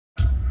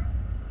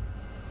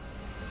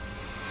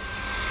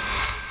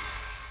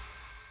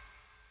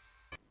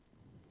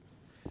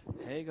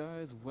Hey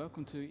guys,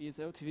 welcome to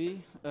ESL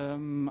TV.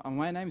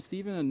 My name is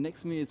Steven and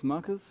next to me is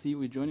Marcus. He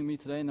will be joining me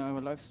today in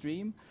our live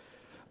stream.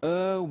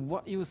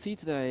 What you will see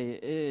today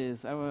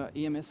is our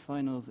EMS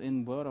finals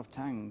in World of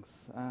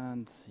Tanks.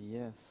 And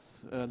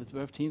yes, the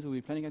both teams will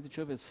be playing against each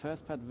other. It's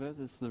First Pad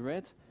versus the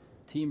Red,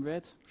 Team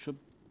Red.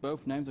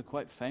 Both names are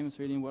quite famous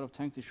really in World of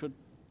Tanks.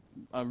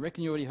 I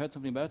reckon you already heard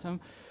something about them.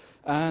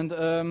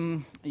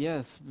 And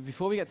yes,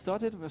 before we get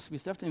started, we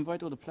still have to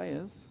invite all the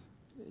players.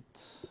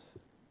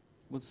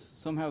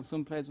 Somehow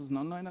some players wasn't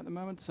online at the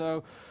moment.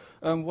 So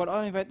what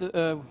I'll invite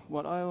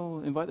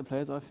the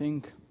players, I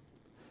think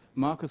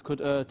Marcus could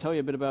tell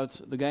you a bit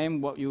about the game,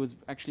 what you would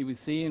actually be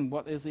seeing,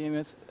 what is the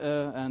EMS,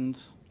 and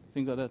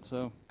things like that.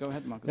 So go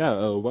ahead, Marcus.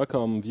 Yeah,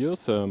 welcome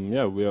viewers.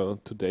 We are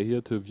today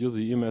here to view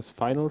the EMS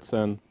finals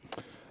and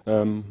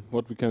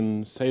what we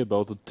can say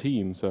about the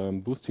teams.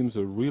 Both teams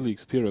are really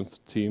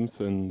experienced teams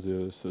in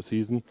this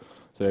season.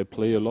 They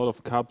play a lot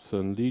of cups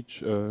and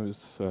leagues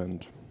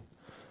and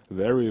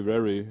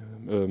very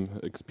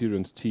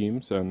experienced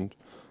teams, and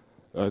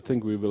I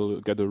think we will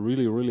get a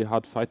really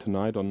hard fight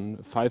tonight on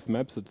 5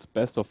 maps. It's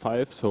best of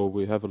 5, so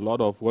we have a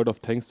lot of World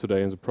of Tanks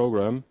today in the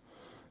program.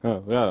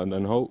 And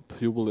I hope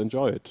you will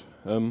enjoy it.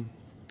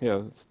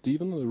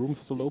 Steven, the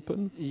room's still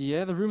open?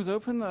 Yeah, the room is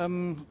open.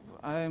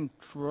 I'm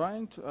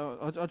trying to.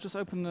 I'll just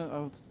open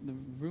the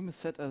room is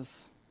set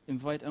as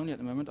invite only at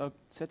the moment. I'll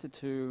set it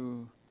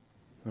to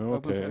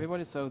open for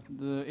everybody. So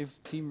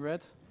if Team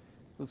Red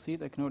will see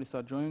it, they can already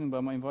start joining, but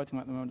I'm inviting them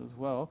at the moment as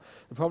well.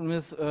 The problem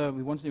is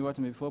we wanted to invite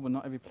them before, but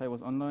not every player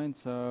was online,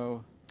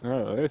 so...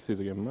 I see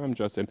the game. I'm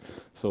just in.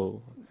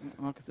 So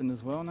Marcus in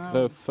as well now.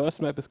 The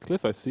first map is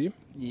Cliff, I see.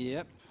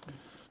 Yep.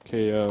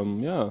 Okay,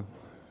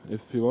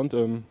 if you want,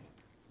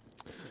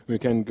 we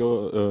can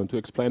go to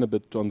explain a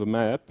bit on the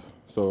map.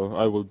 So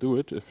I will do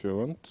it if you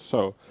want.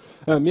 So,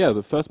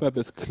 the first map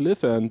is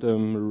Cliff,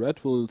 and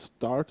Red will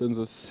start in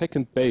the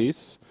second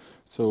base.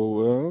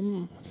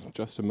 So,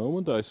 just a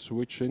moment, I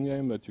switch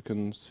in-game that you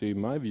can see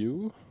my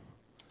view.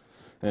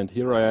 And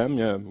here I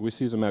am, we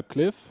see the map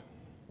Cliff.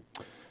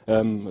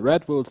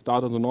 Red will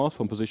start on the north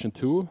from position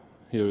 2.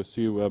 Here you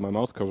see where my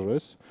mouse cursor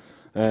is.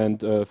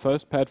 And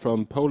first pad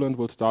from Poland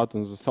will start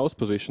in the south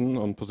position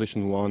on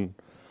position 1.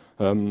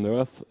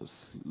 Earth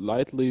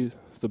slightly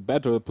the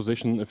better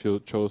position if you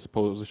chose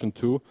position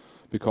 2,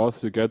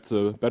 because you get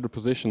a better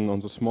position on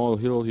the small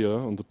hill here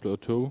on the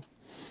plateau,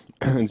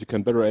 and you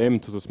can better aim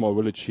to the small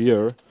village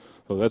here.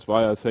 So that's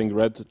why I think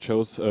Red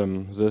chose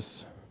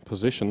this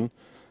position,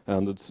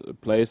 and it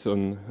plays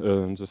on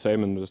the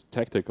same in this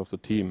tactic of the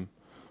team,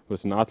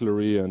 with an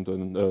artillery and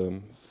a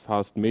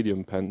fast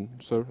medium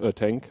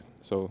tank.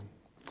 So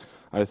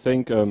I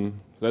think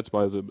that's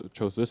why they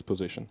chose this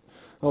position.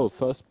 Oh,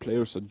 first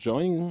players are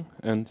joining,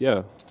 and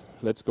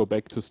let's go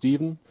back to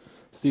Steven.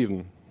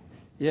 Steven.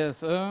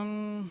 Yes,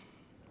 I'm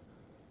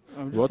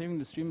just saying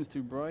the stream is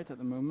too bright at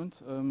the moment.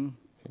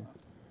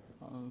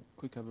 I'll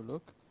quick have a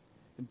look.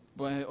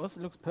 But it also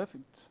looks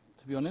perfect,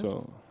 to be honest.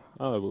 So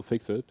I will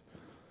fix it.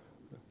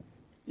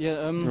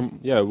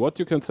 Yeah. What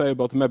you can say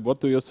about the map? What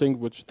do you think?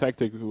 Which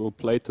tactic we will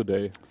play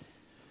today?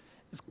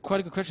 It's quite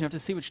a good question. I have to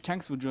see which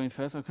tanks will join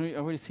first. I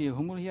already see a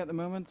Hummel here at the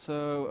moment,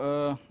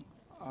 so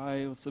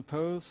I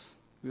suppose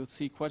we'll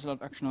see quite a lot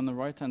of action on the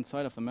right-hand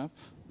side of the map,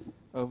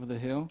 over the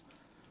hill.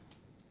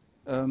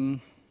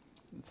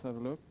 Let's have a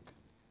look.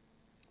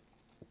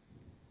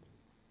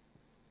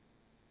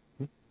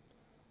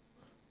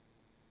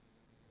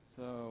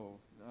 So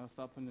I'll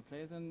start putting the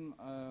players in.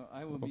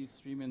 I will be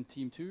streaming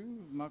Team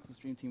 2. Marcus will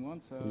stream Team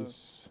 1. So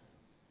yes.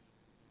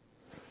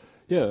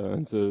 Yeah,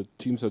 and the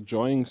teams are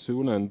joining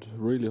soon and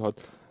really hot.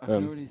 I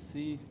can already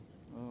see.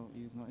 Oh,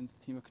 he's not in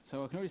the team.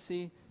 So I can already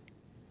see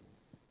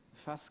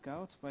Fast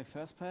Scout by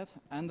First Pad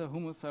and a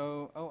Hummel.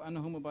 And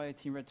a Hummel by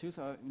Team Red 2.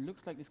 So it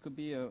looks like this could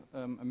be a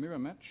mirror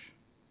match.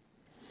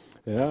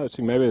 Yeah, I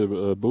think maybe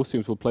both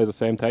teams will play the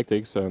same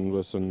tactics, and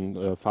with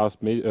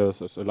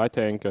a light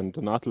tank and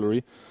an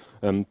artillery.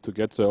 To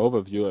get the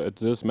overview at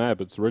this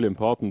map, it's really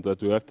important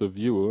that you have the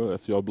view.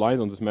 If you're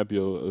blind on this map,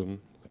 you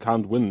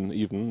can't win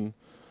even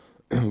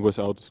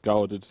without a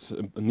scout. It's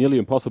nearly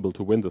impossible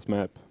to win this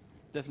map.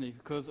 Definitely,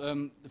 because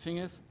the thing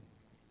is,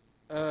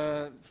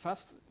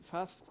 fast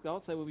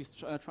scouts, they will be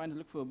trying to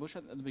look for a bush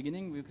at the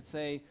beginning. We could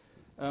say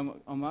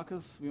on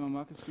Marcus, we're on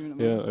Marcus screen at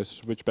the moment. I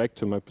switch back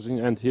to my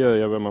position, and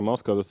here, where my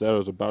mouse cursor is, there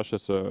is a bush.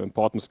 It's an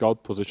important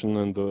scout position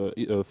in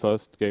the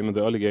first game, in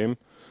the early game.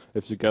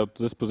 If you get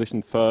this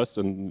position first,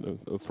 and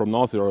from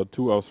north you are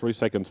 2 or 3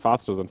 seconds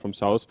faster than from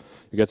south,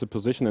 you get the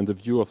position and the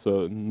view of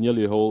the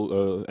nearly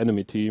whole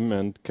enemy team,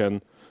 and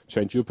can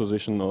change your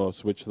position or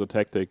switch the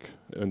tactic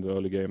in the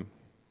early game.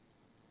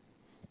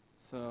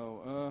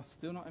 So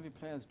still not every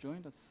player has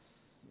joined.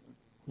 That's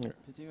a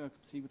pity. I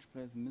could see which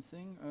players are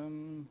missing.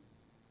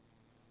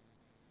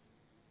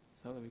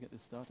 So that we get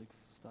this started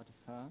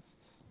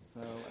fast. So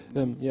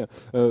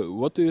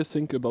what do you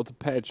think about the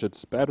patch?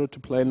 It's better to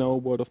play now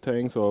World of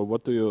Tanks, or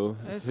what do you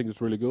think is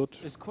really good?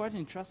 It's quite an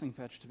interesting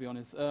patch, to be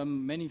honest.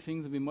 Many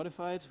things have been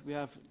modified. We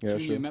have 2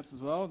 new maps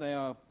as well. They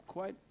are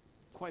quite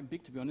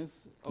big, to be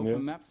honest.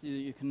 Open maps,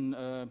 you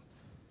can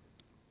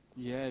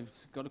Yeah,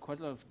 it's got quite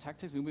a lot of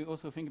tactics. We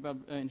also think about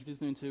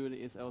introducing them into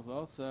the ESL as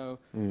well. So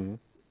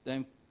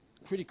they're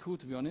pretty cool,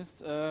 to be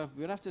honest.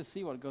 We'll have to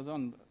see what goes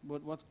on.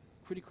 What's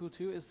pretty cool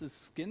too is the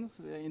skins.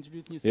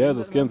 Introduce new skins. Yeah, the at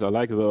the skins I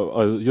moment. like.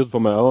 I use it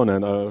for my own,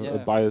 and I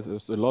Yeah. buy a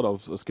lot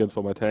of skins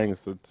for my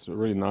tanks. It's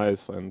really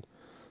nice, and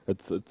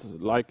it's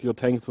like your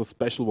tank's a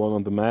special one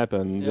on the map,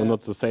 and you're Yeah.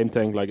 not the same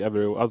tank like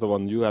every other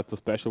one. You have the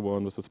special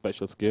one with a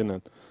special skin,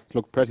 and it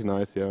looked pretty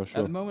nice. Yeah, At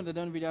sure. the moment, they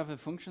don't really have a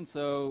function,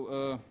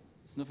 so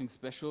it's nothing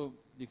special.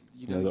 You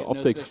Yeah, don't the get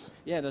optics. no special.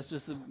 Yeah, that's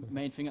just the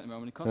main thing at the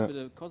moment. It costs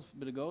a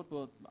bit of gold,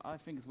 but I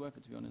think it's worth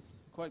it, to be honest.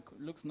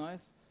 Looks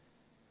nice.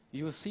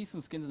 You will see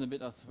some skins in a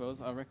bit, I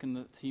suppose. I reckon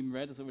that Team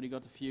Red has already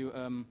got a few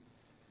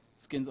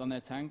skins on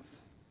their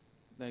tanks.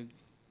 They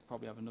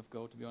probably have enough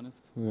gold, to be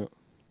honest. Yeah.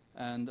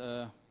 And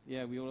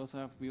yeah, we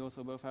also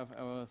both have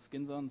our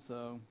skins on,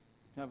 so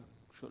have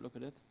a short look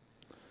at it.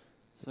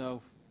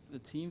 So the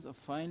teams are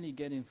finally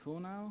getting full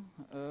now.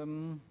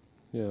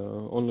 Yeah,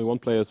 only one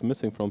player is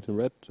missing from Team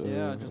Red.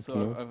 Yeah, just up to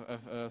now. so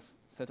I've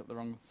set up the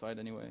wrong side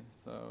anyway,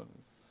 so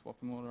swap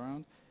them all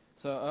around.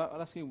 So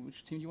I'll ask you,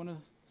 which team do you want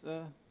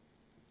to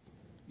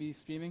be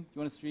streaming? Do you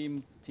want to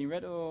stream Team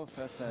Red or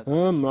First Pad?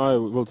 I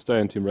will stay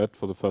in Team Red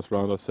for the first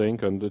round, I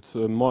think, and it's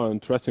more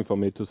interesting for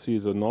me to see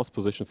the north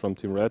position from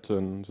Team Red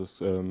in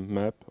this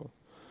map.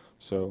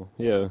 So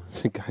yeah,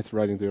 the guys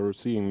riding there are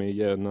seeing me.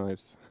 Yeah,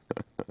 nice.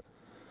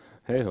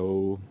 Hey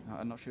ho.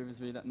 I'm not sure if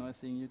it's really that nice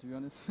seeing you, to be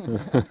honest.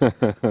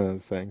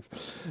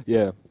 Thanks.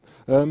 Yeah.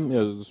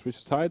 Yeah,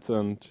 switch sides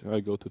and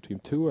I go to Team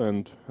 2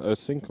 and I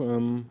think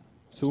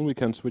soon we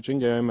can switch in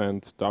game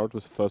and start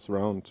with the first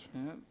round.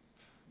 Yeah.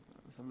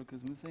 Let's have a look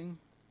who's missing.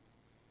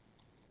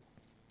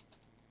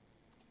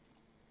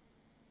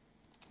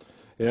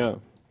 Yeah.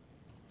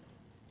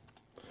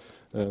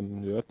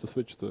 You have to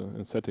switch the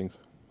in settings.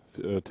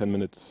 10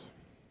 minutes.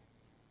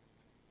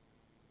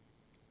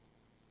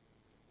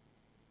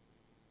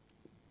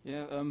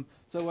 Yeah,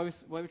 so while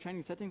we're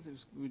changing settings,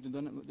 will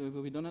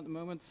be done at the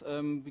moment,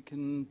 we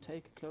can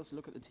take a closer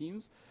look at the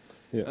teams.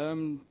 Yeah.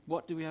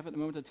 What do we have at the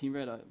moment at Team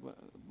Red?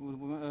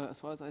 As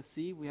far as I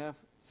see, we have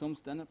some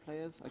standard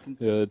players.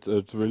 Yeah,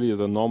 it's really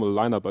the normal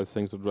lineup, I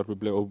think, that we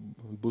play. We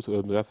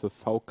have the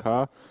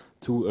VK,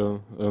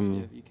 two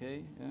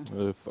EK, yeah.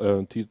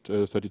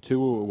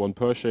 T32, one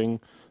Pershing,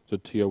 the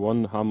Tier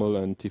 1 Hummel,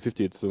 and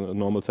T50. It's a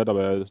normal setup.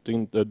 I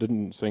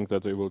didn't think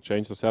that they will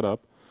change the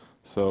setup.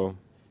 So.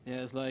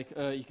 Yeah, it's like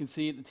you can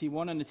see the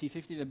T1 and the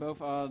T50, they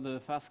both are the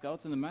fast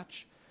scouts in the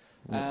match.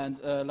 Yeah.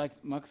 And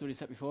like Marcus already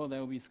said before, they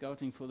will be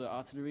scouting for the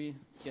artillery,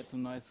 get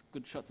some nice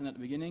good shots in at the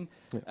beginning.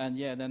 Yeah. And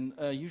yeah, then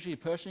usually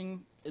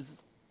Pershing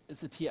is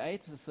a Tier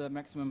 8, it's a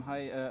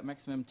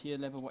maximum tier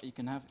level what you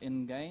can have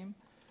in game,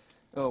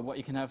 or what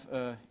you can have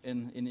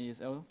in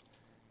ESL.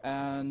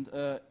 And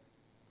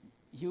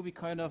he'll be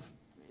kind of,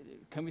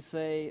 can we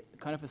say,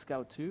 kind of a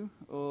scout too,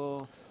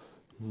 or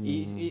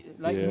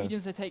like yeah.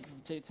 mediums, they take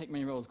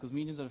many roles because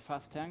mediums are the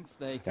fast tanks.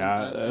 They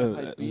can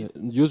high speed.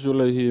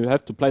 Usually you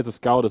have to play the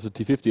scout if the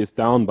T50 is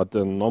down, but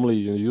normally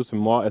you use him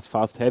more as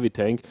fast heavy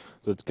tank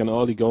that can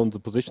only go in the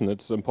position.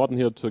 It's important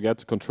here to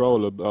get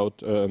control about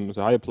the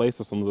higher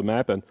places on the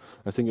map, and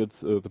I think it's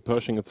the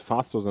Pershing is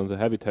faster than the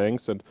heavy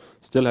tanks and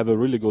still have a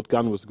really good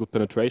gun with good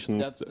penetration.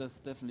 That's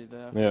definitely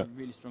a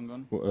really strong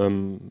gun.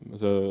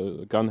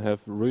 The gun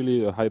have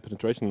really a high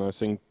penetration. I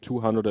think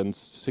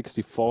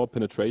 264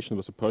 penetration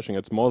with the Pershing.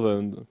 It's more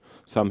than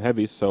some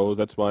heavies, so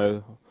that's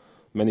why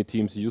many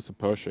teams use the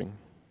Pershing.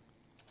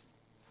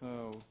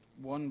 So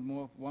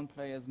one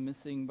player is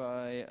missing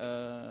by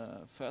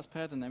first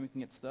pad, and then we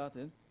can get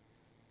started.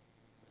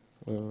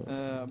 But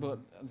to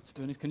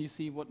be honest, can you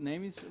see what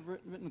name is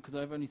written? Because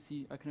I can only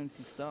see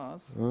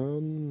stars.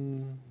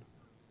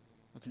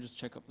 I can just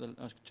check the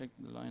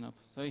lineup.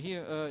 So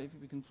here, if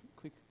we can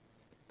quick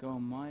go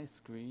on my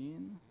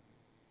screen.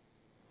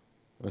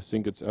 I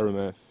think it's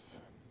RMF.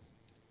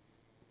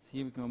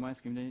 Here we go on my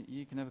screen. Then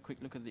you can have a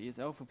quick look at the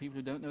ESL. For people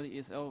who don't know the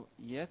ESL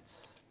yet,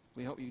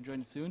 we hope you can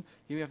join us soon.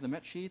 Here we have the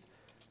match sheet.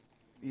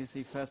 You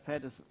see first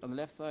pad is on the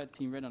left side,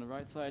 Team Red on the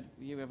right side.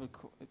 Here we have a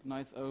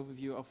nice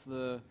overview of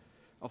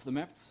the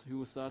maps, who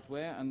will start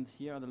where, and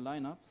here are the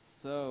lineups.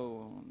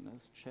 So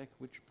let's check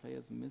which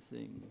player's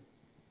missing.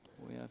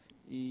 We have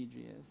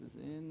EGS is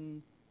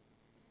in,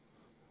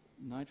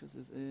 Nitrous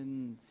is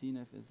in,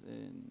 CNF is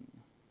in.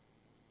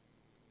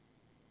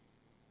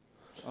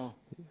 Oh,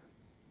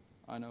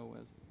 I know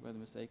where the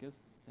mistake is.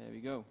 There we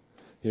go.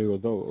 Here we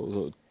go.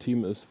 The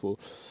team is full.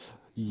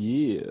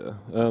 Yeah.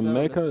 So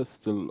Maker is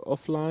still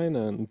offline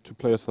and two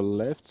players are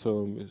left,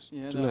 so we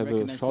still have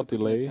a short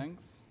delay.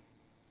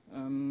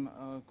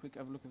 I'll quick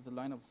have a look if the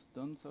lineup's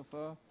done so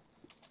far.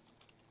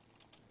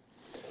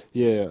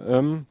 Yeah.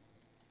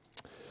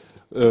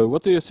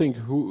 What do you think?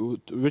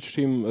 Which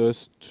team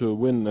is to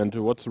win, and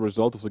what's the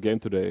result of the game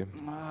today?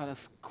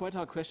 That's quite a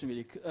hard question,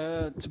 really.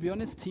 To be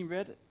honest, Team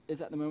Red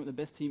is at the moment the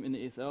best team in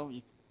the ESL.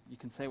 You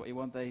can say what you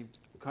want. They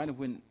kind of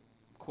win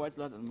quite a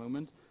lot at the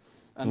moment,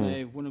 and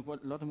they won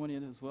a lot of money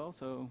in it as well.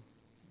 So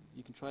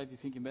you can try if you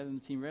think you're better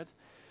than Team Red.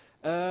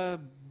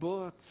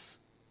 But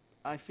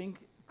I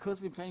think because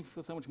we're playing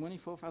for so much money,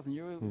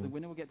 €4,000, the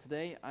winner will get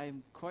today.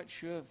 I'm quite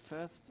sure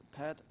first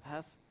pad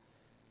has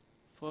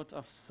thought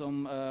of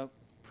some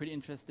pretty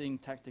interesting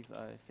tactics,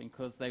 I think,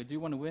 because they do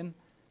want to win.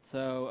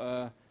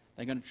 So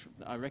they're going to.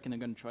 I reckon they're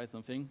going to try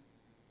something.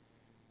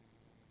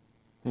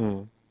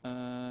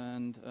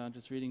 And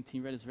just reading,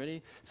 Team Red is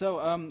ready. So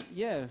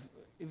yeah,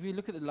 if we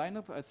look at the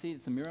lineup, I see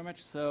it's a mirror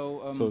match.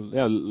 So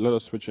yeah, let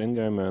us switch in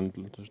game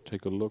and just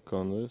take a look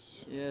on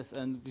this. yes,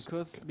 and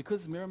because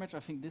it's mirror match, I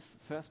think this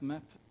first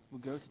map will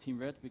go to Team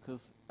Red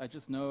because I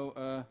just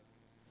know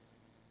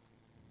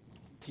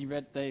Team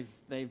Red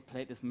they've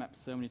played this map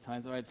so many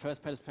times. Alright,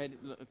 first pad has played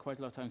it quite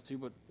a lot of times too,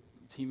 but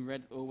Team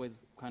Red always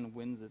kind of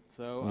wins it.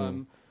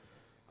 So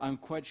I'm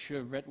quite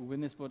sure Red will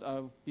win this, but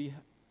I'll be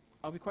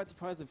quite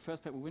surprised if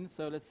first pad will win it.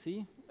 So let's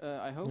see.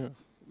 I hope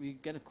we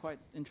get a quite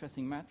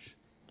interesting match.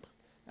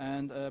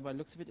 And by the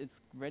looks of it, it's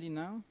ready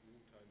now.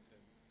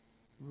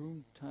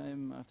 Room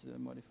time, I have to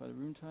modify the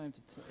room time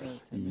to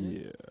 10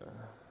 minutes. Yeah.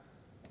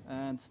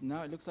 And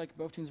now it looks like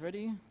both teams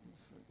ready.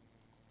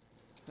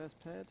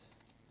 First pad.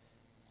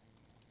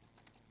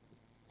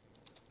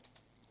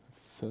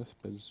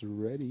 First pad is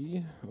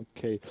ready.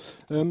 Okay.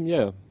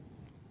 Yeah.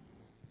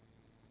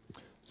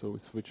 So we're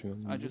switching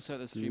on. I just heard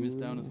the stream is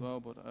down as well,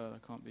 but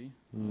it can't be.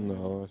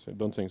 No, I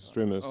don't think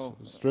stream is. Oh.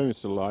 Stream is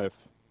still live.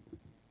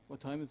 What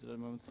time is it at the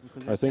moment?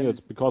 Because I think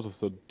it's because of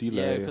the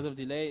delay. Yeah, because of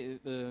delay,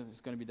 it's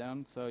going to be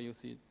down. So you'll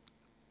see it.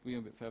 We're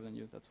a bit further than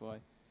you. That's why.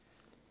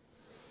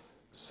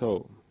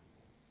 So.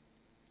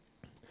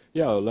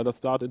 Yeah, let us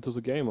start into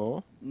the game,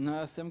 or?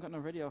 No, I still haven't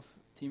gotten ready off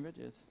Team Red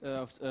yet.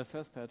 Of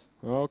first pad.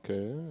 Okay,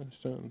 I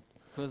understand.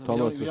 Because we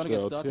Thomas only is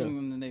get out, starting yeah.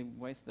 and then they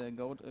waste their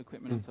gold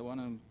equipment and so on,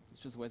 and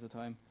it's just a waste of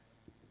time.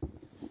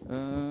 Just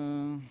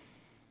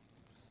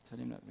tell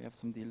him that we have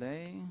some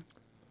delay.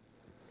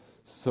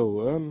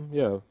 So,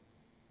 yeah.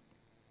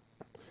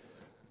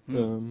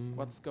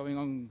 What's going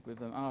on with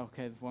them? Ah,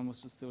 okay, one was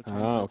just still trying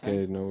to okay,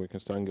 tank. now we can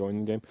start going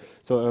in game.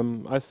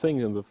 So, I think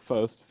in the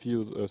first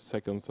few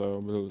seconds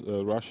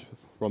we'll rush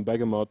from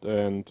Begamot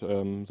and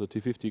the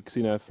T50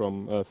 Xena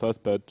from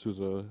first bed to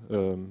the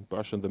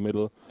brush in the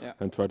middle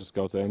and try to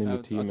scout the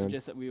enemy team. I'd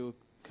suggest that we will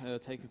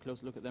take a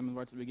close look at them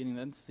right at the beginning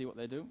then to see what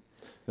they do.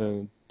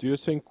 Do you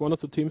think one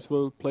of the teams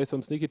will play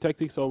some sneaky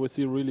tactics, or we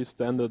see really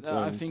standard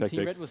I think tactics?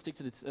 Team Red will stick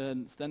to its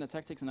standard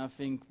tactics, and I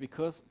think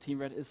because Team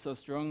Red is so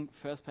strong,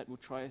 first pad will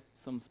try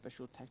some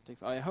special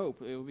tactics. I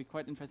hope it will be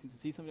quite interesting to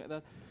see something like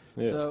that.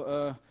 Yeah.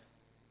 So,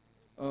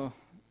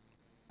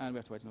 and we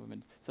have to wait another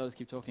minute. So let's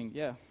keep talking.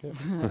 Yeah.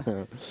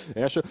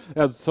 Yeah, sure.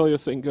 So you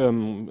think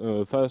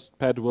first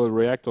pad will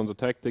react on the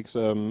tactics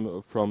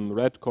from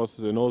Red, because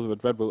they know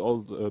that Red will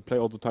all play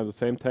all the time the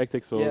same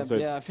tactics. So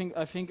I think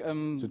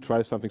to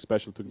try something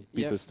special to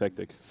beat this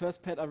tactic.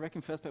 First pad, I reckon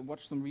first pad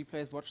watch some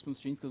replays, watch some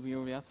streams, because we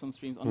already had some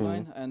streams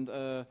online, and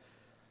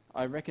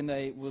I reckon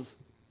they will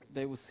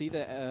see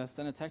the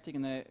standard tactic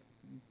and they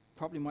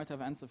probably might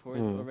have an answer for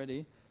it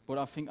already. But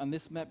I think on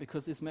this map,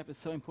 because this map is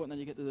so important that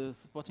you get the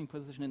spotting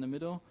position in the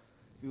middle,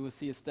 we will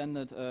see a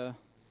standard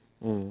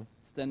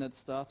standard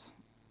start.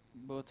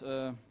 But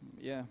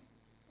yeah,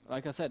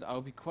 like I said,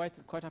 I'll be quite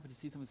happy to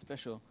see something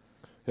special.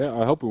 Yeah,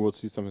 I hope we will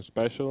see something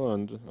special,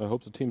 and I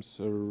hope the teams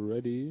are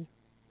ready.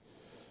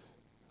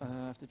 I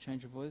have to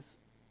change the voice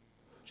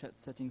chat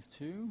settings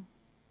too.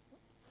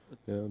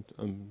 Yeah,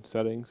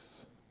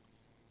 settings.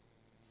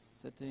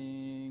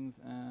 Settings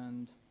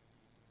and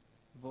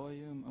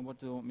volume. And what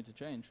do you want me to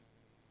change?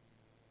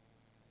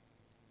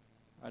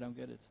 I don't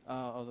get it.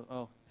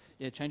 Oh,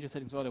 yeah, change your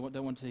settings. Well, they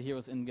don't want to hear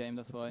us in game.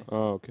 That's why.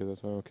 Oh, okay,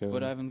 that's okay.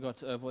 But I haven't got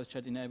voice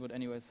chat enabled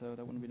anyway, so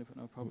that wouldn't be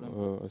no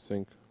problem. I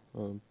think,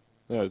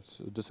 yeah, it's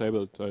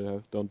disabled.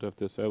 Don't have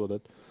disabled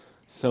it,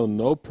 so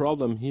no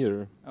problem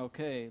here.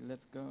 Okay,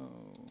 let's go.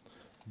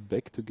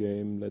 Back to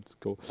game. Let's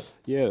go.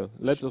 Yeah,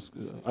 let us.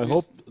 I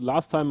hope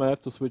last time I have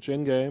to switch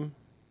in game.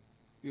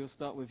 You'll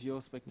start with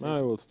your spectator.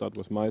 I will start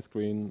with my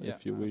screen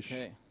if you wish.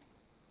 Okay.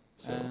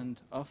 So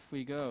and off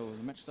we go.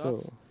 The match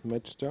starts. So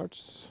match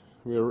starts.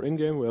 We're in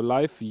game. We're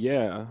live.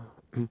 Yeah,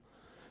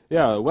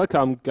 yeah.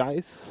 Welcome,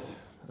 guys,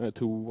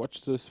 to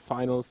watch this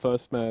final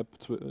first map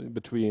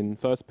between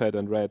first pad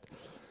and Red.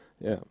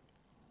 Yeah.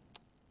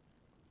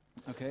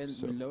 Okay,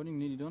 so reloading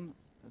nearly done.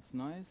 That's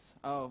nice.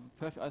 Oh,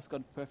 perfect! I just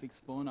got perfect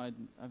spawn. I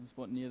haven't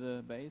spawned near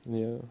the base.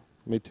 Yeah,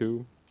 me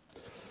too.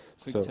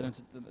 Quick, tell them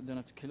they don't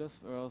have to kill us,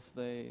 or else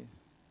they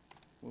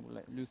will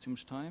lose too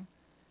much time.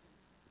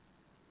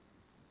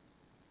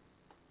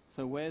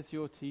 So where's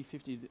your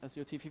T50? Has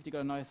your T50 got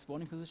a nice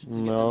spawning position? To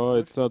no,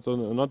 it's not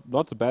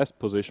the best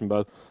position,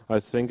 but I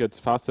think it's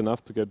fast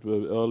enough to get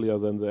earlier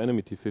than the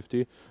enemy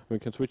T50. We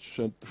can switch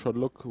and short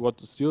look.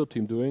 What is your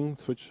team doing?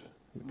 Switch.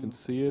 You can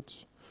see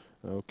it.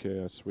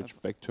 Okay, I switch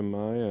back to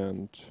my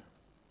and.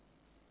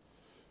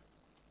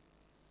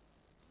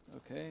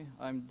 Okay,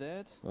 I'm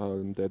dead.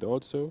 I'm dead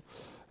also.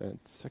 And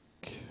sec,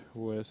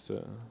 where's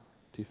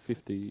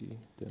T50?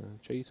 The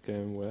chase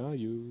cam. Where are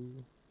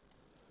you?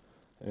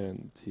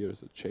 And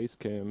here's a chase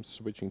cam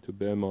switching to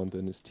Belmont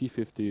and his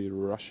T50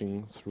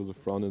 rushing through the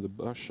front of the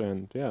bush,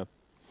 and yeah.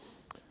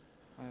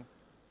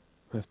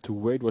 have to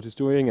wait what he's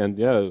doing, and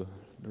yeah,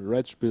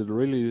 Red build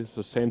really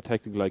the same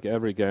tactic like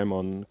every game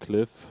on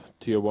Cliff.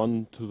 Tier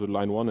 1 to the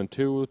line 1 and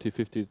 2,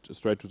 T50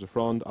 straight to the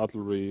front,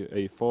 artillery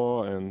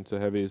A4, and the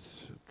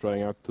heavies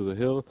trying up to the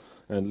hill.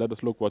 And let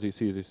us look what he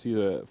sees. You see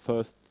the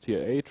first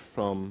tier 8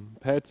 from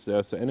Pat,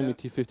 there's the enemy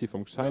T50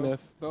 from Xinev.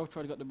 Both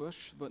tried to get the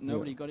bush, but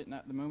nobody got it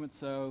at the moment,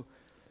 so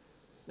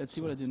let's see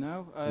what I do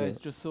now. I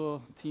just saw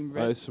Team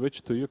Red. I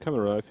switch to your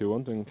camera if you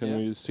want, and can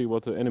you see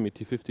what the enemy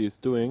T50 is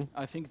doing?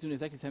 I think it's doing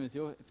exactly the same as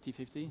your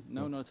T50.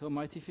 No, not at all.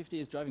 My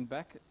T50 is driving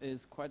back,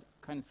 is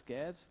kind of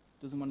scared,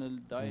 doesn't want to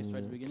die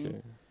straight at the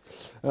beginning.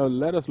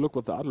 Let us look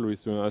what the artillery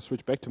is doing. I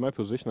switch back to my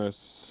position. I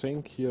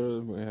think here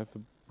we have a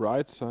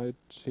bright side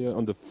here.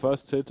 On the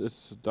first hit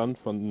is done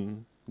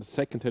from the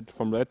second hit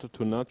from Red to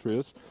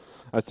Natrius.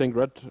 I think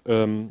Red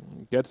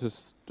gets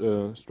his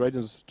straight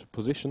into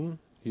position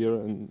here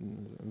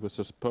with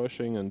his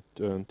Pershing and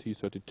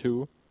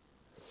T32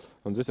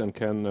 on this, and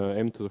can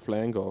aim to the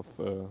flank of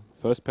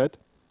first pet.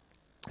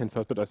 And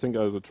first pet, I think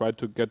I will try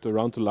to get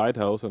around the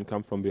lighthouse and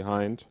come from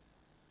behind.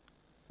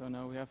 So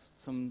now we have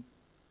some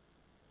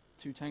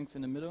 2 tanks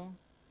in the middle.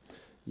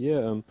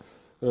 Yeah.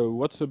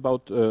 What's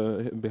about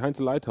behind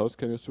the lighthouse?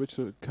 Can you switch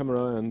the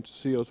camera and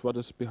see us what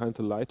is behind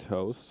the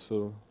lighthouse?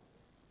 So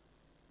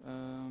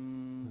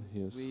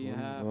we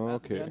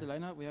have behind the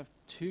lineup. We have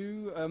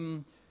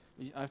 2.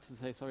 I have to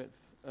say sorry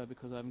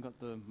because I haven't got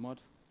the mod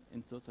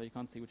installed, so you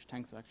can't see which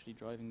tanks are actually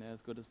driving there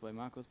as good as by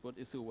Marcos, but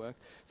it still work.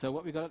 So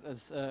what we got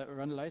is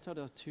around the lighthouse,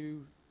 there's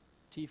 2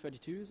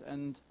 T32s,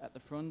 and at the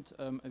front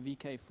a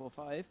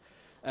VK45.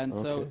 And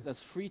so there's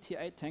 3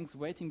 T8 tanks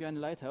waiting behind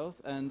the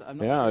lighthouse, and I'm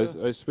not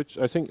sure. Yeah, I switch.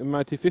 I think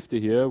my T50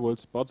 here will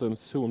spot them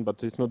soon,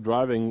 but he's not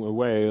driving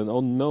away. And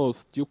oh no,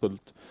 stupid!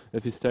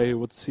 If he stay, he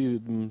would see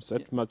them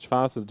that much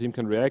faster. The team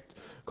can react,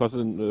 because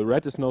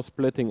Red is now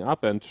splitting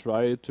up and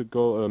try to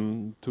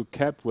go to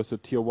cap with the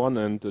tier 1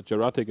 and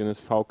Geratic in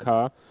his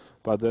VK.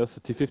 But there's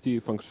the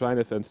T50 from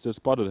Xinev and still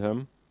spotted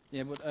him.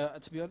 Yeah,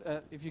 but to be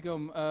honest, if you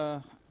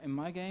go in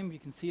my game, you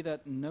can see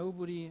that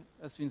nobody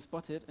has been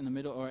spotted in the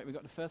middle. All right, we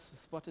got the first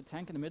spotted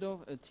tank in the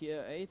middle,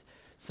 tier 8.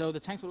 So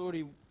the tanks will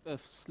already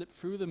slip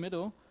through the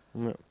middle.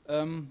 Yeah.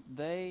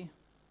 They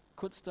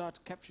could start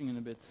capturing in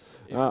a bit.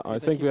 If I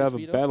think we have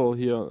a battle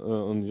here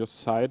on your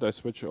side. I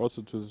switch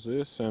also to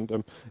this, and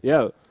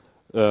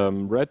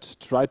Red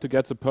tried to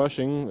get the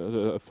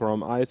Pershing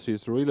from ice.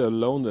 He's really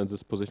alone in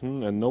this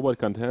position, and nobody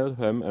can help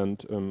him.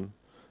 And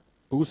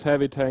Boo's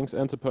heavy tanks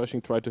and the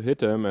Pershing try to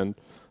hit him, and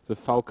the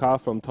VK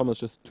from Thomas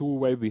just too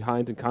way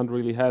behind and can't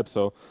really help.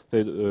 So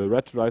they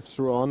Red drives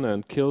through on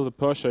and kill the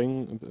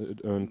Pershing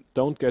and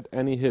don't get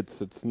any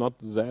hits. It's not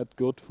that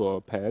good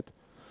for Pat.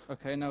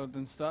 Okay, now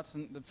then starts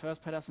the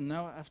first Pat has to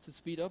now have to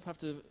speed up, have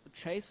to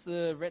chase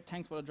the Red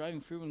tanks while they're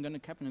driving through and going to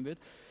cap in a bit.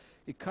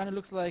 It kind of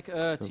looks like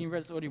Team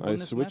Red's already won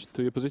this map. I switched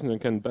to your position and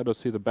can better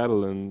see the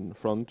battle in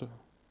front.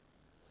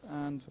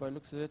 And by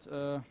looks of it,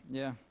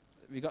 yeah.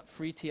 We got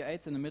 3 tier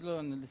 8s in the middle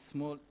and this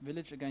small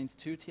village against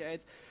 2 tier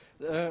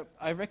 8s.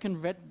 I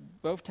reckon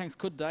both tanks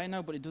could die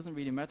now, but it doesn't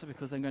really matter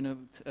because I'm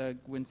going to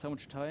win so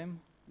much time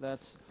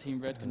that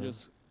Team Red can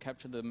just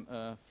capture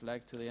the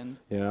flag to the end.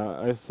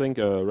 Yeah, I think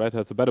Red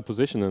has a better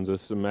position in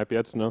this map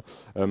yet. No,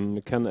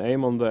 can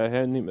aim on the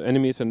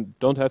enemies and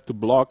don't have to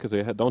block.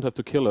 They don't have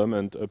to kill them,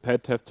 and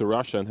Pat have to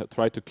rush and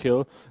try to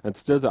kill. And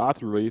still the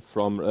artillery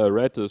from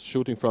Red is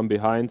shooting from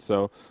behind.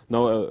 So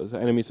now the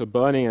enemies are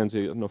burning and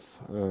they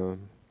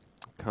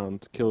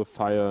can't kill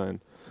fire, and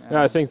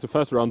I think the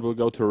first round will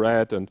go to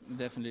Red. And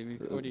definitely,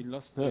 we've already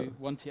lost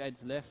 1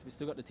 T8's left. We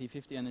still got the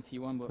T50 and the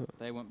T1, but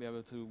they won't be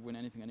able to win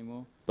anything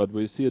anymore. But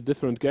we see a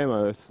different game.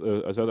 I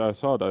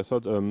thought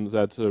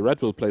that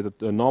Red will play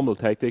the normal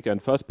tactic,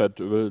 and first bet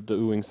will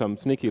doing some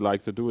sneaky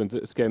like they do in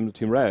this game,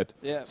 Team Red.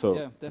 Yeah, so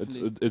yeah,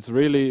 definitely. It's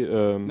really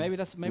maybe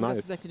that's nice.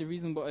 Exactly the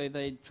reason why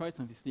they tried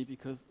something sneaky,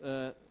 because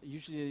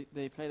usually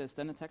they play their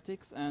standard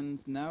tactics,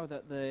 and now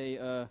that they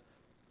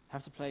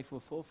have to play for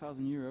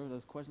 €4,000,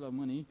 that's quite a lot of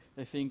money.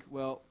 They think,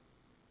 well,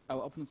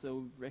 our opponents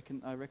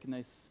I reckon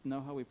they know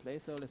how we play,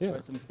 so let's try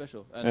something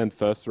special. And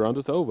first round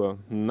is over.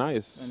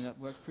 Nice. And that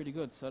worked pretty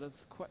good. So that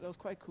was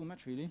quite a cool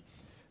match, really.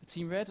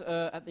 Team Red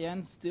at the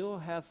end still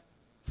has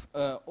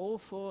all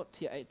 4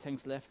 tier 8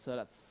 tanks left, so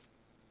that's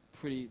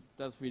really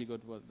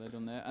good what they've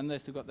done there. And they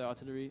still got their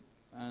artillery,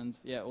 and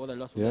all they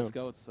lost was their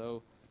scouts.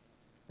 So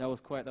that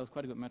was quite a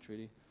good match,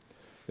 really.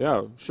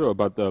 Yeah, sure,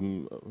 but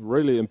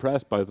really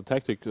impressed by the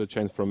tactic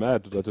change from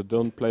Red, that they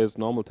don't play as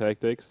normal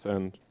tactics,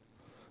 and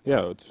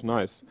it's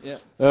nice. Yeah.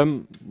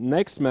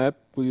 Next map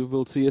we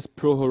will see is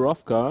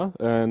Prohorovka,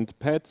 and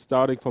Pat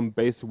starting from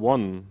base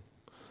 1.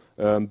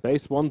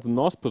 Base 1, the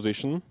north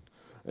position.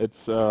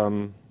 It's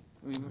load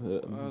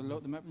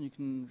the map and you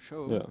can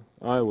show.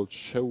 Yeah, I will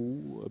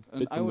show a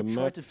bit I will in the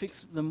try map. To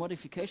fix the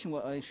modification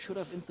what I should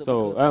have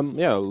installed.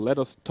 So let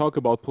us talk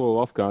about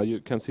Prohorovka. You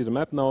can see the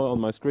map now on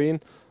my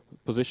screen.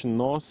 Position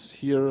north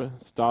here,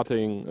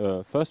 starting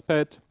first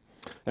pet,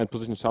 and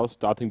position south,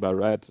 starting by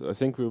Red. I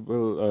think we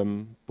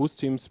will boost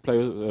teams play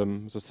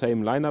the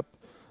same lineup.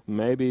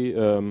 Maybe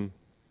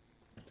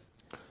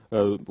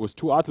with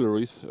 2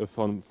 artilleries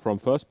from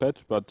first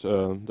pet, but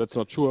that's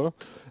not sure.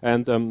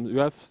 And you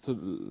have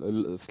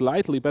a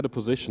slightly better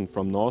position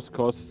from north,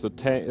 because the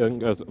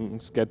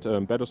tanks get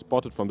better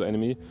spotted from the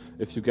enemy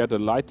if you get a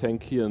light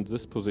tank here in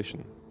this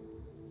position.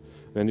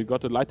 When you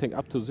got a light tank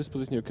up to this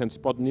position, you can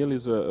spot nearly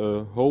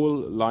the whole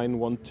line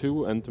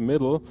 1-2 and the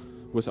middle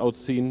without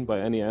seen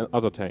by any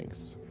other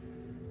tanks.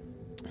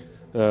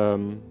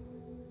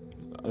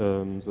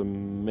 The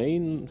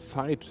main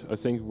fight, I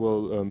think,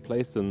 will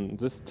placed in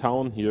this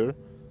town here,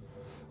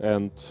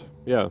 and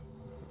yeah,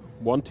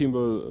 one team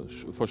will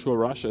for sure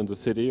rush in the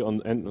city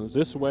on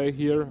this way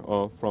here,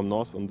 or from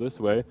north on this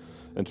way,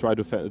 and try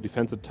to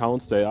defend the town,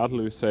 stay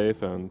artillery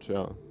safe, and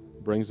yeah,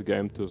 bring the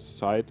game to the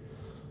side,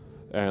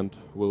 and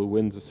will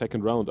win the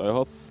second round. I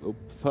hope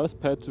first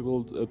pet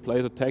will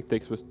play the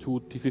tactics with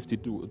 2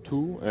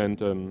 T-52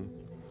 and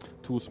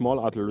 2 small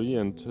artillery,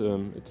 and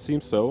it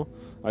seems so.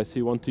 I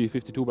see 1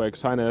 T-52 by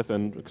Xynev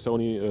and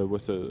Xoni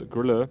with a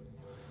Griller.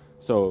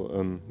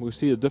 So we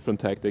see a different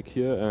tactic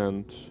here,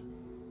 and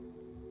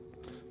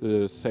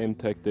the same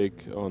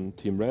tactic on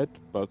Team Red,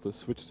 but they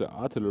switch the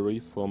artillery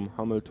from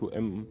Hummel to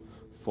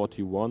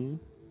M41.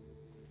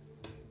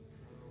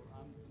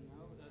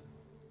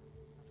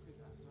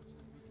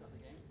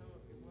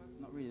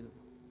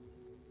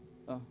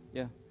 Oh,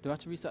 yeah. Do I have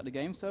to restart the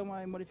game so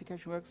my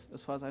modification works,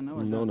 as far as I know?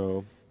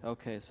 No.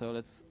 Okay, so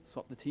let's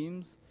swap the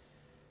teams.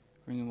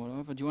 Bring them all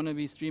over. Do you want to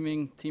be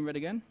streaming Team Red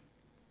again?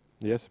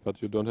 Yes,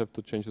 but you don't have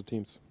to change the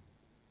teams.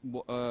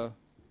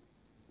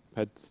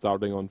 Pet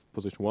starting on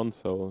position 1,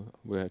 so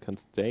we can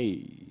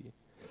stay.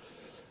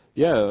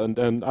 Yeah,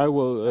 and I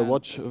will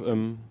watch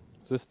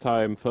this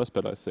time first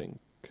pet, I think.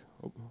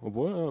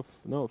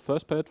 No,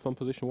 first pet from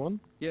position 1?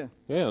 Yeah.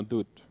 Yeah, do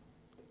it.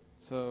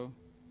 So...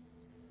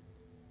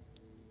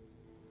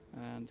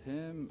 and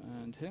him.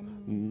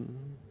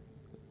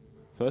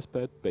 First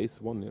pet, base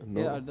 1, yeah?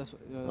 No. Yeah, that's...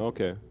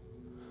 okay.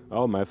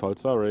 Oh, my fault,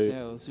 sorry.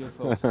 Yeah, it was your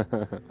fault. I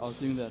was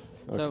doing that.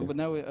 Okay. So, but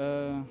now we...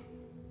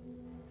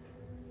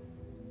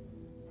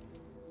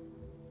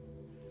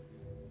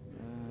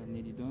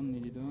 nearly done.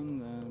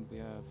 Then we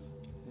have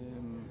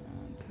him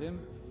and him.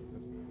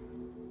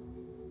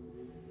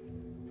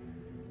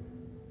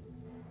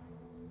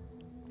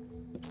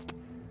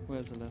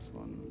 Where's the last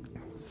one?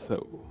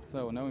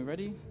 So now we're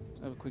ready.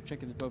 Have a quick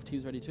check if both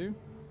teams ready too.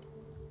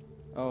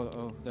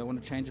 Oh, they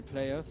want to change a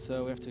player,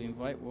 so we have to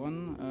invite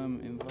one.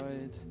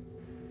 Invite.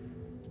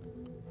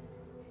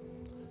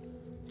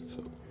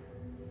 So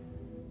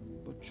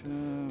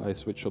Butcher. I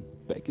switch up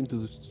back into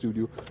the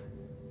studio,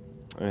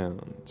 and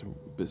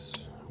if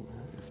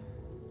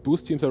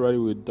boost teams are ready,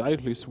 we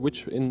directly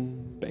switch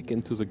back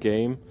into the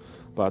game.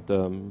 But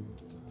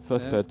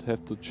first pet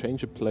have to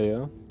change a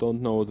player.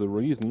 Don't know the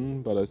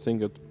reason, but I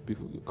think it's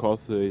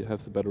because they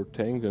have the better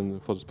tank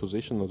and for this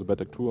position, or the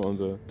better crew on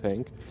the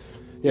tank.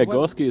 Yeah,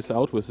 Gorski is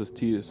out with his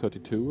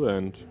T-32,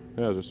 and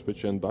yeah, the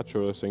switch in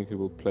Butcher, I think he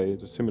will play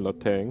the similar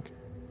tank.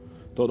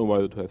 Don't know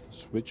why they have to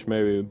switch.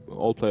 Maybe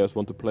all players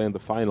want to play in the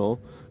final,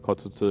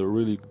 because it's a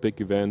really big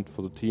event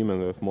for the team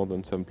and they have more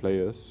than 10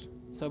 players.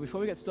 So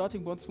before we get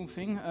started, one small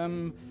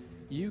thing.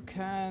 You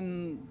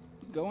can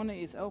go on the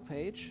ESL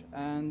page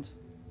and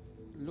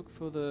look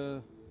for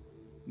the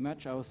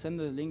match. I will send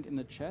the link in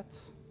the chat,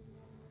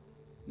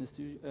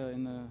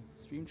 in the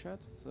stream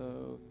chat.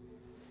 So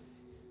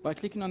by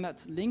clicking on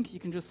that link, you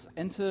can just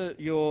enter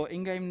your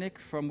in-game nick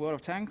from World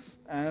of Tanks,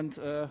 and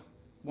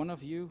one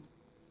of you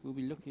will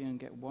be lucky and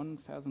get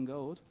 1,000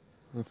 gold.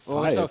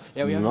 5. So,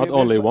 yeah, we have not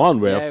only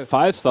one, we have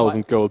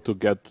 5,000 gold to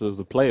get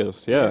the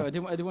players. Yeah, I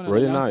didn't want to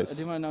really announce, nice. I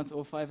didn't want to announce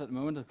all 5 at the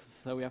moment,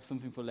 so we have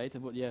something for later.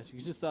 But yeah, you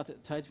can just start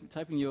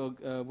typing your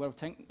World of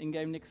Tank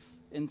in-game nicks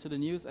into the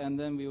news, and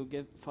then we will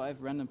give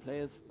 5 random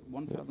players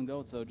 1,000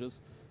 gold. So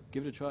just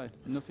give it a try.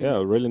 Nothing.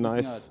 Yeah, really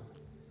nice. Hard.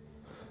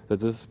 That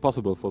this is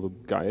possible for the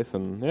guys,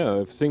 and yeah,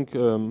 I think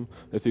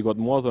if we got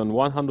more than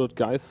 100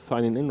 guys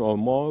signing in or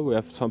more, we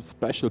have some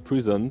special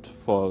present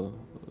for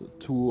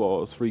 2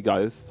 or 3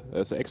 guys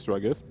as an extra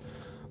gift.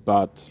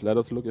 But let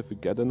us look if we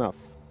get enough.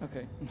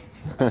 Okay.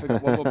 I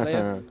forgot one more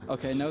player.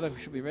 Okay, now that we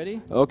should be ready.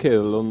 Okay,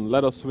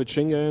 let us switch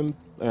in game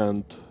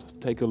and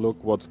take a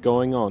look what's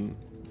going on.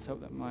 Let's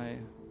hope that my...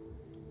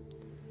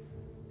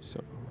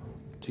 So,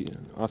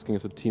 asking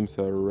if the teams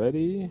are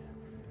ready.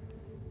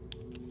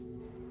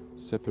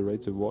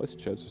 Separate the voice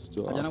chats is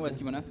still I don't know why it's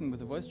keep on asking with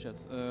the voice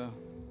chats.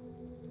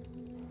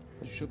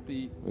 It should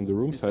be in the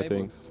room disabled.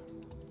 settings.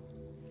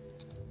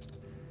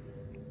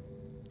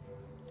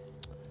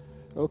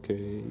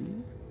 Okay.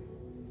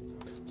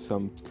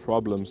 Some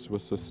problems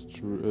with the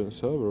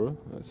server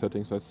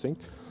settings, I think.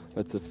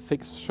 That's a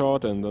fix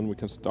short, and then we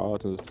can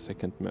start in the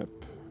second map.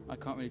 I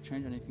can't really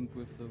change anything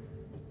with the...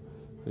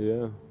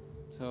 Yeah.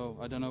 So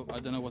I don't know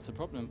what's the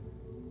problem.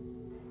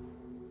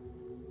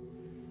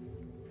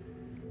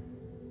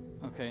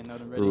 Okay, now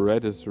I'm ready.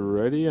 Red is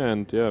ready,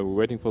 and yeah, we're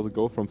waiting for the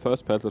go from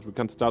first pet that we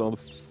can start on the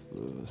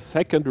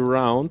second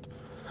round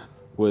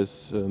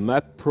with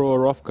Map Pro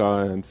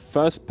Rovka and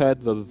first pet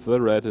versus the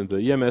Red in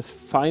the EMS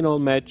final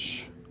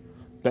match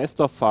best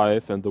of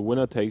 5, and the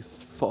winner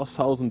takes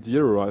 4,000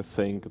 euro. I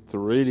think it's a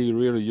really,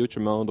 really huge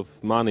amount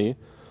of money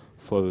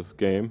for this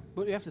game.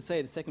 But you have to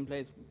say the second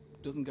place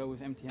doesn't go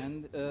with empty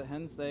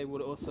hands. They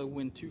would also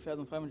win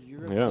 2,500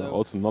 euros. Yeah, so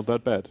also not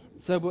that bad.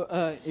 So, but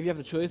if you have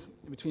the choice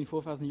between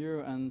 4,000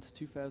 euro and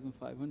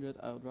 2,500,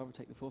 I would rather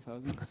take the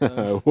 4,000.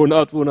 So Who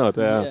not?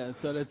 Yeah. yeah.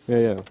 So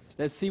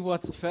let's see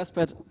what first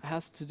bet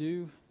has to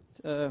do,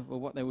 or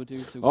what they would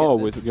do to. Oh,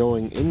 get we're this.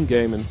 going in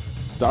game and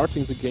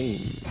starting the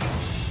game.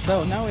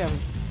 So now we have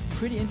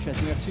pretty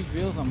interesting. We have 2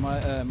 grills on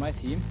my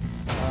team.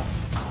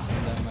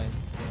 Turn down my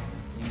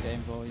in-game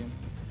volume.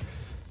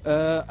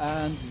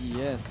 And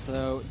yes,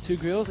 so 2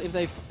 grills.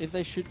 If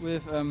they shoot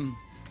with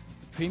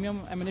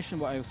premium ammunition,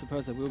 what I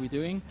suppose they will be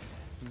doing,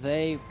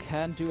 they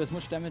can do as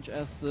much damage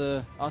as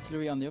the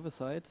artillery on the other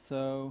side.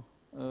 So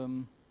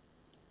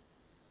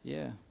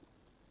yeah,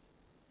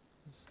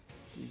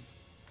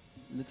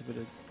 a little bit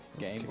of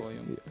game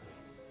volume.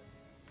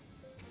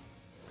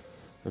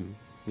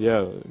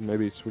 Yeah,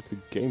 maybe switch the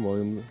game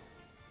volume.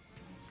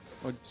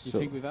 Or do you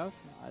think without?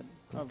 I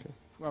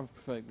would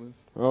prefer it with.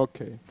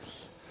 Okay.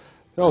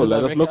 Oh,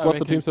 let us look what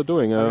the teams are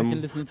doing. I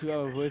reckon listening to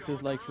our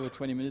voices like for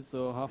 20 minutes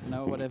or half an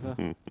hour, whatever.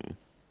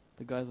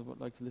 The guys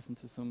would like to listen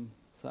to some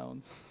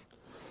sounds.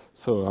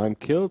 So I'm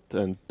killed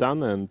and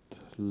done, and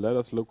let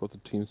us look what the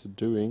teams are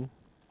doing.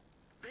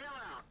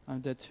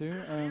 I'm dead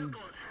too.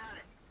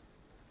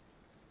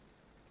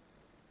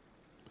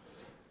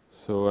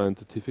 So, and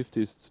the T50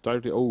 is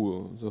directly.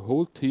 Oh, the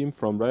whole team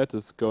from red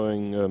is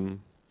going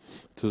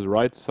to the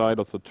right side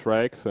of the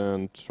tracks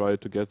and try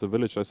to get the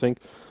village. I think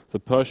the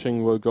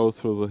Pershing will go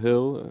through the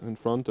hill in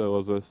front,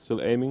 or they're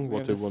still aiming. We What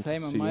have they the want to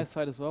same see. on my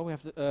side as well. We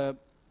have the,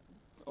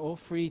 all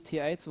 3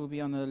 T8s will be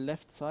on the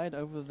left side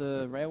over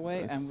the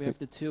railway, and we have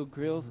the 2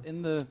 grills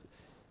in the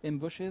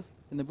bushes,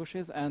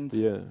 and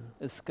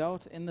a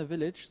scout in the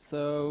village.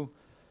 So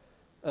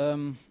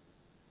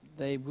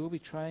they will be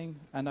trying,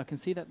 and I can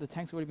see that the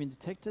tank's already been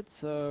detected.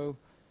 So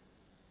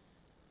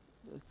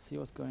let's see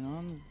what's going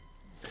on.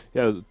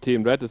 Yeah, the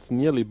team red is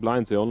nearly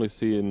blind. They only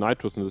see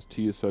nitrous in this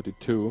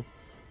T32.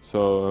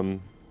 So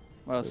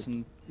Well,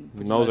 some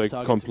now nice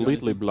they're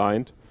completely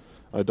blind.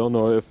 I don't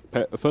know if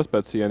first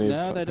bet see any.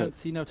 No, they don't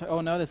see no. Oh,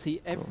 now they see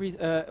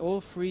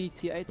all 3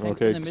 T8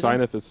 tanks in the middle.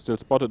 Xynef is still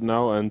spotted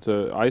now, and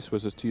Ice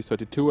versus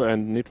T32,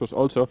 and Nitrous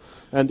also.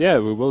 And yeah,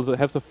 we will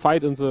have the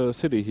fight in the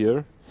city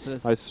here. So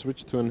I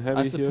switch to an heavy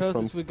I here. suppose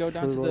this will go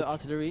down to the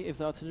artillery. If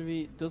the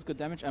artillery does good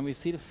damage, and we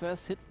see the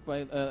first hit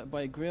by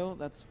a grill,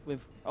 that's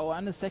with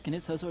and the second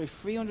hit, so it's only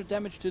 300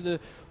 damage to the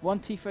 1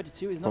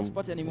 T32 is not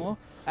spotted anymore,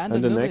 and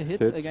another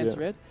hit against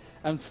red,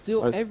 and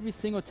still every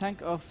single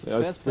tank of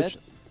first bet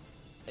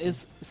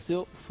is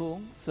still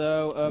full.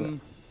 So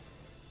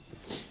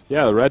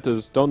yeah, red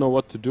don't know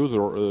what to do.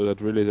 That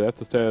really they have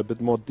to stay a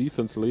bit more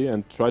defensively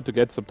and try to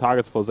get some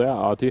targets for their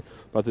arty,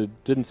 but they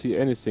didn't see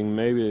anything.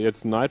 Maybe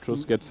it's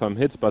Nitrous get some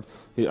hits, but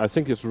I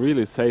think it's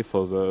really safe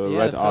for the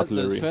red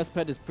artillery. The first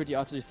pet is pretty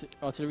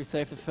artillery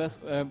safe. The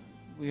first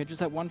we just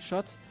had 1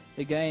 shot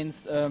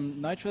against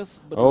Nitrous.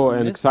 But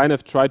and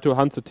Xynef tried to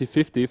hunt the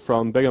T50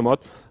 from Begamot,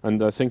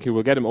 and I think he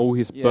will get him. Oh,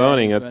 he's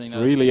burning. It's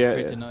really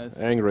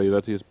angry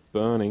that he's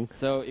burning.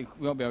 So he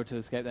won't be able to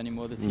escape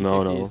anymore. The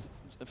T50 is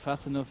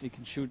fast enough. He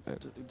can shoot,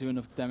 do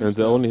enough damage. And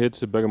the only hit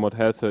the Begamot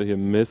has, he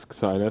missed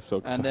Xynef.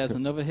 So and there's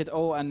another hit.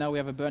 Oh, and now we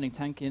have a burning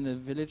tank in the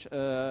village.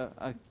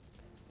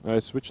 I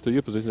switched to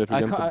your position that we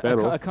get the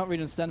battle. I can't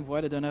really understand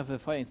why they don't have a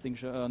fire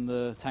extinguisher on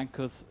the tank,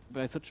 because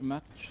by such a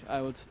match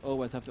I would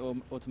always have the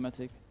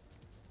automatic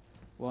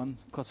one.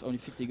 Costs only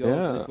 50 gold,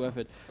 but it's worth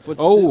it. But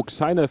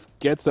Xynef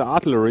gets the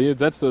artillery.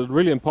 That's a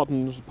really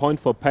important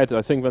point for Pat.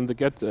 I think when they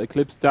get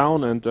Eclipse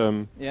down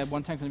and... yeah,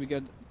 1 tank's going to be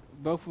good.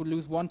 Both would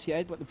lose 1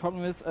 T8, but the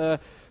problem is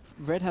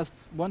red has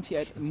 1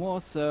 T8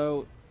 more,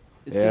 so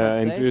it's still not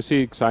safe. And you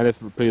see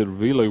Xynef played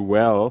really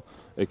well.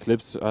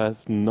 Eclipse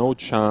has no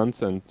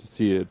chance, and to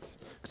see it.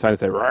 Xynef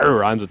say,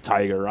 I'm the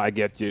tiger, I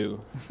get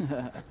you.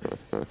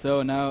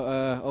 So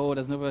now,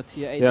 there's another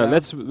T8. Yeah,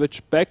 let's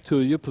switch back to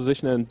your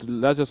position and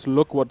let us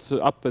look what's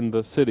up in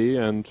the city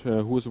and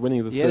who's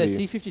winning the city. Yeah,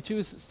 the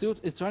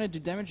T52 is trying to do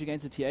damage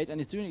against the T8, and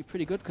he's doing it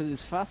pretty good because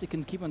it's fast. He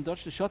can keep on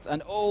dodge the shots,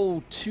 and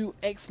 2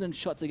 excellent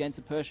shots against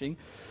the Pershing.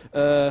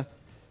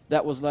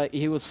 That was like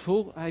he was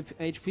full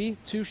HP,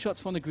 2 shots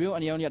from the grill,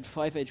 and he only had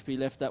 5 HP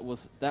left. That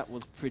was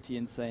pretty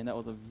insane. That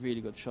was a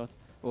really good shot.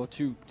 Or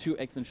two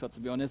excellent shots,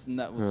 to be honest, and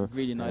that was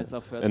really nice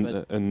off first.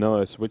 And now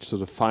I switch to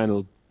the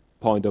final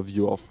point of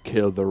view of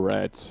kill the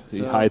red. So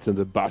he hides in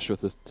the bush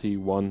with his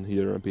T1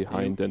 here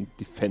behind and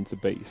defends the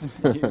base.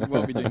 He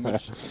won't be doing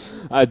much.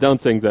 I don't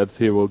think that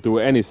he will do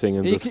anything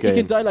in this game. He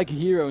can die like a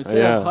hero.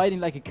 Instead of hiding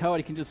like a coward,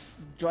 he can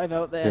just drive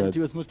out there and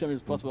do as much damage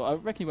as possible. I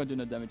reckon he won't do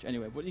no damage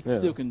anyway, but he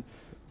still can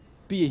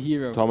be a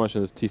hero. Thomas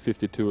and his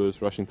T52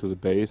 is rushing to the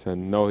base,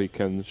 and now he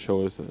can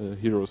show his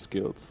hero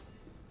skills.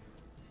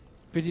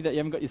 Pity that you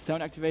haven't got your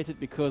sound activated,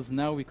 because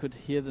now we could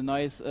hear the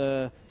nice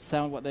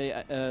sound what they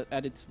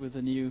added with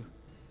the new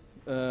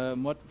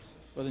mod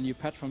or the new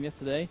patch from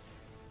yesterday.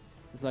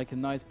 It's like a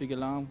nice big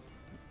alarm.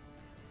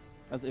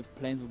 as if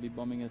planes would be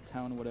bombing a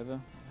town or whatever.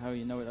 How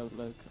you know it out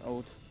like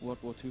old World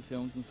War II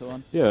films and so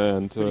on. Yeah,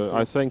 and Pretty I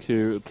cool. think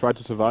he tried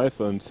to survive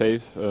and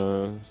save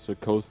the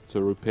coast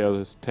to repair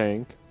his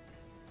tank.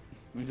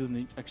 He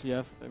doesn't actually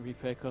have a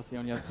repair cost, he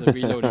only has the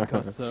reloading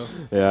cost, so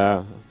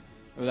Yeah,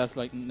 well, that's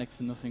like next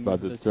to nothing.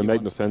 but with it the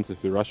make no T1. sense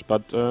if you rush.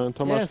 But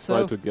Thomas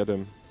tried to get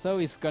him. So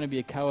he's gonna be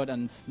a coward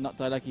and not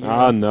die like a hero.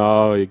 Ah,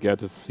 no, you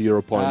get his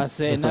 0 points.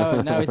 Say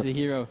now he's a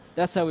hero.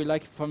 That's how we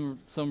like from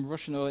some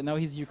Russian, or now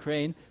he's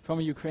Ukraine. From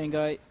a Ukraine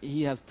guy,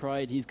 he has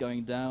pride. He's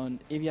going down.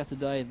 If he has to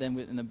die, then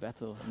we're in a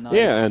battle. Nice.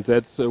 Yeah, and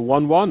that's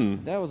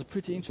 1-1. That was a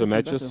pretty The interesting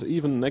match battle. is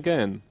even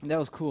again. That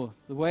was cool.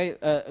 The way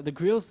the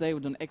Grills, they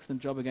would do an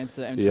excellent job against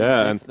the M26.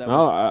 Yeah, and that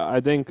now was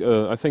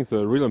I think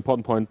the real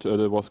important point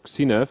was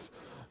Xinev,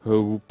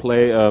 who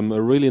play a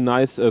really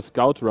nice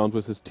scout round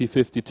with his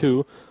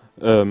T-52.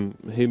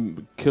 He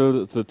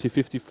killed the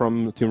T-50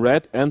 from Team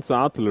Red and the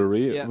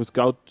artillery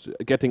without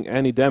getting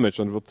any damage,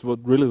 and that's what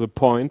really the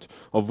point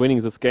of winning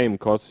this game,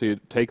 because he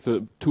takes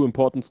the 2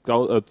 important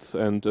scouts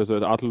and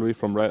the artillery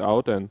from Red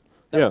out, and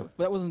that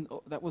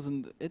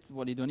wasn't it.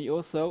 What he done? He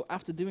also,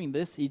 after doing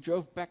this, he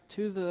drove back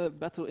to the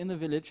battle in the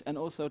village and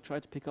also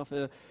tried to pick off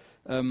a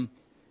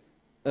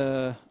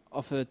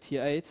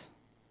T8,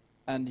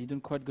 and he done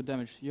quite good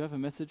damage. You have a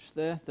message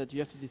there that you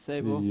have to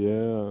disable.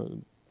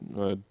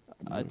 Yeah,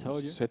 I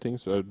told you.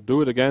 Settings.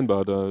 Do it again,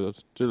 but I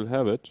still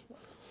have it.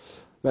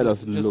 Let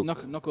us just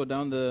look. knock go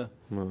down the.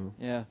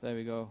 Yeah, there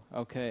we go.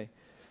 Okay.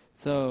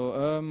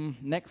 So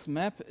next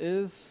map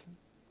is.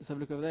 Let's have a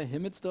look over there.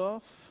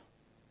 Himmelsdorf.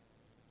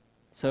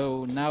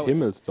 So now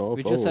Himmelsdorf.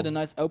 we just had a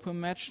nice open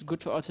match,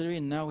 good for artillery,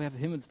 and now we have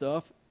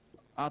Himmelsdorf.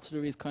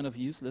 Artillery is kind of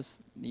useless,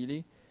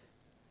 nearly.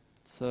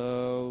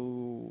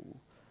 So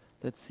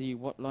let's see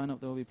what lineup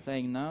they'll be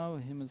playing now.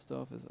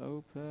 Himmelsdorf is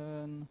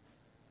open.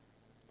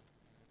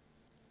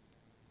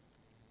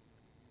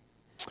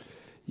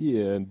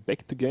 Yeah, and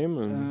back to game.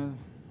 And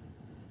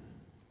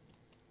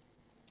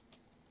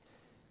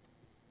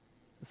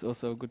it's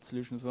also a good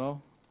solution as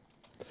well.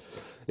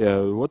 yeah,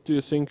 what do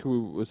you think we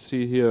will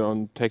see here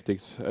on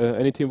tactics?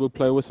 Any team will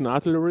play with an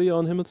artillery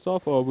on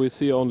Himmelsdorf, or we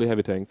see only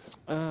heavy tanks?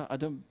 I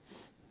don't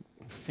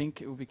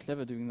think it would be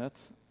clever doing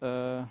that.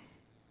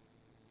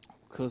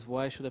 Because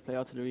why should I play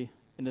artillery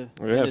in a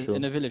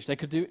village? They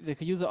could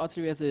use the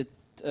artillery as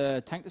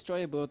a tank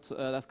destroyer, but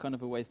that's kind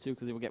of a waste too,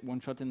 because it will get one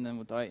shot in and then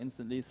will die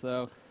instantly.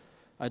 So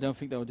I don't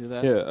think they will do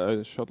that. Yeah,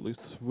 I shortly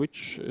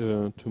switch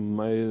to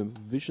my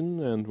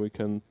vision, and we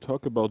can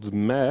talk about the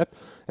map.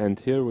 And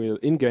here we're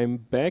in-game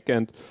back,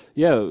 and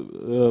yeah,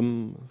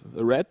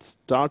 Red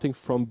starting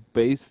from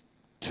base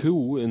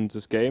 2 in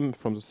this game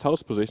from the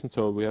south position,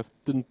 so we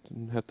didn't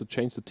have to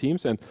change the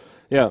teams. And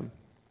yeah,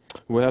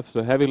 we have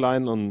the heavy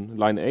line on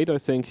line 8. I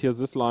think here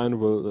this line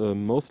will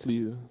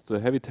mostly the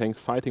heavy tanks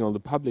fighting on the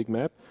public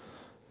map.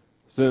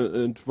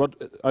 And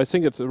what I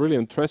think it's a really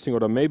interesting,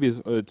 or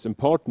maybe it's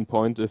important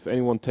point, if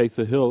anyone takes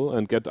the hill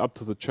and get up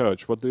to the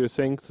church. What do you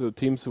think the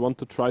teams want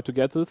to try to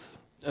get this?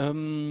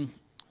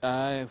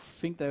 I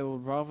think they will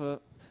rather,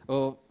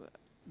 or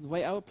the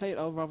way I would play it,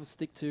 I would rather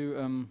stick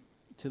to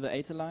the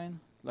 8 line,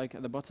 like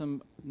at the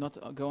bottom, not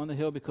go on the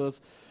hill, because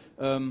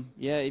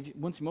if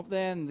once you're up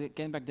there and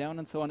getting back down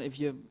and so on, if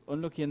you're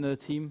unlucky in the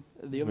team,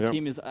 the other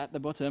team is at the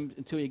bottom,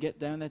 until you get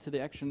down there to the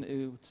action,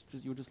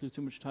 you'll just lose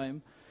too much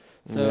time.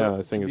 So yeah,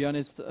 I think to be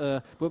honest,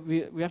 but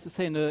we have to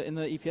say in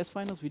the EPS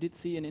finals we did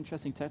see an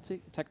interesting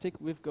tactic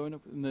with going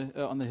up in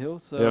the on the hill.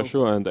 So yeah,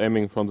 sure, and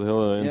aiming from the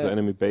hill in the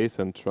enemy base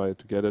and try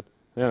to get it.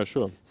 Yeah,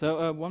 sure.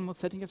 So one more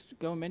setting, you have to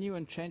go menu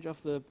and change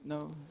off the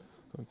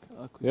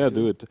Yeah,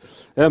 do it.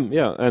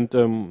 Yeah, and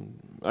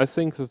I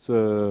think that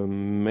the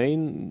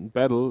main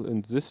battle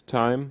in this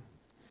time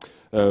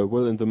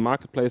will in the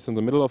marketplace in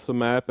the middle of the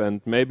map,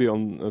 and maybe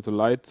on the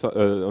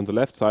on the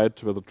left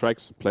side where the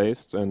tracks are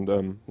placed.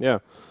 And yeah,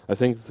 I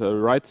think the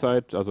right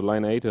side, the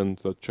line 8 and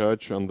the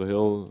church on the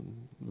hill,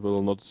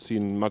 will not see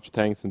much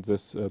tanks in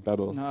this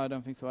battle. No, I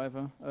don't think so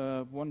either.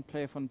 One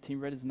player from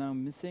Team Red is now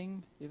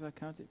missing, if I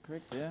count it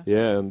correct. Yeah.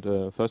 Yeah,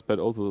 and first bet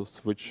also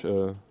switch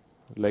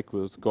leg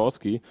with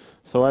Gorski.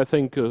 So I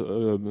think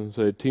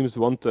the teams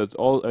want that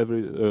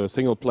every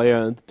single player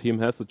in the team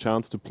has the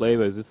chance to play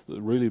with this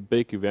really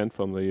big event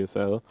from the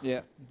ESL.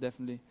 Yeah,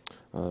 definitely.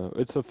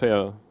 It's a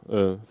fair,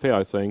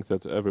 I think,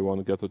 that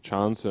everyone gets a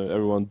chance.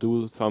 Everyone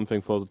do something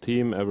for the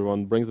team.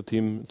 Everyone brings the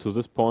team to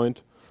this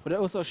point. But it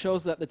also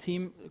shows that the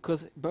team,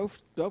 because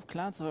both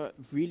clans are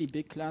really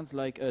big clans,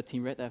 like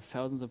Team Red have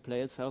thousands of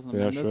players, thousands of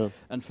members, sure.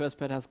 and First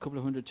Pet has a couple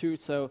of hundred too.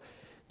 So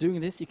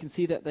doing this, you can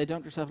see that they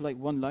don't just have like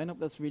one lineup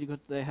that's really good.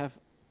 They have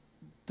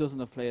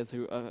dozens of players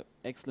who are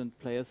excellent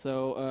players.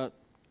 So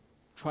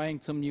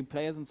trying some new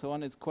players and so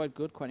on, it's quite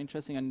good, quite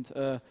interesting,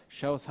 and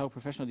shows how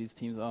professional these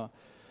teams are.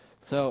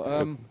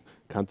 So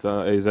can't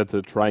is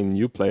that trying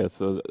new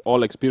players,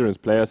 all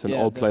experienced players, and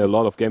all play a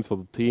lot of games for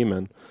the team,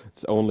 and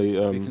it's only.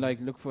 We can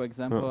like look for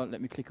example. Let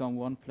me click on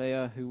one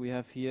player who we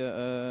have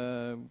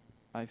here.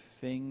 I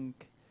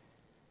think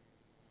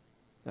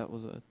that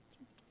was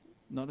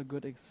not a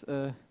good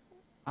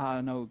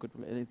no, good.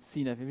 It's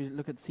CNF. If you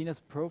look at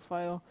CNF's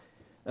profile,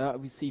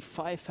 We see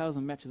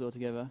 5,000 matches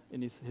altogether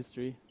in his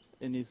history,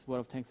 in his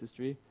World of Tanks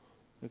history.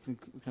 We can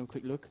have a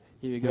quick look.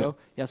 Here we go. Yeah.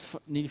 He has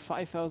nearly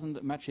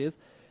 5,000 matches,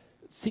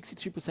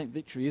 63%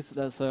 victories.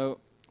 That's a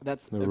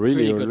Really,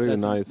 pretty good. really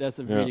That's nice. that's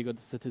a Yeah. really good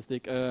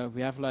statistic.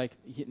 We have like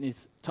in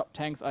his top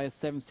tanks,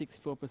 IS-7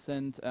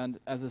 64%, and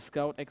as a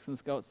scout, excellent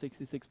scout,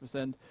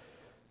 66%.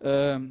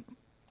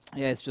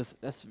 Yeah,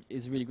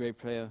 he's a really great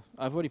player.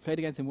 I've already played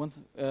against him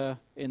once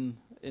in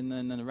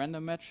a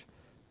random match.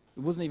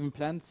 It wasn't even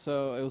planned,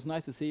 so it was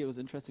nice to see. It was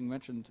an interesting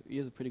match, and he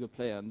is a pretty good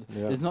player. And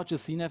Yeah. it's not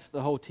just CNF,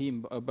 the whole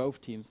team, both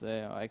teams,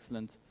 they are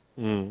excellent.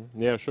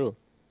 Yeah, sure.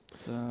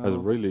 So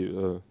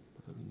Really,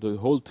 the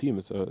whole team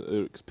is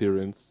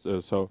experienced,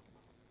 so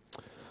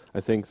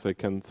I think they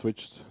can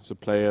switch the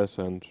players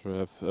and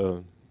have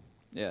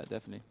yeah,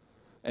 definitely.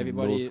 no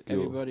Everybody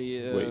skill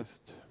is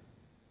waste.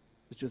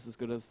 just as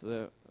good as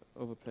the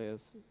other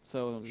players.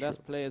 So Sure.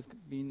 last player's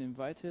been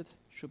invited,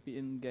 should be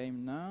in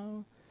game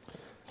now.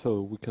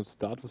 So we can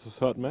start with the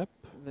third map.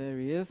 There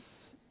he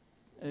is.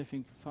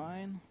 Everything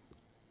fine.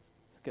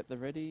 Let's get the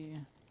ready.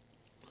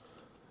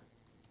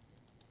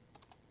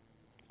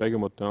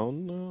 Bergamot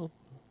down now.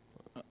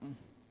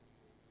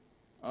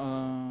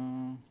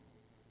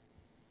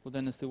 Well,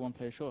 then there's still one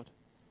player short.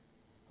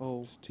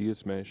 Oh, Steel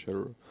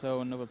Smasher.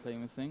 so another player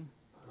missing.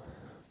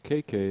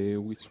 KK,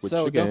 we switch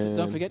So again.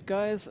 don't forget,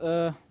 guys.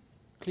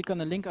 Click on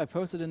the link I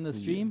posted in the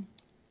stream.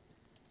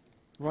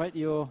 Write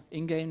your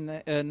in-game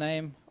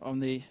name on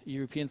the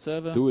European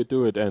server. Do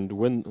it, and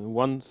win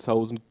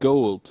 1,000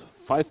 gold.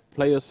 5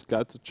 players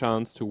got the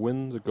chance to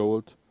win the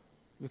gold.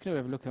 We can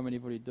have a look how many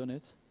have already done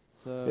it.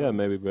 So Yeah,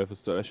 maybe we have a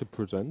special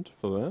present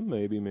for them.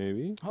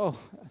 Maybe. Oh,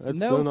 That's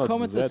still no not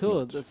comments that at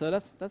all. much. So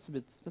that's a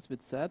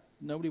bit sad.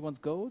 Nobody wants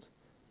gold.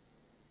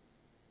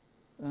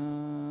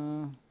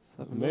 Let's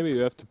have a Maybe look.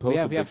 you have to post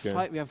we a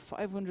big have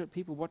 500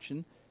 people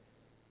watching.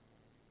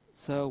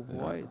 So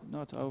why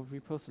not? I'll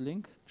repost the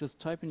link. Just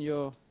type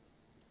your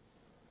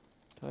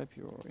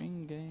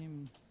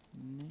in-game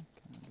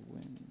nick and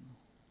win.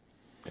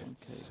 Okay,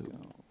 So- go.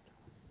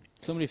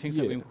 Somebody thinks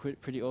that Yeah. we're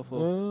pretty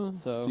awful.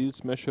 So Steel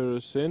Smasher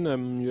is in.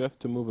 You have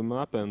to move him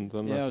up, and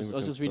then yeah, I I was think we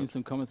can just reading start.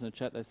 some comments in the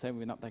chat that say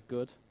we're not that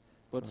good.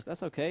 But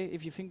that's okay.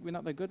 If you think we're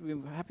not that good,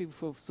 we're happy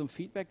for some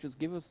feedback. Just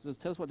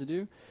tell us what to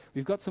do.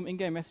 We've got some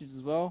in-game messages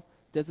as well.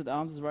 Desert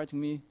Arms is writing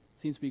me.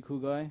 Seems to be a cool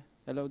guy.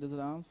 Hello, Desert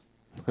Arms.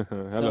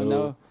 Hello.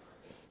 So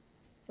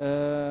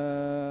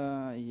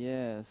now,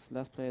 yes,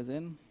 last player's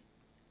in.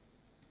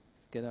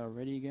 Let's get our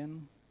ready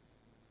again.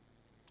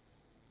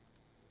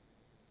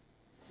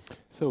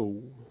 So,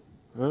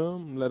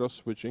 let us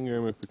switch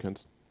in-game if we can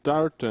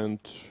start and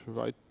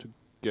try to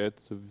get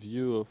the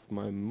view of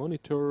my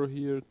monitor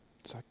here.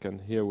 Zack, and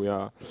here we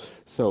are.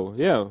 So,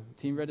 yeah,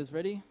 Team Red is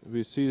ready.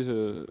 we see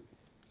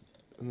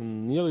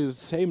nearly the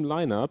same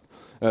lineup.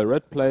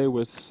 Red play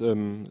with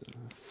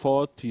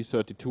 4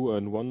 T-32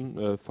 and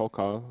 1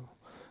 4K.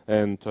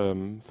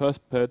 And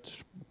first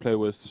patch play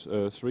with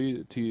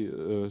 3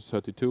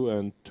 T-32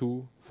 and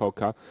 2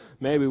 4K.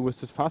 Maybe with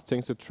this fast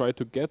tanks they try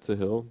to get the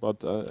hill,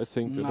 but I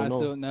think I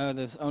don't know. No,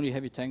 there's only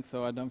heavy tanks,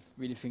 so I don't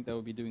really think they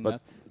will be doing But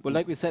that. But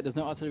like we said, there's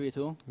no artillery at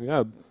all.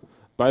 Yeah,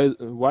 why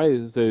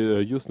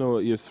they use no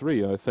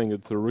ES3? I think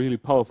it's a really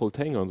powerful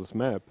tank on this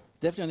map.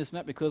 Definitely on this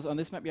map, because on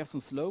this map you have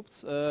some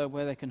slopes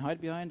where they can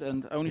hide behind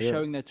and only Yeah.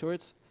 showing their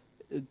turrets.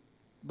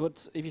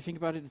 But if you think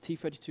about it, the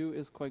T-32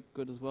 is quite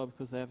good as well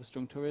because they have a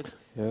strong turret.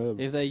 Yeah,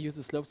 If they use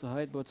the slopes to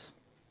hide,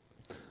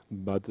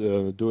 but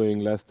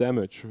doing less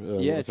damage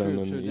Yeah, than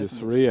true, an true,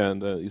 ES3,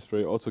 and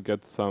ES3 also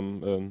gets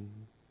some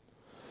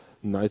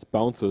nice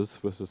bounces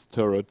with this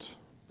turret.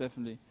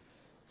 definitely.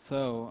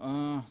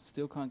 So,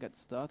 still can't get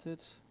started.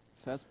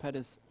 First pad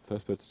is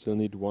First, but still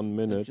need 1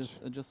 minute.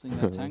 adjusting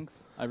their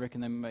tanks. I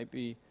reckon they might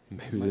be...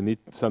 Maybe they need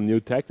some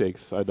new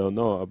tactics. I don't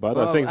know, but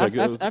I Well, think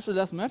after the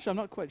last match, I'm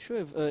not quite sure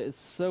if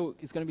it's going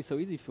to be so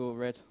easy for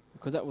Red,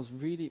 because that was a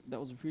really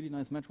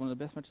nice match, one of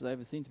the best matches I've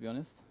ever seen, to be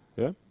honest.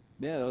 Yeah?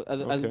 Yeah,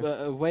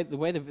 the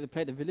way they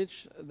played the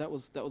village, that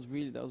was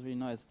really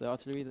nice. The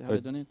artillery, how they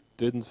done it.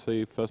 Didn't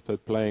see first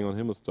pad playing on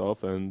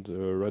Himmelsdorf and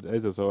Red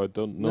Aether, so I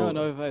don't know.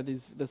 No,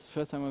 that's the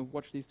first time I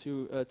watched these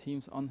two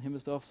teams on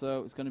Himmelsdorf,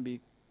 so it's going to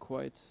be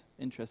quite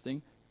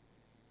interesting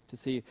to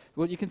see.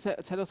 Well, you can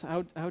tell us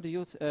how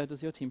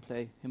does your team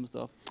play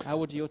Himmelsdorf? How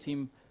would your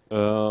team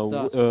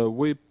start?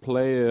 We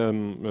play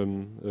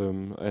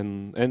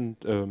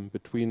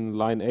between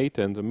line 8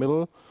 and the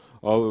middle,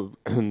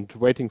 and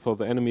waiting for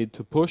the enemy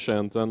to push,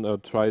 and then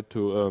try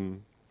to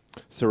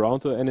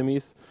surround the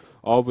enemies.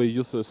 Or we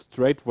use a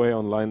straight way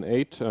on line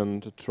 8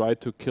 and try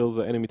to kill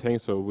the enemy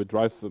tank. So we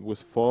drive with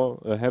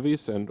 4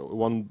 heavies and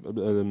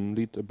 1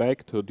 lead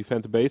back to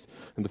defend the base,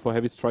 and the 4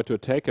 heavies try to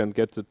attack and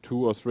get the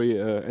 2 or 3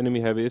 enemy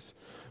heavies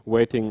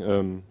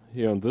waiting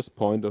here on this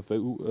point of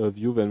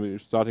view when we're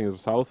starting in the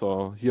south,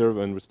 or here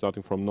when we're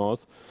starting from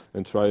north,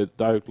 and try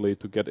directly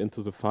to get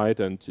into the fight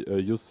and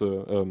use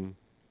the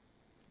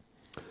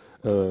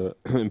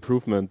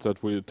improvement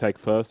that we attack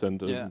first and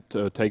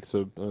take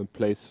the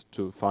place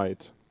to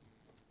fight.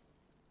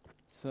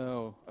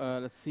 So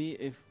let's see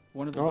if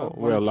one of the Oh,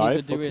 one we are of the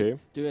teams live. will Okay.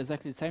 do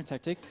exactly the same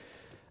tactic.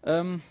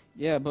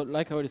 Yeah, but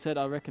like I already said,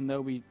 I reckon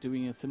they'll be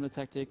doing a similar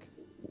tactic.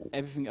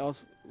 Everything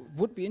else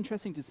would be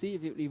interesting to see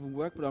if it would even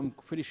work, but I'm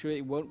pretty sure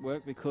it won't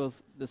work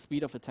because the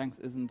speed of the tanks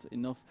isn't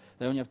enough.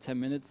 They only have 10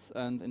 minutes,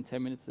 and in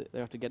 10 minutes they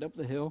have to get up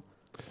the hill,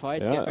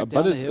 fight, get Yeah, back but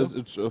down the hill.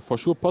 it's for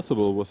sure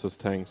possible with his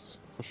tanks,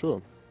 for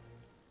sure.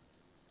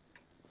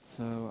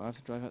 So I have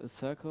to drive out the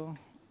circle.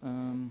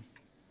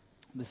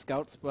 The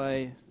scouts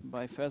by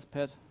first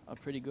pet are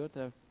pretty good.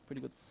 They have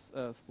pretty good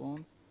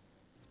spawn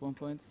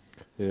points.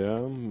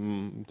 Yeah,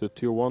 the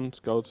tier 1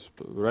 scouts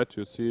red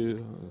you see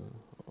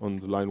on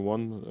the line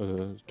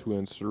 1, 2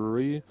 and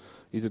 3.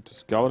 Easy to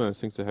scout, and I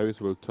think the heavies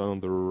will turn on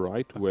the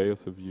right way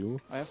of the view.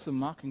 I have some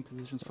marking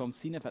positions from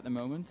CNF at the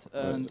moment,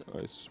 and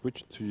I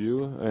switch to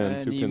you,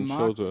 and you can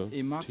show the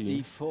he marked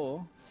team.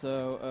 D4,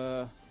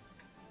 so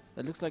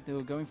it looks like they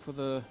were going for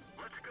the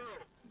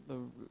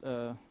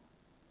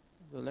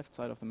left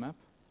side of the map.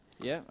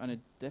 Yeah, and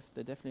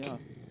they definitely are.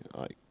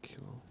 I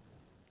kill.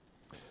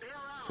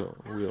 So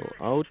we're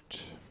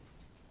out.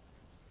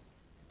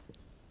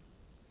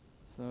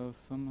 So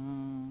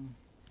somehow,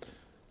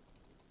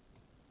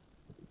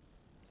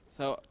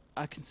 so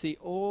I can see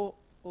all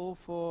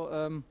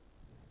 5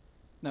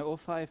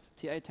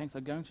 TA tanks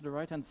are going to the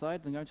right hand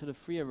side, then going to the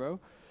freer row,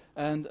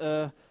 and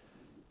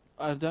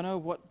I don't know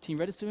what Team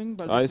Red is doing,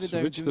 but I looks like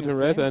they're switched to doing the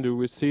the red, same. and you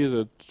will see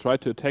the try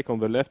to attack on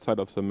the left side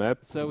of the map.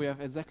 So we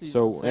have exactly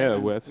So, the same. yeah,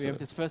 and we have,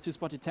 this first 2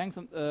 spotted tanks.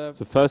 On,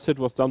 the first hit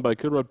was done by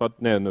Kilrod,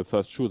 but no, in the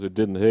first shoot it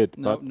didn't hit.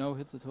 no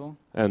hits at all.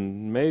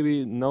 And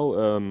maybe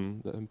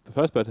the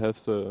first bet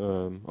has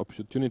the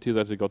opportunity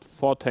that they got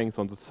 4 tanks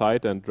on the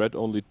side and red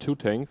only 2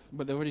 tanks.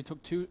 But they already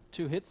took two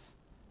hits.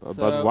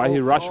 But why he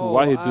rush?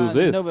 Why he do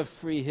this? Another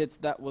 3 hits.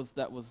 That was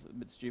a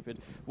bit stupid.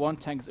 One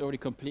tank is already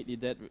completely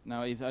dead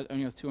now. He's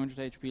only has 200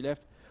 HP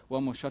left.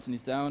 One more shot and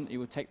he's down. He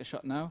will take the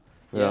shot now.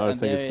 Yeah, I and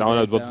think it's there down. It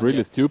he's was down, really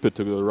yeah. stupid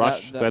to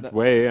rush that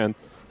way, and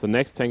the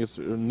next tank is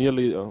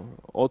nearly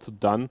also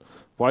done.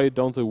 Why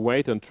don't they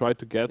wait and try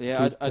to get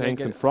 2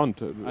 tanks in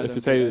front? If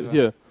you say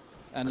here,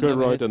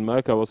 Kilroyd and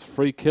Melka was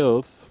 3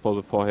 kills for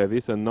the 4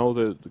 heavies, and now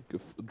they're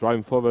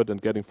driving forward and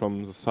getting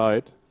from the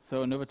side.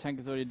 So another tank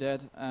is already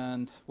dead,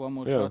 and one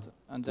more shot,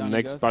 and down the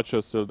next he goes. Butcher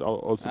is still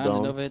also And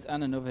down.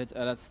 another hit.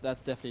 That's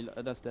definitely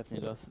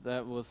lost.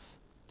 That was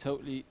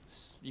totally.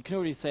 You can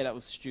already say that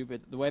was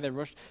stupid. The way they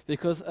rushed,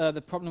 because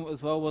the problem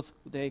as well was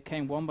they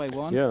came one by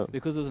one. Yeah.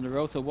 Because it was in a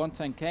row. So one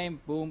tank came,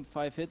 boom,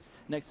 5 hits.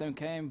 Next time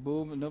came,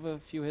 boom, another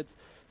few hits.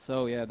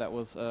 So yeah, that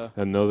was.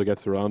 And now they get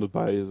surrounded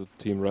by the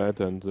team red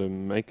and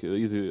make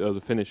easy the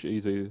finish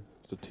easy.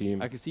 The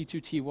team. I can see 2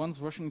 T1s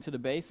rushing to the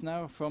base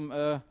now from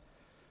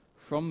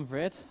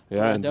red.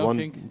 Yeah, and one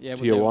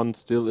tier 1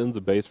 still in the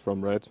base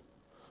from red.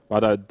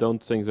 But I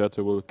don't think that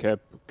they will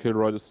cap.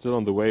 Kilroyd is still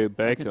on the way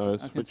back. I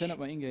can turn up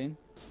my in-game.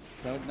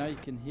 So now you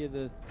can hear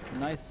the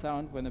nice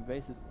sound when the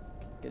base is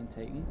getting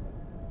taken.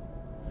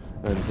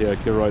 And here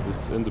Kilroyd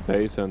is in the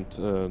base and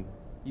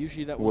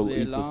usually that was will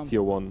the eat alarm. this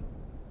tier 1.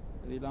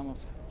 The alarm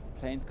of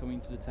planes coming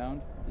to the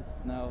town. This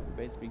is now the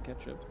base being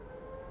captured.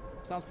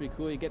 Sounds pretty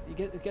cool.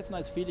 It gets a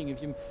nice feeling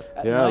if you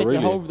at night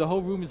really. the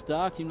whole room is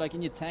dark. You're like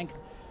in your tank,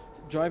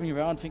 driving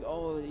around, think,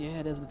 oh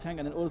yeah, there's the tank,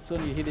 and then all of a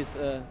sudden you hear this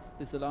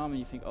alarm, and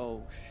you think,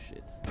 oh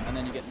shit, and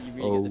then you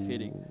really get the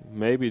feeling.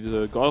 Maybe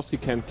the Gorski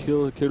can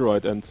kill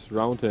Kilroyd and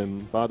round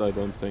him, but I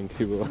don't think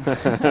he will.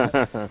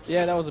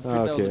 Yeah, that was a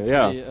pretty.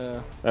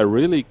 A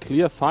really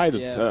clear fight.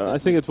 Yeah, I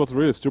think it was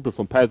really stupid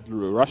from Pat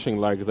rushing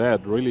like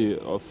that. Really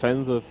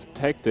offensive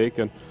tactic,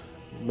 and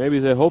maybe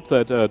they hope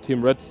that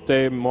Team Red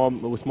stay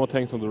with more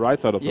tanks on the right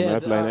side of the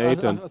map, lane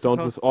 8, and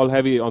don't with all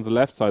heavy on the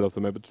left side of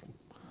the map.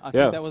 I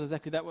think that was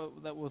exactly that.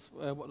 That was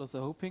what was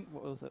the hoping?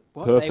 What was it?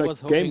 What perfect they was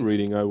hoping. Game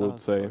reading, I would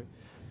say. Sorry.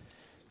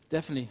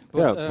 Definitely.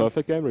 But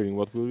perfect game reading.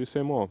 What will you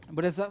say more?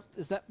 But is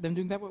that them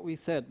doing that? What we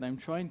said? Them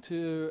trying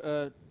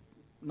to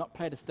not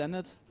play the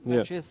standard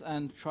matches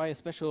and try a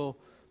special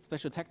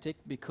tactic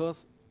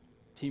because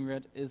Team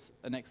Red is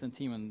an excellent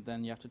team, and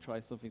then you have to try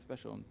something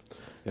special.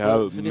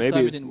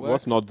 Maybe it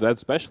was not that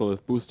special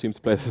if boost teams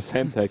play the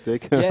same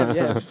tactic.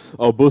 Yeah.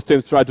 Or boost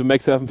teams try to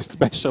make something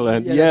special,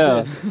 and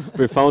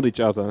we found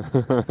each other.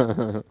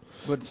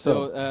 But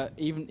so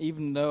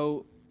even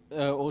though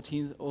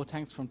all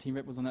tanks from Team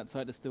Red was on that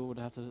side, they still would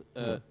have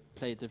to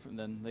play it different.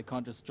 Then they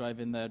can't just drive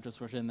in there, just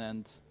rush in there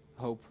and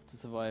hope to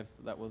survive.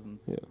 That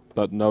wasn't. Yeah,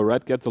 but no,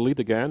 Red gets the lead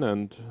again,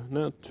 and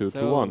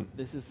 2-1.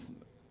 This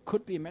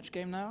could be a match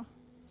game now.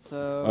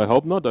 So I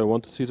hope not. I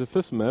want to see the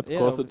 5th map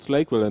because it's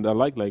Lakeville, and I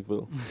like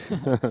Lakeville.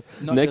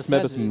 Next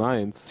map is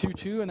Mines.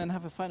 2-2, and then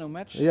have a final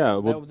match. Yeah,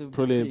 that would be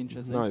pretty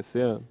interesting. Nice.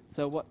 Yeah.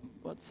 So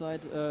what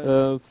side?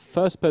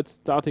 First pet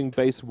starting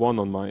base 1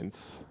 on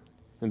Mines,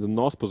 in the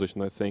north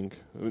position, I think,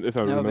 if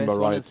I remember base right.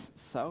 1 is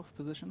south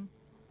position.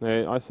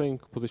 I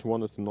think position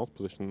 1 is the north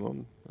position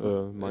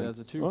on Mines. There's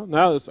a 2. Oh,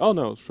 now it's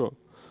no, sure.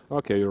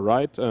 Okay, you're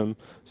right.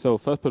 So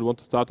first pet want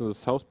to start in the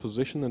south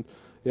position, and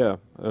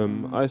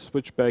I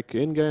switch back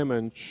in game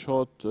and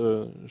show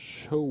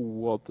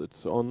what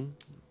it's on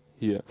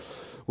here.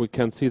 We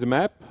can see the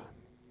map,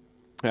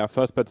 Yeah,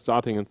 first pad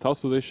starting in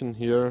south position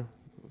here,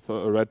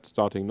 for red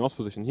starting north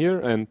position here,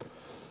 and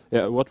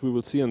yeah, what we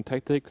will see in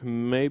tactic,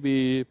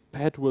 maybe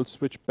Pat will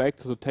switch back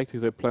to the tactic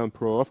they play on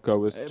Pro-Ofka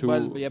with two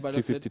but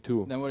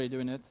T52. then what are you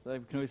doing it? I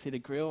can only see the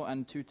grill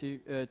and two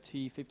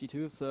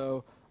T52,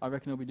 so I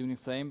reckon he'll be doing the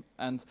same.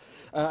 And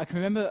I can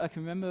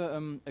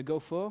remember a Go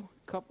 4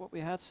 cup what we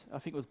had. I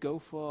think it was Go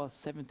 4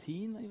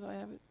 17, if I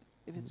have it,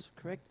 if it's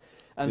correct.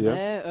 And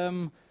there,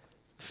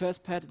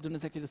 first pad done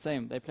exactly the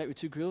same. They played with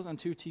two grills and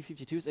two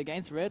T52s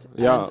against red.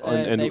 Yeah,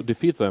 and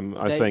defeat them,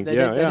 I think. They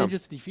didn't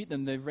just defeat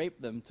them, they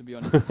raped them, to be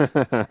honest.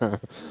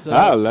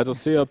 So let us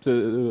see up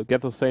to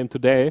get the same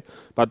today.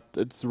 But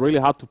it's really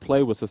hard to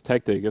play with this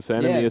tactic. If the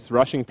enemy is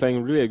rushing,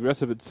 playing really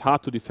aggressive, it's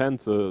hard to defend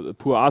the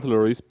poor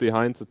artilleries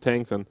behind the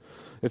tanks. And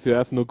if you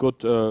have no good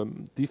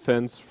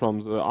defense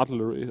from the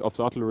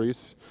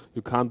artilleries,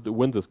 you can't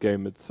win this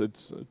game. It's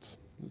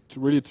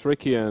really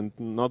tricky and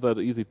not that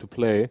easy to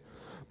play.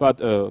 But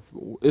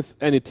if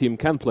any team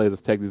can play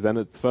this tactic, then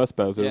it's first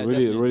battle. They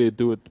really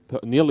do it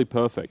nearly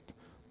perfect.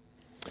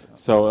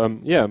 So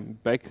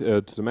back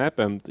to the map,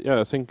 and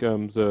I think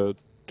the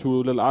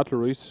two little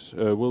artilleries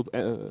will.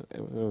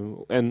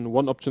 And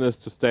one option is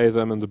to stay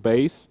them in the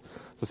base.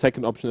 The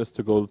second option is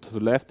to go to the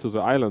left to the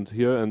island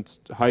here and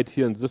hide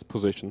here in this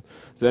position.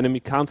 The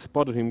enemy can't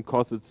spot him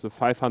because it's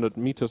 500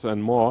 meters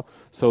and more.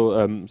 So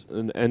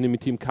an enemy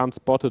team can't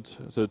spot it.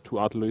 The two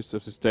artilleries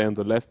if they stay in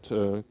the left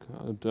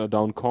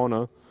down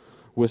corner,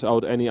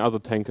 without any other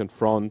tank in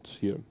front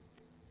here.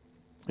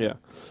 Yeah.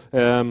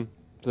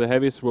 The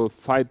heavies will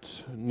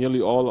fight nearly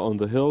all on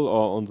the hill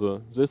or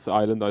on this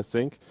island, I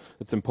think.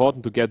 It's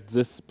important to get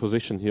this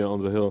position here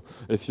on the hill.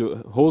 If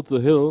you hold the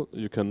hill,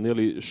 you can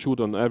nearly shoot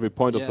on every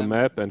point of the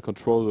map and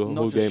control the whole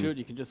game. Not just shoot,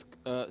 you can just,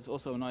 it's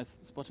also a nice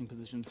spotting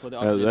position for the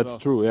artillery that's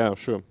true, yeah,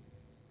 sure.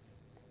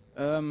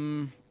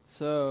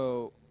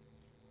 So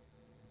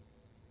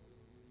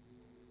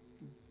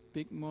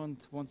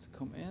Bigmont wants to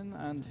come in,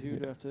 and who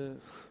do you have to...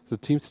 The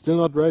team's still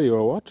not ready,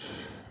 or what?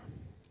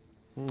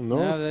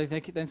 No,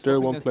 they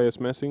still one player is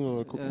messing.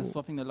 Or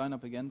swapping the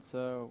lineup again,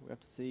 so we have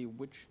to see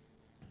which...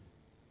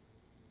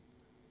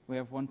 We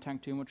have one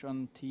tank too much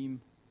on team...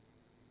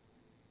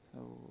 So,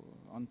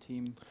 on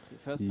team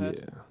first pad.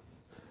 Yeah.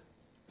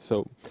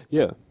 So,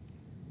 yeah.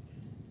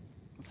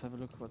 Let's have a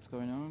look what's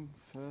going on.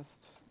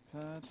 First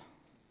pad.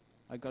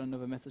 I got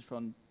another message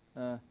from...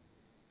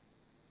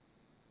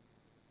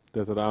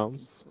 Desert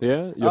Arms.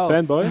 Yeah, you're a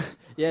fanboy?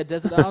 Yeah,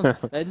 Desert Arms.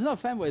 He's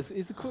not a fanboy.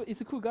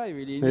 He's a cool guy,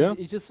 really. Yeah.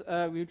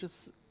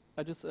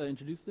 I just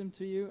introduced him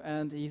to you,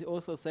 and he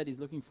also said he's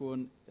looking for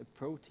a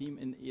pro team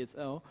in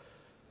ESL.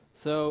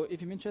 So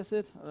if you're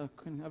interested,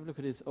 can have a look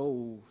at his.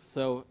 Oh,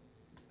 so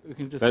we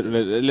can just.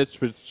 Let's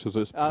switch to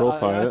this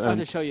profile. I was going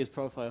to show you his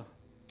profile.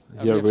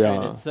 Here we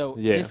are. So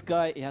this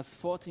guy, he has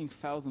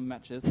 14,000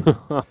 matches.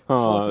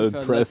 14,000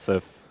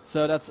 impressive.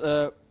 So that's,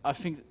 I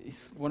think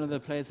he's one of the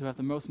players who have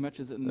the most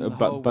matches in the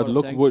whole But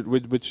world.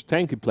 look which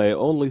tank he play.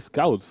 Only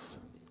scouts.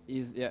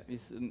 He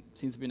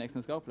seems to be an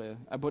excellent scout player.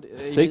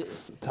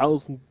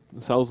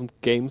 6,000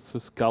 games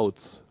with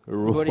scouts.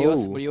 But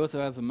he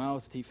also has a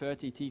mouse,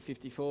 T30,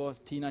 T54,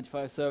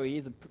 T95. So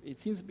it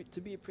seems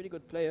to be a pretty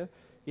good player.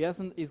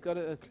 He's got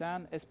a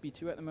clan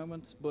SB2 at the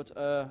moment, but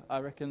I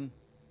reckon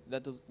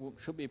that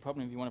should be a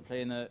problem if you want to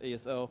play in a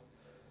ESL.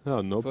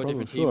 Yeah, no for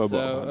problem. Sure,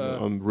 so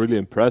I'm really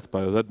impressed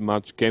by that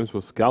much games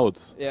with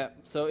scouts. Yeah.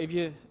 So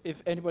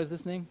if anybody's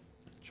listening,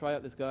 try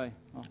out this guy.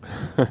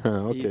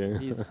 Oh. Okay.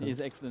 He's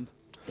excellent.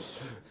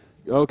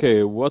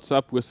 Okay, what's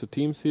up with the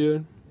teams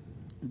here?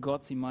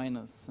 Gotzi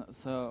minus.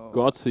 So.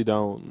 Gotzi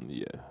down.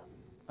 Yeah.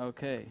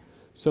 Okay.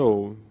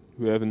 So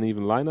we have an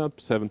even lineup.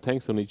 7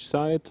 tanks on each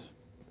side.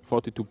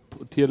 42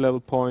 tier level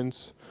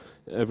points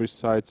every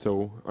side.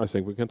 So I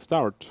think we can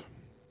start.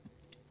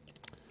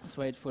 Let's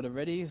wait for the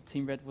ready.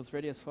 Team Red was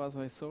ready as far as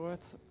I saw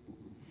it.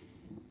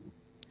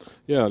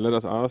 Yeah, let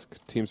us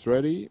ask. Team's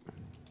ready.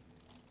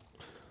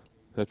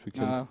 That we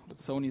can.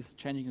 Sony's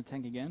changing the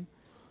tank again.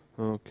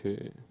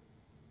 Okay.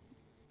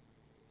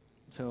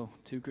 So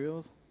 2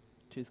 grills,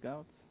 2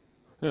 scouts.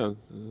 Yeah,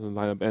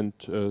 lineup and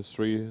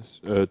 3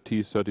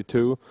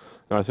 T32.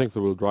 I think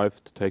they will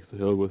drive to take the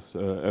hill with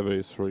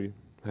every 3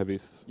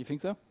 heavies. You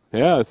think so?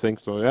 Yeah, I think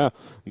so, yeah.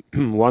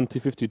 One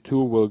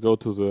T52 will go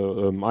to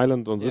the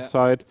island on this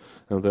side,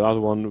 and the other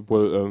one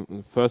will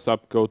first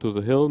up go to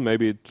the hill,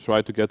 maybe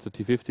try to get the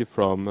T50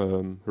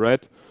 from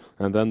red,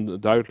 and then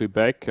directly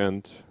back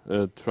and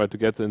try to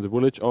get in the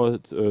village, or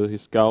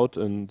his scout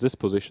in this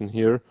position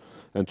here,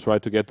 and try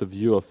to get the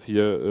view of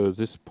here,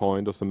 this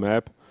point of the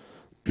map,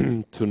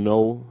 to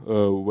know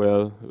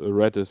where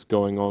red is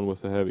going on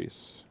with the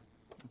heavies.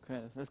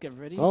 Okay, let's get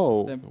ready.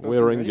 Oh,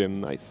 we're in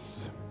game,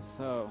 nice.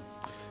 So...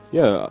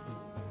 Yeah,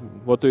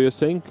 what do you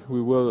think?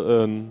 We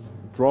will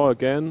draw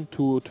again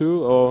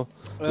 2-2, or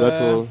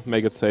that will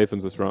make it safe in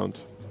this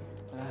round?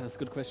 That's a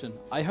good question.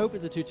 I hope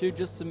it's a 2-2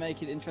 just to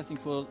make it interesting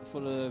for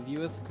the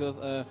viewers, because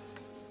a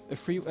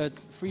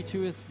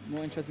 3-2 is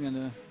more interesting than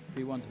a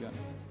 3-1, to be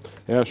honest.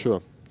 Yeah,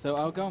 sure. So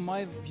I'll go on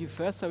my view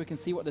first, so we can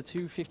see what the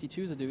two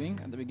 52s are doing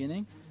at the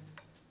beginning.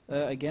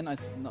 Again,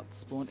 not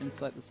spawned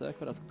inside the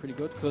circle. That's pretty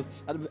good because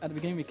at the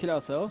beginning we kill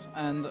ourselves,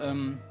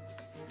 and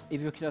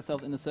if we kill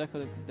ourselves in the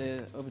circle,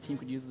 the other team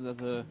could use it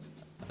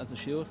as a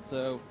shield.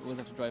 So we always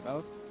have to drive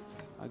out.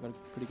 I got a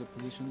pretty good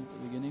position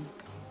at the beginning.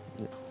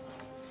 Yeah.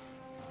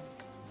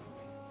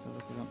 So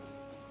look at that.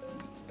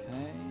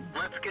 Okay.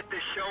 Let's get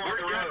this show on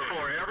the road.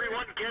 For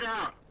everyone, get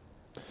out.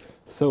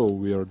 So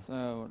we are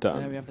So done.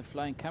 there we have the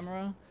flying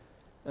camera.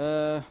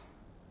 Let's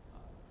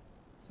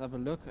have a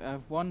look. I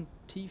have one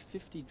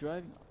T50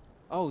 driving.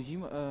 Oh,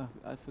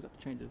 I forgot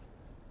to change it.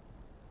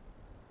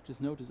 Just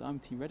noticed I'm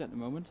Team Red at the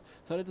moment,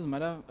 so that doesn't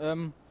matter.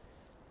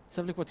 Let's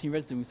have a look what Team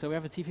Red's doing. So we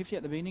have a T50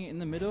 at the beginning, in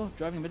the middle,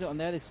 driving in the middle, and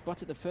there they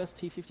spotted the first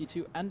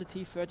T52 and the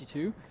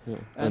T32. Yeah.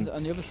 And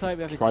on the other side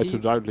we have try a to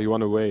directly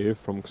run away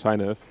from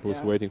Xynev, who's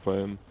Yeah. waiting for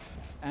him.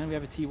 And we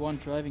have a T1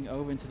 driving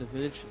over into the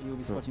village. He will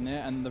be spotting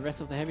there, and the rest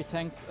of the heavy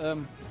tanks.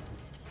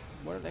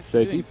 What are they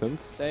Stay actually doing?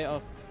 defense. They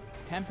are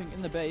camping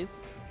in the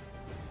base.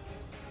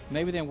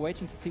 Maybe they're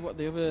waiting to see what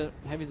the other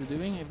heavies are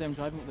doing. If they're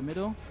driving up the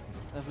middle,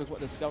 have a look what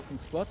the scout can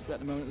spot. But at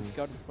the moment, the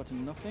scout is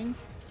spotting nothing.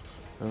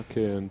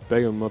 Okay, and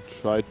Begamot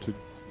tried to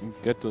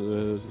get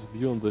a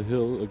view on the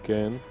hill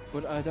again.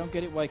 But I don't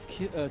get it why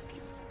I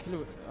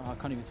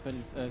can't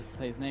even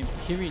say his name.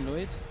 Kiri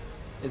Lloyd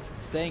is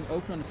staying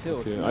open on the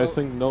field. Okay, No, I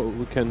think now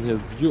we can have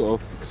view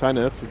of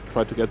Xynev,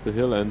 try to get the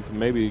hill, and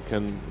maybe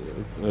can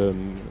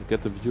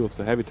get the view of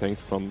the heavy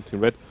tanks from Team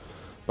Red.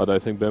 But I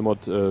think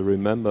Begamot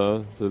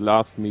remember the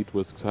last meet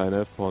with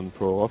Xynev on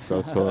Pro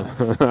Ofka,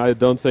 so I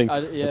don't think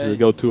it will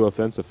go too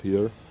offensive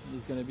here.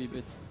 He's going to be a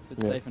bit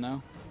Yeah. safer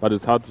now. But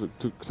it's hard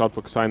to start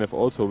for Xynev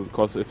also,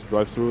 because if he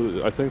drives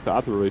through, I think the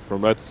artillery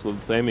from Red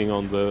is aiming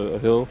on the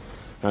hill,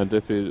 and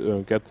if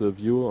he get the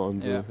view on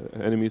the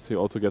enemies, he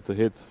also gets the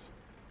hits.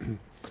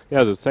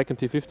 Yeah, the second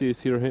T50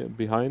 is here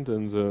behind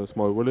in the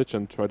small village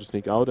and try to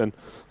sneak out, and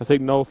I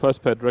think now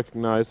first pad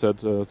recognized that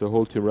the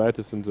whole Team Red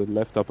is in the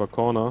left upper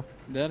corner.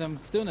 Yeah, they're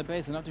still in the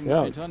base and not doing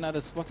Yeah. much. Now they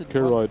spotted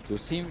Kiroid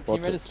is Team Red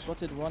spotted. has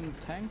spotted one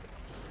tank.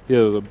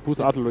 Yeah, the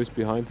boost artillery is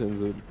behind in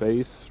the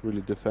base,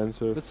 really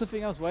defensive. But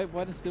something else, why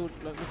they still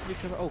look at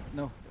each other? Oh,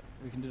 no,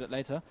 we can do that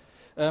later.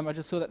 I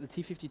just saw that the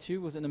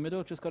T52 was in the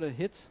middle, just got a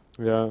hit.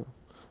 Yeah,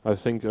 I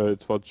think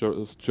it's for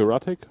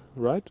Juratic,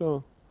 right?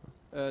 Or?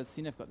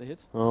 CNF got the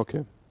hit. Oh,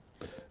 okay.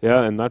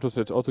 Yeah, and Nitro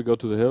said also go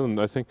to the hill, and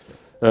I think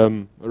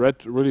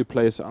Red really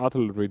plays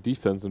artillery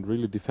defense and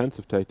really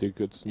defensive tactic.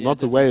 It's Yeah, not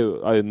the way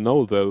I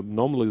know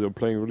normally they're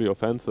playing really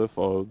offensive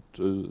or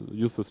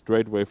use the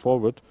straight way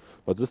forward,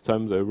 but this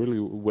time they're really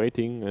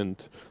waiting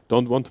and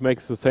don't want to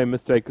make the same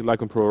mistake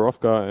like in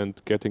Prorovka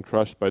and getting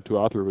crushed by two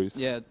artilleries.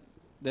 Yeah,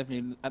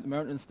 definitely. At the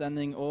moment,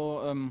 standing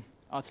or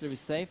artillery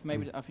safe.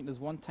 Maybe I think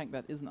there's one tank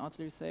that isn't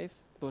artillery safe,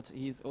 but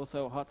he's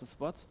also hard to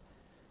spot.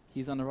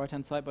 He's on the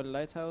right-hand side by the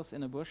lighthouse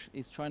in a bush.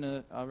 He's trying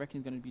to. I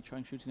reckon he's going to be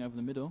shooting over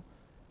the middle,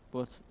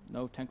 but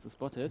no tanks are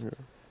spotted. Yeah.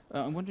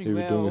 I'm wondering He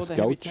was where doing all a the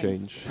heavy scout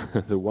tanks.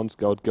 change. The one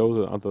scout goes,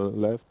 the other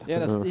left.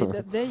 Yeah,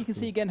 there you can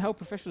see again how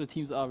professional the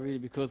teams are really,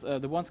 because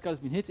the one scout has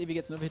been hit. If he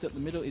gets another hit up the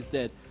middle, he's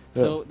dead.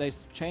 Yeah. So they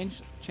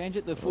change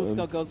it. The full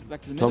scout goes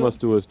back to the middle. Thomas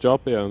do his job,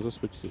 yeah, and just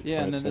switch to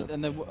Yeah, and sides,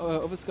 then the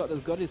other scout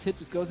that's got his hit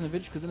just goes in the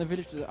village, because in the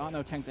village there are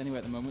no tanks anyway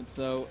at the moment.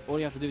 So all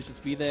you have to do is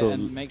just be there So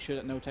and make sure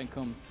that no tank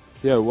comes.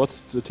 Yeah, what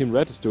the Team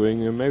Red is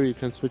doing, maybe you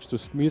can switch to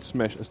Steel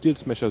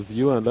Smasher's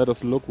view and let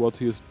us look what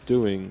he's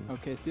doing.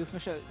 Okay, Steel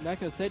Smasher,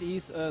 like I said,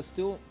 he's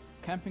still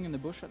camping in the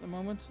bush at the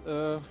moment.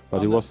 But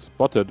he was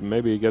spotted,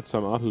 maybe he gets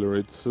some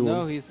artillery soon.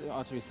 No, he's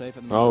artillery safe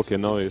at the Oh, moment. okay,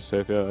 now he's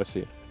safe, yeah, I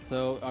see.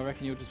 So I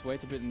reckon he'll just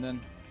wait a bit and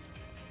then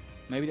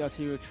maybe the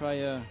artillery will try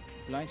a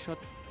blind shot.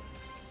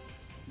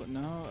 But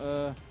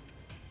no,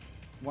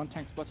 one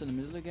tank spotted in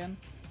the middle again.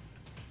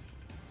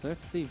 So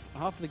let's see,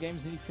 half of the game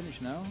is nearly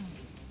finished now.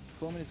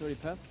 4 minutes already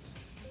passed,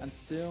 and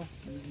still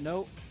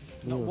not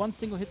one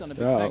single hit on a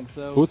big tank.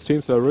 So both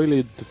teams are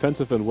really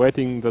defensive and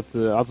waiting that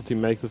the other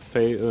team makes a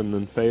fail,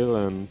 and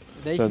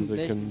then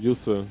they can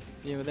use the.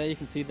 Yeah, but there you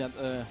can see that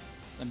they're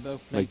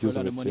both playing Make for a use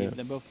lot of of it, money. yeah.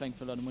 They're both playing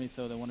for a lot of money,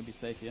 so they want to be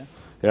safe here.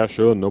 Yeah,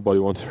 sure. Nobody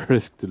wants to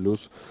risk to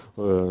lose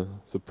the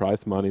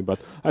prize money,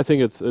 but I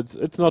think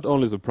it's not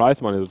only the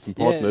prize money that's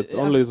important. Yeah, It's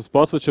only the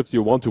sportsmanships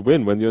you want to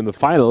win. When you're in the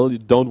final, you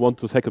don't want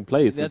the second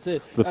place. That's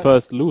it. The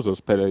first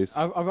loser's place.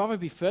 I'd rather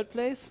be third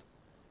place.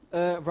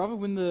 Rather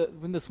win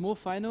the small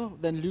final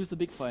than lose the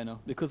big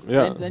final, because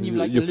Yeah, then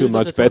you you feel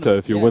much better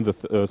if you win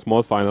the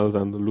small final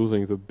than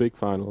losing the big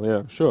final.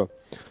 Yeah, sure.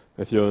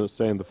 If you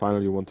stay in the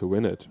final, you want to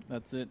win it.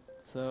 That's it.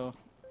 So,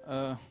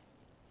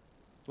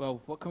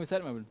 well, what can we say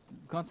at the moment?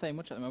 We can't say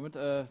much at the moment.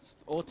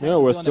 All tanks Yeah, are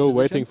we're on their still position.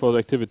 waiting for the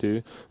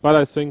activity. But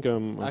I think I'll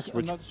I'm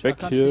switch not sure, I back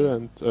can't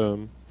here see.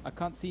 and I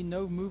can't see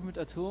no movement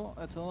at all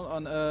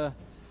on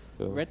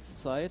Red's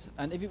side.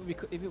 And if it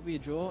would be a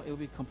draw, it would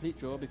be a complete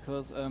draw,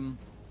 because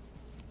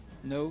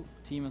no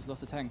team has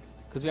lost a tank.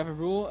 Because we have a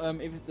rule: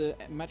 if the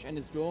match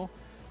ends draw,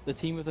 the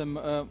team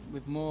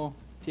with more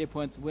tier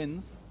points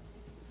wins.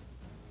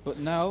 But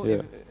now,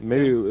 yeah,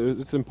 maybe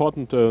it's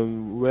important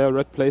where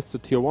Red plays the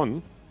tier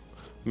 1.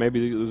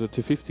 Maybe the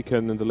T50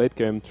 can in the late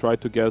game try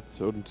to get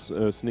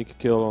sneak a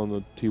kill on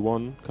the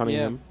T1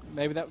 Cunningham.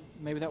 maybe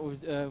that will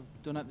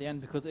done at the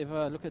end, because if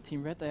I look at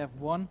Team Red, they have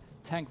one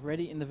tank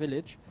ready in the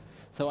village.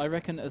 So I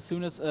reckon as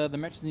soon as the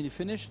match is nearly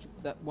finished,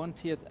 that one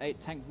tier 8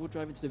 tank will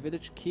drive into the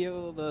village,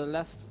 kill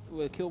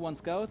one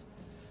scout,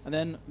 and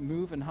then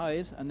move and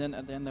hide, and then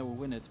at the end they will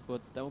win it.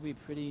 But that will be a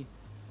pretty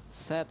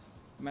sad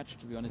match,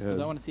 to be honest, because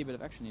I want to see a bit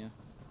of action here.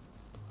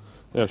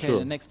 Yeah, okay, sure.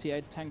 the next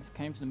T8 tanks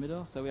came to the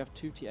middle, so we have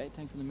 2 T8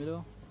 tanks in the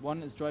middle.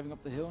 One is driving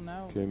up the hill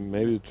now. Okay,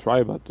 maybe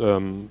try, but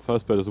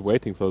first bet is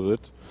waiting for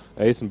that.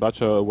 Ace and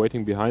Butcher are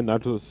waiting behind.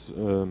 Natus,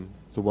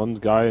 the one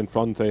guy in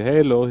front, say,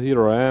 "Hey, hello,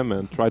 here I am,"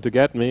 and try to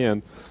get me.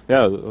 And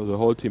yeah, the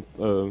whole team,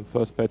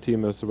 first bet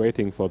team is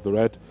waiting for the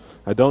red.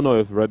 I don't know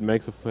if red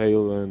makes a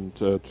fail and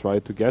try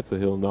to get the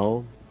hill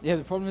now. Yeah,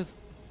 the problem is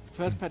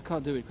first pet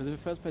can't do it, because if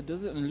the first pet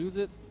does it and lose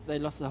it, they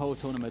lost the whole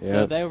tournament. Yeah.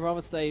 So they would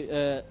rather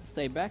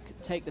stay back,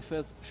 take the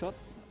first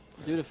shots,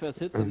 do the first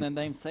hits, and then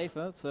aim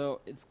safer.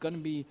 So it's going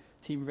to be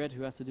Team Red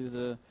who has to do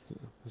the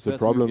The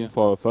problem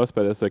for first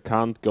bet is they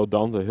can't go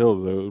down the hill.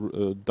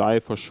 They die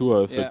for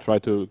sure if they try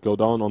to go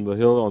down on the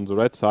hill on the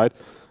red side,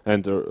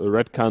 and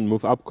red can't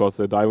move up because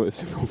they die if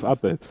they move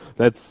up.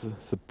 That's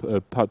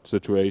the putt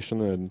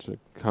situation, and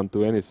can't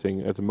do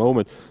anything at the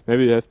moment.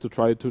 Maybe you have to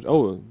try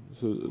to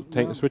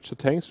switch the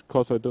tanks,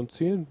 because I don't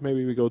see it.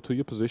 Maybe we go to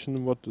your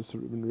position. What is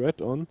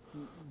red on?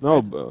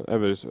 No,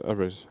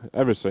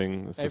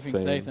 everything is the same.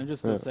 Safe. They're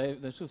just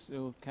safe. They're just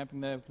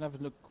camping there. We can have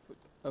a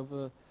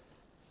look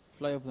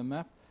fly over the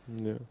map.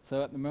 Yeah.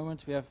 So at the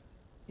moment we have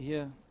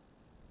here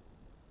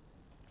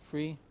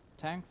 3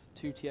 tanks,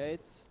 2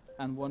 T8s,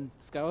 and 1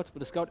 scout. But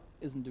the scout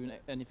isn't doing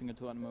anything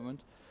at all at the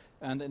moment.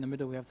 And in the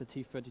middle we have the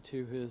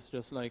T32, who is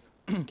just like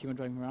keep on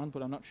driving around.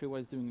 But I'm not sure what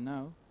he's doing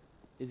now.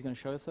 Is he going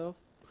to show himself?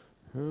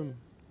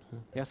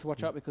 He has to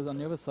watch out, because on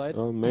the other side,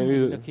 maybe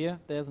look here,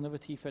 there's another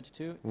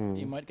T32.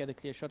 You might get a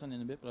clear shot on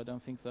in a bit, but I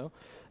don't think so.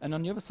 And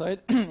on the other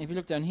side, if you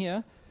look down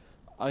here,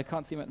 I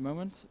can't see him at the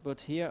moment, but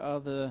here are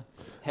the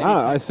heavy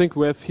I think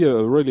we have here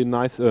a really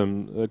nice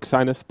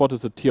Xynes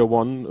spotted the tier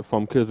 1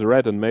 from Kill the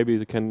Red, and maybe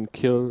they can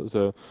kill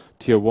the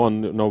tier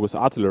 1 with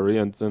artillery,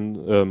 and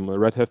then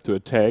red have to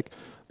attack.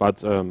 But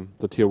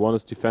the tier 1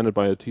 is defended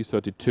by a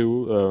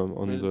T32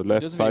 on the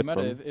left doesn't side.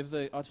 really matter if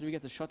the artillery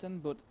gets a shot in,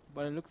 but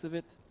by the looks of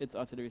it, it's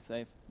artillery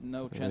safe.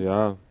 No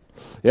chance.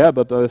 Yeah,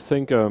 but I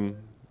think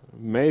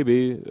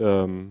maybe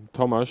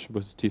Tomasz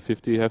with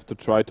T50 have to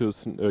try to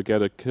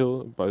get a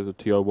kill by the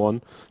tier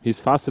 1. He's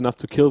fast enough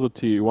to kill the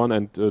tier 1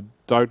 and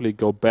directly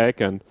go back,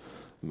 and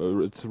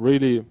it's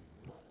really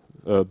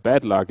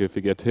bad luck if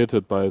you get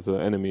hit by the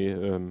enemy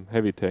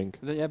heavy tank.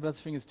 Yeah, but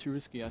that thing is too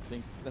risky, I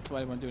think. That's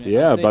why I'm doing it.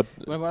 Yeah, but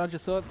when I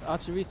just saw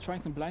artillery is trying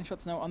some blind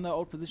shots now on the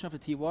old position of the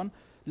T1.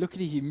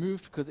 Luckily he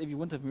moved, because if he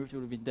wouldn't have moved, he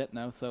would have been dead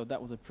now. So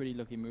that was a pretty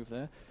lucky move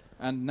there.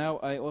 And now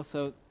I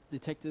also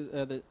detected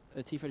the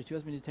T32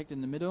 has been detected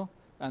in the middle,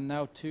 and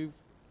now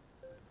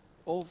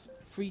all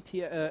 3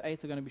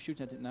 T8s are going to be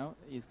shooting at it now.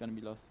 He's going to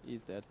be lost.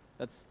 He's dead.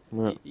 That's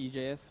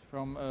EJS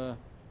from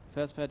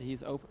first pad.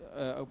 He's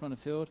open on the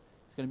field.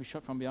 He's going to be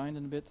shot from behind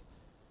in a bit,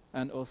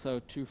 and also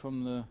 2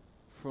 from the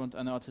front,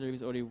 and the artillery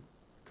is already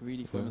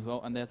greedy for him as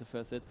well, and there's the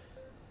first hit.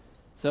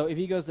 So if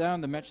he goes down,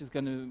 the match is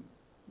going to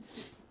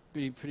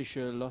be pretty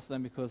sure lost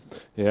then, because...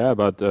 Yeah,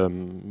 but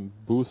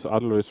Boost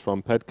artilleries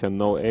from Pet can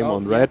now aim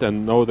on red,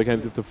 and know they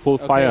can get the full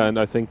fire, and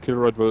I think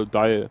Killred will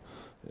die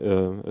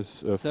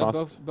so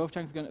fast. both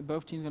teams going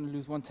to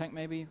lose 1 tank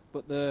maybe,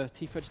 but the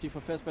T32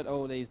 for first pet,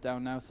 he's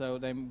down now, so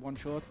they're 1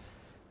 short.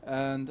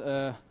 And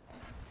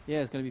yeah,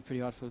 it's going to be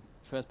pretty hard for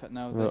first pet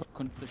now.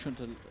 They shouldn't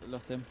have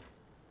lost him.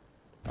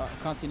 I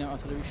can't see no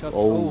artillery shots.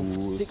 Oh,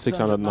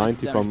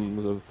 690 from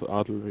the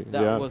artillery.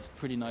 That was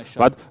pretty nice shot.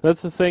 But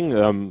that's the thing.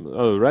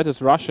 Red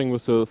is rushing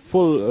with the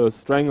full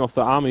strength of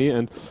the army,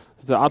 and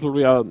the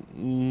artillery are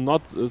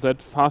not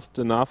that fast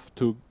enough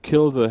to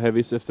kill the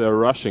heavies if they're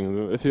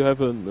rushing. If you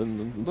have a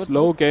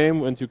slow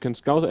game and you can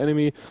scout the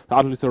enemy, the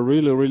artillery are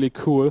really, really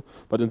cool.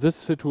 But in this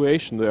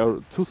situation, they are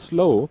too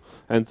slow,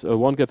 and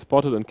one gets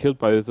spotted and killed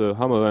by the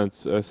hammer. And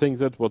I think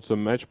that was the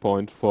match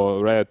point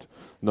for Red.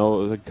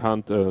 No, they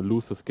can't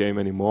lose this game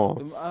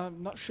anymore.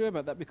 I'm not sure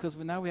about that, because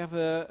now we have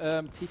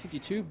a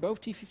T52.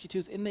 Both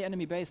T52s in the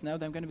enemy base now.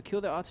 They're going to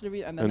kill the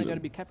artillery, and then they're going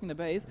to be capping the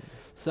base.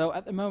 So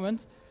at the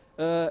moment,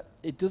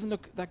 it doesn't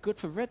look that good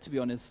for Red, to be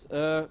honest.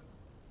 They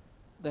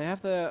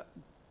have the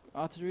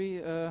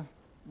artillery.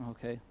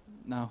 Okay,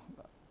 now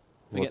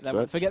forget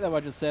that. Forget that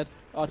what I just said.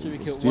 Artillery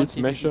killed 1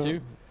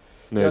 T52.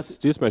 No,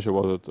 Steel Smasher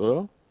was it,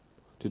 or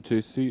did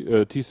you see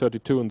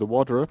T32 in the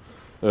water?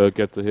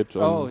 Get the hit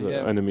on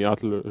the enemy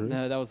artillery.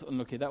 No, that was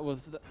unlucky. That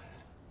was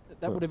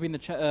that would have been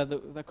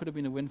that could have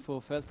been a win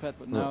for first pet,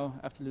 but now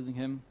after losing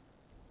him,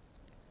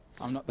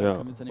 I'm not that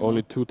convinced anymore.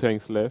 Only 2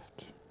 tanks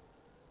left.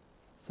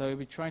 So he'll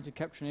be trying to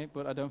capture it,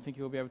 but I don't think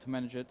he will be able to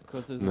manage it,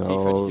 because there's a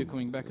T32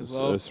 coming back as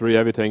well. 3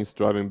 heavy tanks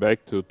driving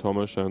back to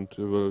Tomasz and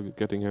will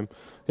getting him.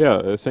 Yeah,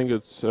 I think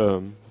it's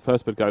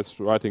first pet guys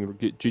writing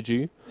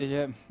GG.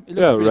 Yeah, it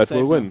looks pretty Red safe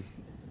will win.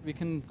 We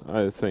can.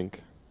 I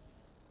think.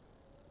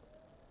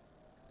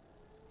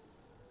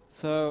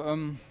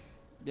 So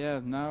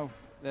yeah, now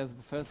there's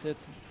the first hit,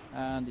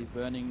 and he's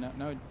burning.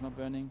 No, it's not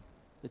burning.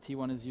 The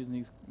T1 is using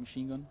his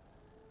machine gun.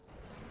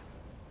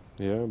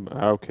 Yeah,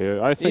 okay.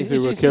 I think he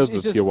will he's kill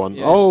just the tier 1.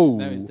 yeah, Oh!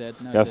 now he's dead.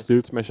 Now Yeah, he's dead.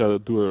 Steel Smasher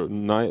do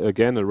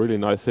again a really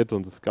nice hit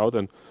on the scout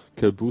and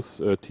kill Boost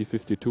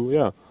T52.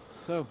 Yeah.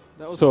 So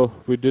that was So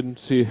we didn't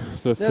see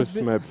the That's fifth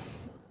bit- map.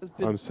 that's a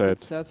bit, I'm sad.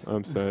 bit sad.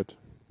 I'm sad.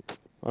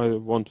 I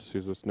want to see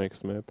this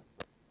next map.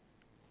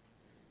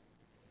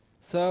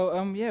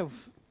 So yeah,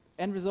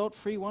 end result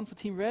 3-1 for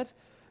Team Red.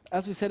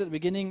 As we said at the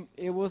beginning,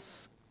 it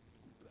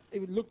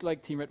looked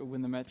like Team Red would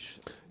win the match.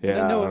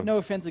 Yeah. No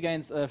offense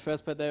against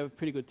First Pet, they're a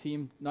pretty good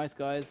team, nice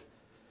guys.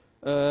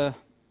 It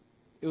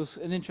was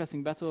an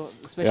interesting battle,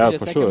 especially Yeah, the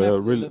for second sure. map. Yeah,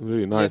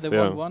 really nice. Yeah, the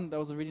Yeah. 1-1. That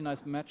was a really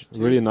nice match too.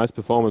 Really nice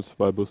performance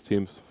by both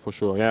teams, for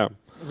sure. Yeah.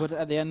 But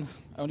at the end,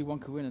 only one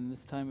could win, and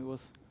this time it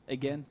was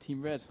again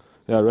Team Red.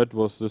 Yeah, Red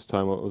was this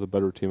time the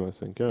better team, I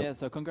think. Yeah. Yeah.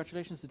 So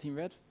congratulations to Team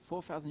Red.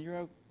 4,000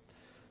 euro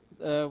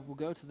will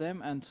go to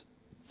them, and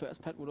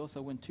First Pet would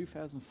also win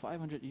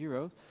 2,500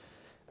 euro.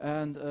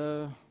 And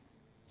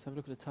let's have a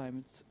look at the time.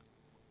 It's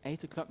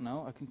 8 o'clock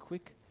now. I can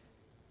quick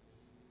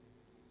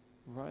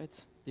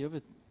write the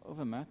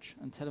other match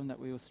and tell them that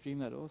we will stream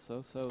that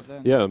also. So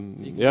then Yeah,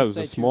 can yeah, just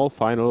the stay small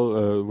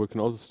final we can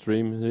also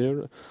stream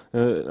here.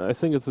 I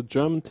think it's a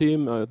German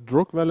team,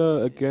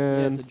 Druckwelle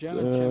against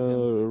German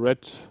champions.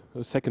 Red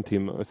second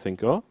team, I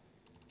think. Oh,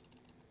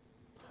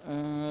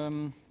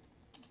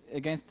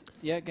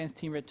 against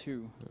Team Red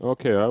 2.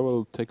 okay. I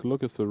will take a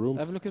look if the rooms.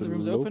 Have a look if the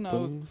room's open.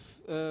 I'll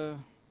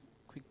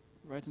quick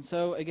write. And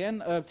so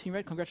again, Team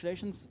Red,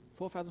 congratulations.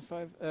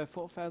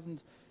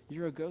 4,000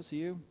 euro goes to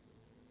you.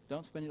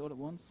 Don't spend it all at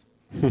once.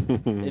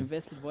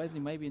 Invest it wisely,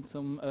 maybe in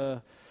some,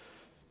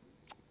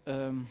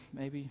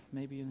 maybe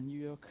in New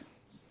York,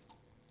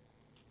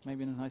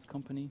 maybe in a nice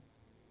company.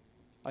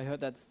 I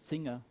heard that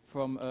singer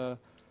from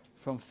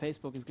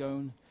Facebook is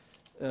going.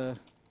 Oh,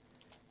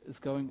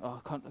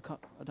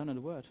 I don't know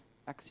the word.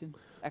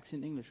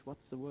 Axion English.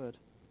 What's the word?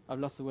 I've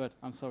lost the word.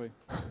 I'm sorry.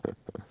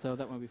 So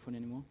that won't be funny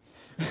anymore.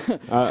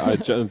 I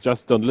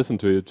just don't listen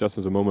to it just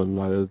at the moment.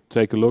 I'll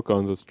take a look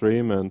on the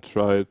stream and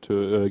try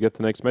to get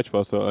the next match for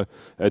us. So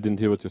I didn't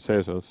hear what you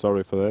say, so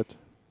sorry for that.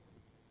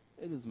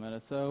 It doesn't matter.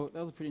 So that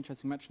was a pretty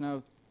interesting match.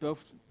 Now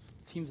both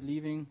teams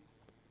leaving.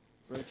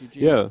 Right, GG.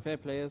 Yeah. Fair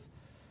players.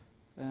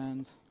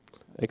 And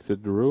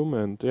Exit the room,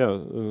 and yeah,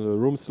 the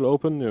room's still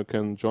open. You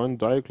can join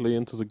directly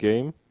into the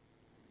game.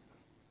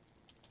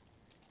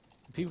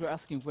 people are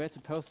asking where to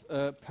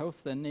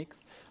post their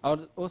nicks. I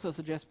would also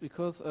suggest,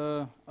 because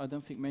I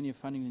don't think many are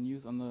finding the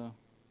news on the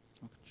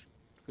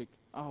quick.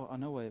 Oh, I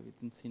know why we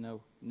didn't see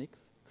no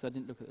nicks, because I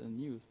didn't look at the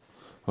news.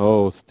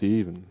 Oh,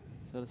 Steven.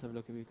 So let's have a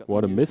look if we've got.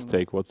 What the a news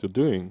mistake! What you're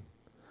doing?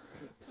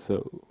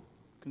 So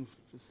Can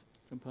just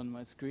jump on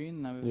my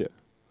screen now. yeah,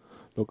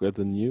 look at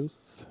the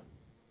news.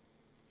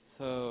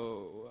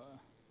 So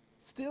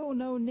still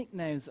no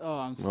nicknames. Oh,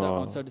 I'm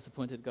Oh. so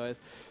disappointed, guys.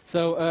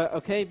 So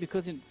okay,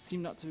 because you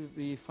seem not to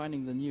be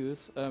finding the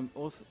news.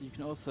 Also, you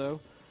can also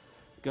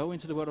go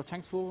into the World of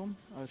Tanks forum.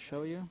 I'll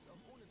show you.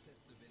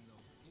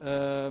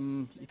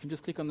 You can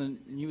just click on the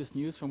newest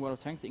news from World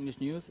of Tanks, the English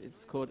news.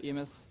 It's called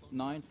EMS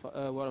 9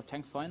 World of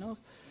Tanks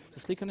Finals.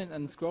 Just click on it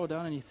and scroll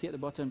down, and you see at the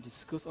bottom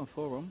discuss on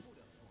forum.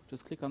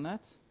 Just click on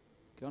that.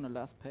 Go on the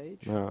last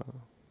page. Yeah.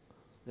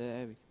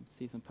 There we can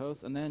see some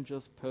posts, and then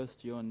just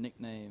post your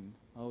nickname.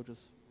 I'll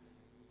just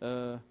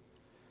don't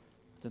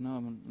know,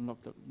 I'm not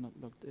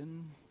logged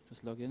in.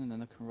 Just log in, and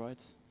then I can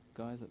write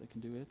guys that they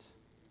can do it.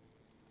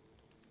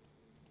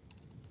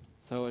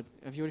 So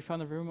have you already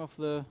found the room of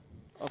the?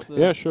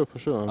 Yeah, sure, for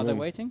sure. Are they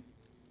waiting?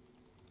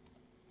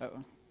 Oh,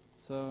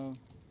 so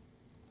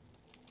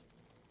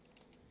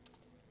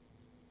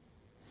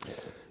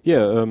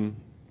yeah.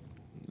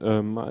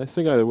 I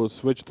think I will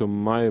switch to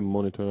my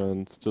monitor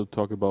and still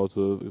talk about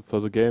the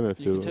further game.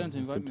 If you can tell them to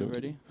invite me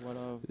already.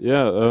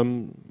 Yeah,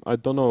 I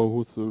don't know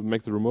who to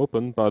make the room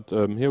open, but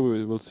here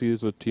we will see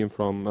the team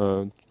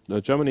from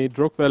Germany,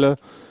 Druckwelle,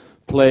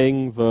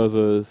 playing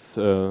versus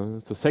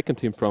the second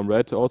team from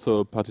Red,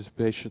 also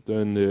participation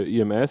in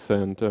the EMS,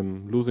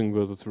 and losing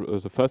versus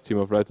the first team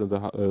of Red in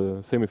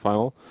the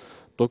semi-final.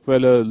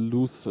 Druckwelle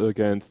lose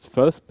against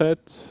First Pet.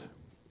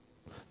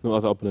 No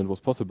other opponent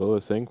was possible, I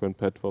think, when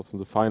Pet was in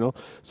the final.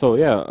 So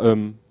yeah,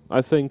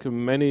 I think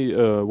many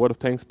World of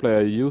Tanks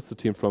players use the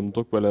team from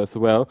Druckwelle as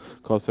well,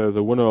 because they're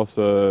the winner of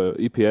the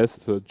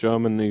EPS, the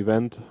German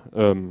event.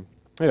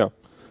 Yeah,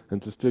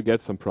 and to still get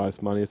some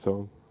prize money.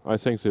 So I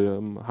think they're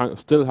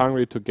still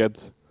hungry to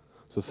get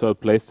the third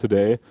place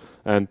today,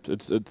 and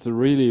it's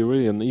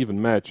really an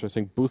even match. I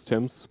think both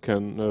teams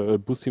can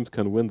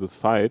win this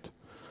fight.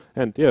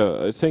 And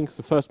yeah, I think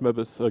the first map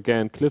is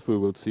again Cliff. We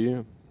will see.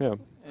 Yeah.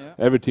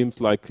 Every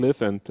team's like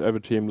Cliff, and every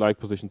team like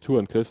position 2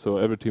 on Cliff, so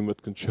every team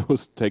would can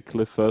choose to take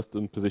Cliff first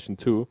in position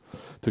 2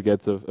 to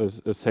get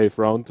a safe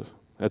round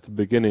at the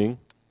beginning.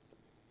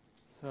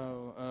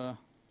 So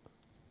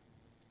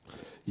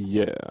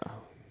yeah.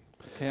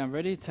 okay, I'm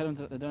ready. Tell them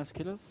they don't have to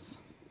kill us.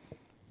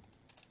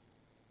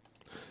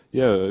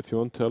 Yeah, if you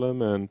want, tell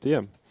them, and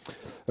yeah.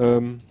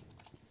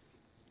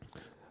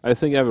 I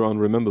think everyone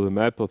remember the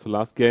map of the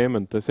last game,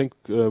 and I think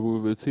we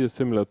will see a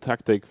similar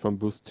tactic from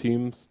both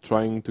teams,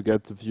 trying to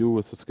get the view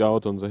with the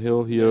scout on the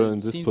hill here in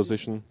this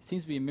position.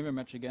 Seems to be a mirror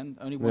match again.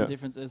 Only one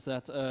difference is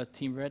that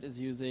Team Red is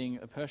using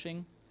a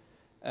Pershing,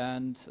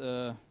 and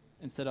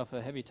instead of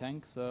a heavy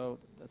tank, so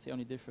that's the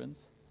only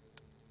difference.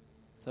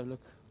 So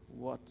look,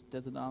 what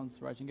Desert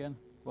Arms writing again?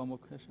 One more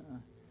question.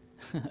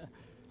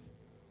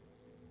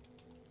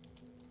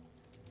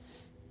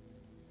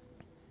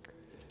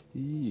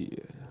 Yeah.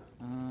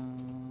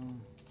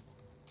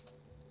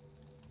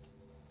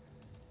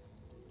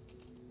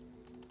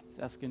 He's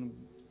asking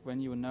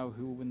when you will know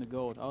who will win the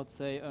gold. I would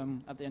say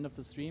at the end of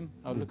the stream,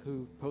 I'll look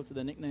who posted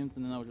their nicknames,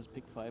 and then I'll just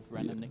pick 5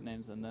 random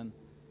nicknames, and then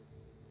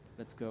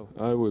let's go.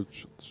 I will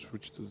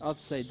switch to...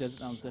 I'd say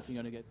Desert Arms definitely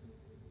going to get...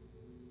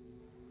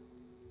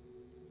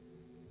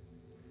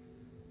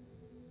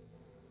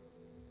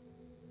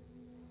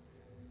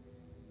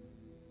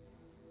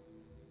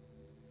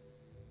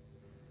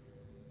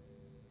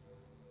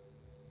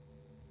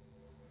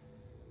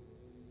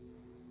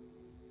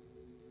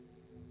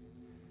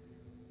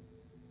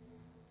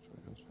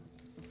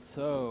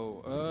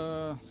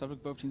 So,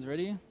 look, both teams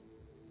ready?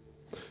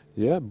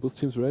 Yeah, both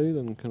teams ready,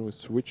 then can we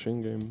switch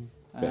in-game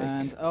back?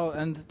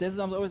 And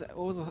Desert Arms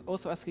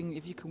also asking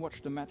if you can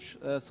watch the match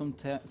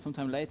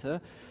sometime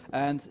later.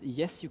 And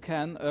yes, you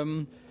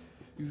can.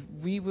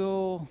 We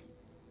will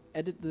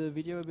edit the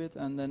video a bit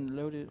and then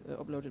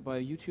upload it via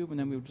YouTube, and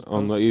then we'll just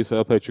on the post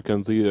ESL page you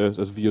can see as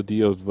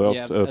VOD as well,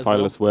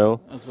 file as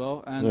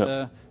well.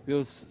 And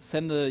we'll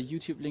send the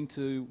YouTube link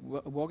to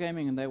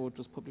Wargaming, and they will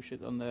just publish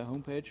it on their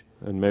homepage.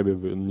 And maybe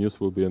the news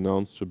will be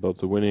announced about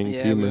the winning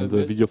team and the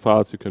we'll video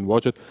files. You can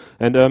watch it.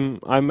 And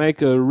I make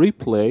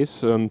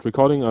replays and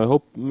recording. I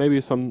hope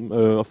maybe some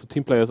of the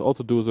team players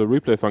also do the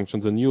replay function,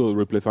 the new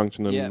replay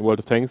function in World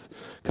of Tanks,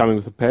 coming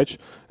with the patch.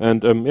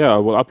 And I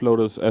will upload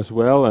it as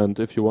well. And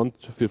if you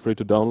want, feel free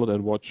to download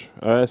and watch.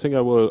 I think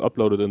I will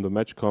upload it in the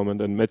match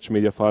comment and match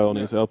media file on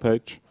ESL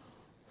page.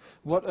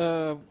 What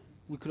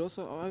we could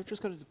also, I've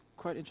just got a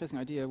quite interesting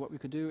idea. What we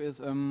could do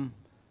is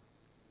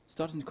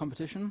start a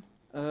competition.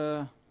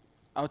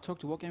 I'll talk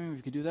to Wargaming if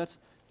we could do that.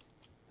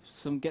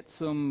 Get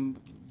some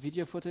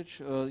video footage.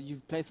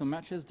 You play some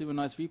matches, do a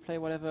nice replay,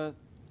 whatever.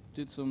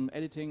 Do some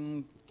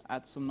editing,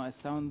 add some nice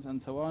sounds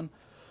and so on,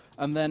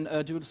 and then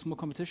do a small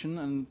competition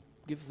and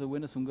give the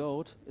winner some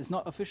gold. It's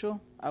not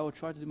official. I will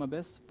try to do my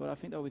best, but I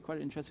think that will be quite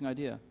an interesting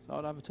idea. So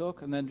I'll have a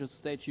talk, and then just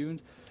stay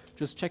tuned.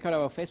 Just check out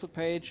our Facebook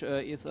page,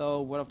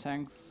 ESL World of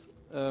Tanks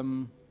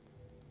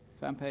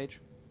fan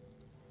page.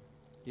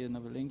 Here's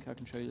another link. I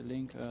can show you the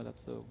link.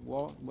 That's the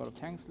World of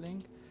Tanks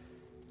link.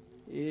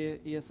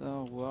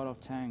 ESL World of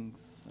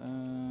Tanks.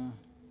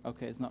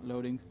 Okay, it's not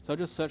loading. So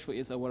just search for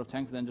ESL World of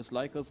Tanks, and then just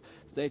like us.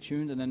 Stay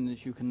tuned, and then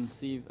if you can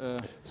see.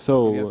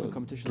 So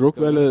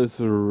Druckwelle is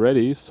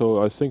ready.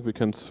 So I think we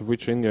can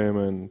switch in game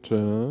and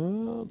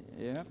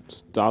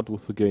start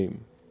with the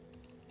game.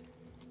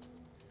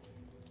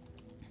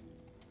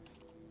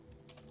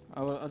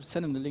 I'll just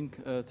send him the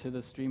link to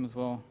the stream as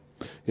well.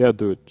 Yeah,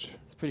 do it.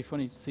 It's pretty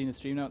funny seeing the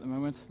stream now at the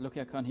moment.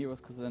 Lucky I can't hear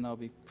us, because then I'll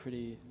be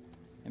pretty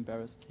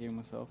embarrassed hearing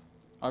myself.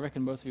 I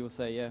reckon most of you will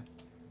say, yeah,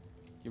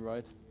 you're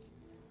right.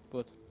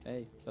 But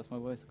hey, that's my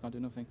voice. I can't do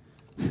nothing.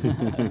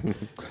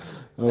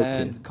 Okay.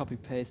 And copy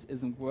paste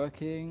isn't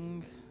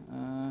working.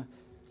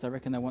 So I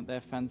reckon they want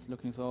their fans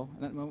looking as well.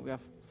 And at the moment we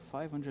have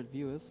 500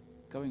 viewers.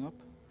 Going up,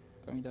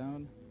 going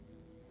down.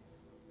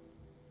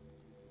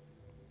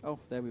 Oh,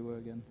 there we were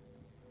again.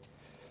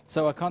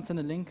 So I can't send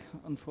a link,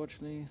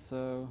 unfortunately,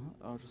 so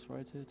I'll just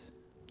write it.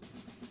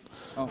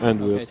 Oh,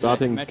 and we're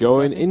starting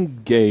going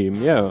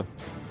in-game, yeah.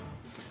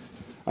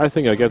 I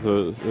think I get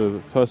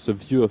first a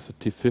view of the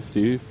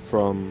T50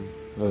 from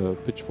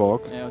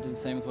Pitchfork. Yeah, I'll do the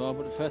same as well,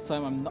 but the first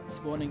time I'm not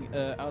spawning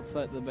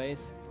outside the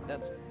base.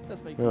 That's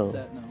making me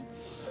sad now.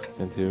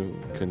 And you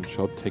can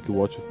take a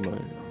watch of my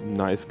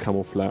nice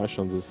camouflage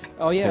on this.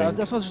 Oh yeah,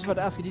 that's what I was just about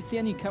to ask. Did you see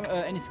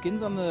any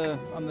skins on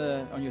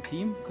your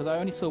team? Because I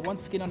only saw one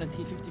skin on a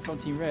T50 from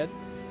Team Red.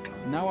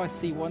 Now I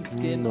see one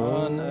skin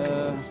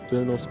on.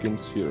 Still no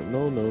skins here.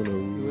 No.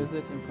 Who is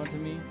it in front of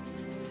me?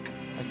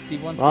 I can see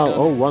one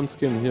skin. One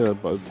skin here,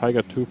 but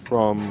Tiger 2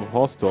 from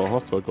Horstor.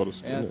 Horstor got a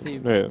skin.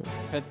 Yeah,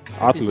 I see.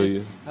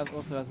 Artillery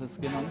also has a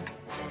skin on.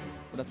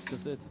 But that's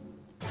just it.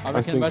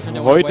 I think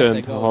Hoyt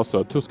and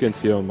Horstor, 2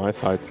 skins here on my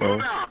side, so.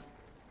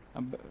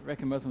 I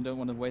reckon most of them don't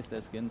want to waste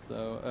their skins,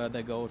 so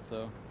their gold,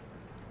 so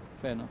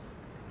fair enough.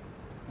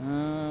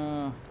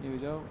 Here we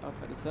go,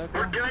 outside the circle.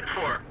 We're done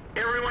for.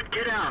 Everyone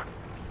get out.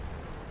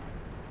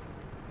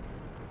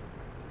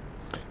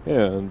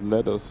 Yeah, and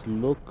let us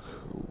look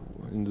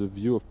in the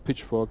view of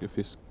Pitchfork if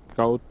his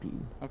scout.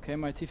 Okay,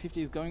 my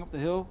T50 is going up the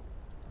hill.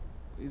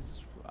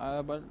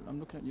 But I'm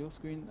looking at your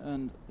screen,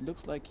 and it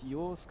looks like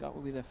your scout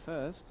will be there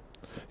first.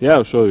 Yeah,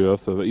 I'll show you.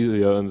 That's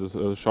easier and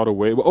the shot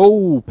away.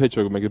 Oh,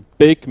 Pitcher make a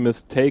big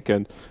mistake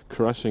and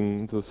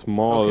crushing the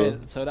small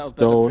so that was stone.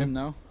 better for him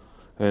now.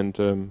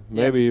 And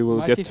maybe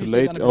we'll get too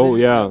late. Oh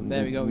yeah,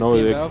 there we go.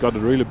 No, they got a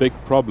really big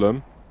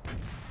problem.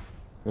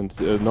 And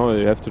now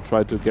you have to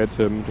try to get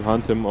him, to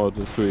hunt him or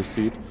to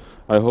suicide.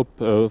 I hope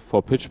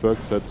for Pittsburgh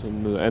that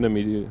the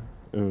enemy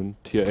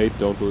tier 8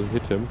 don't will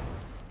hit him.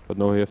 But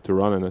now he have to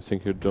run, and I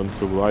think he don't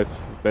survive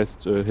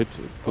best hit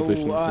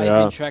position. Oh,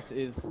 yeah. he tracked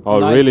it. Oh,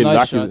 nice, really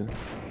nice lucky. Shot.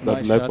 That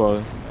Nice lap shot.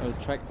 ball. I was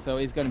tracked, so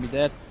he's going to be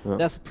dead. Yeah.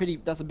 That's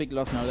a big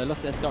loss now. They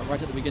lost their scout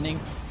right at the beginning.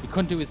 He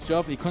couldn't do his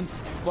job. He couldn't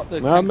spot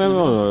the No, tanks.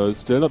 no, it's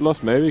still not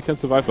lost. Maybe he can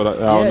survive, but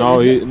Yeah, now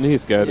he's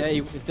he's scared. Yeah,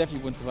 he definitely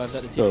wouldn't survive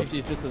that. The So- T50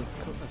 is just as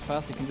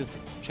fast. He can just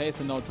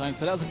chase in no time.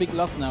 So that was a big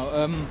loss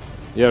now.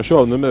 Yeah,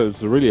 sure. No,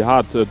 it's really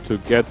hard to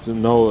get to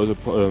know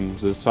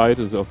the side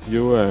of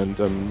view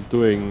and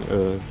doing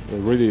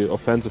really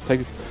offensive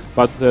tactics.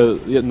 But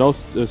now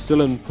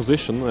still in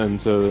position,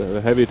 and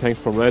heavy tanks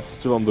from Red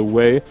still on the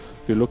way.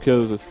 If you look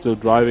here, they're still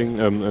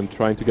driving and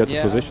trying to get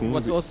the position.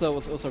 What's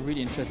also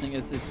really interesting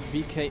is this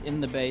VK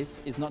in the base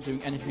is not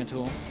doing anything at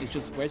all. He's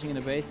just waiting in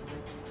the base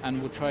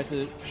and will try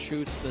to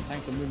shoot the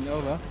tanks that are moving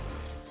over.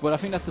 But I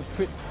think that's a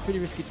pretty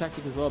risky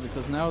tactic as well,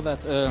 because now that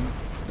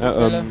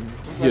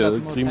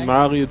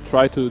Grimari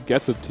tried to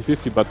get the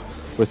T50, but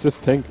with this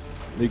tank,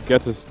 he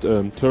gets his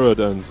turret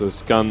and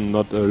his gun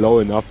not low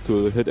enough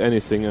to hit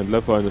anything, and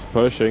Lefine is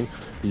pushing.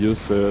 He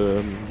uses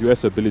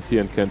US ability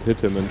and can't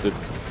hit him, and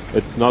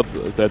it's not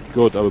that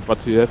good.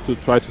 But you have to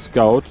try to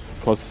scout,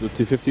 because the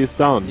T50 is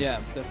down. Yeah,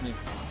 definitely.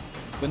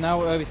 But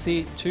now we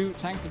see 2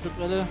 tanks of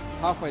Druckbrille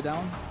halfway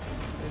down.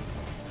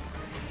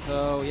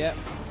 So yeah,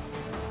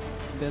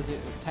 there's a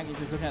tank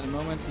he's looking at the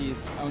moment.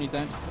 He's only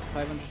down to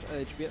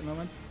 500 HP at the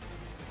moment.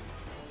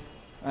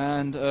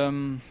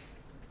 And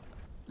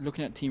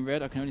looking at Team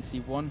Red, I can only see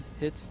 1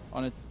 hit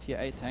on a tier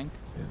 8 tank.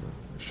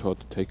 Short,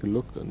 take a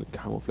look on the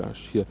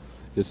camouflage here.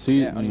 You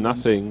see only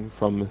nothing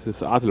from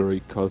his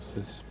artillery, because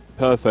it's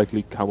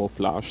perfectly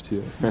camouflaged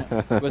here.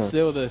 But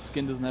still, the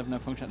skin doesn't have no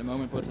function at the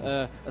moment. But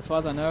as far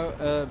as I know,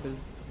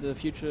 the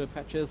future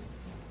patches,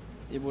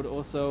 it would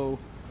also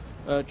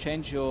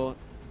change your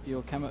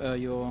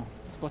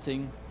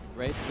spotting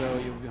rate, so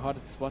you'll be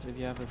harder to spot if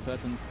you have a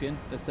certain skin.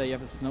 Let's say you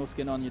have a snow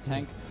skin on your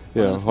tank.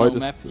 Yeah, on a snow Hoyt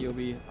map, you'll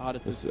be harder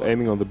to is spot.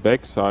 aiming on the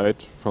back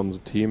side from the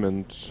team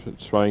and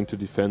trying to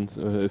defend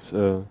if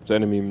the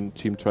enemy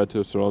team try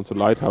to surround the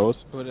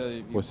lighthouse But,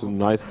 with a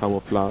nice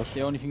camouflage.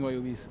 the only thing where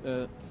you'll be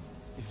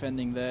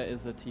defending there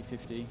is a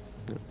T50.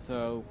 Yeah.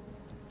 So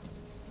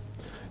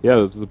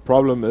Yeah, the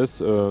problem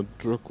is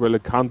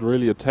Druckwelle can't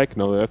really attack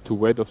now. They have to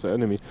wait off the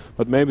enemy.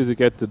 But maybe they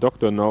get the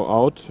doctor now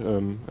out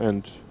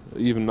and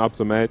even up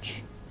the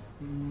match.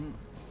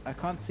 I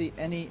can't see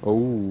any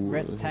Oh,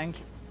 red tank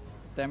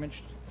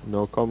damaged.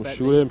 no, come, badly.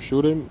 shoot him,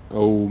 shoot him.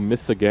 Oh,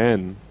 miss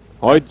again.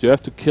 Hoyt, you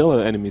have to kill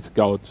an enemy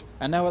scout.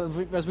 And now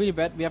that's really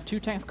bad. We have 2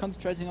 tanks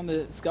concentrating on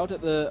the scout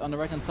on the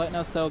right hand side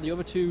now. So the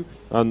other 2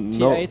 And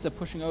tier no, 8s are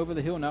pushing over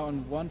the hill now,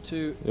 and 1,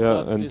 2,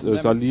 yeah, and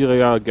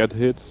Zaliria get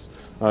hits.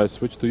 I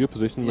switch to your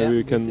position. Maybe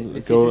we can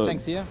we see go 2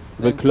 tanks here.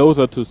 a bit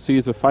closer to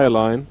see the fire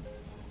line.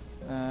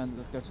 And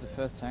let's go to the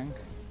first tank.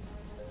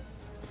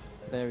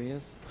 There he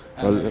is.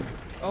 Well, And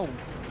oh,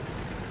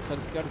 so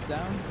the scout is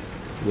down.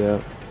 yeah,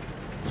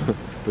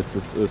 with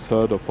this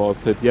third or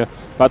fourth hit. Yeah,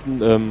 but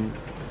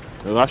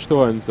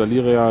Rashtor and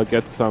Zaliria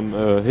get some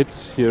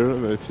hits here.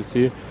 If you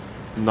see,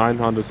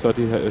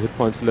 930 hit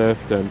points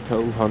left and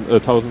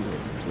 200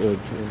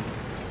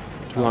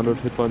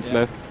 hit points yeah.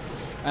 left.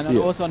 And then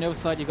Yeah. also on the other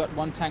side, you got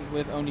 1 tank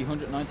with only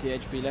 190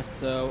 HP left.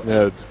 So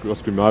Yeah, it's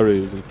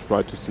Grimari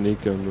tried to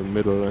sneak in the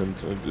middle, and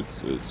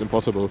it's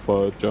impossible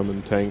for a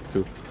German tank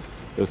to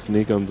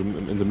sneak in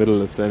the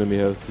middle if the enemy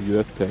has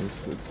US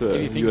tanks. It's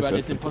if you think US about it,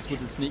 it's advantage. impossible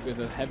to sneak with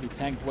a heavy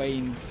tank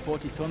weighing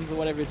 40 tons or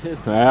whatever it is.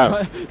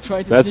 Yeah,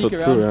 try to that's sneak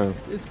not around. true.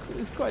 Yeah.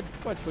 It's quite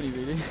funny,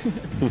 really.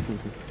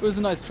 It was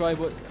a nice try,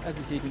 but as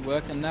you see, it didn't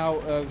work. And now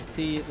we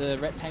see the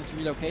red tanks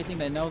relocating.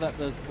 They know that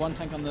there's 1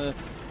 tank on the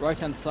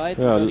right-hand side,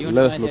 Yeah, only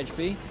let us 190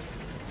 HP.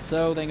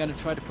 So they're going to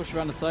try to push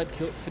around the side,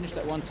 finish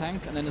that 1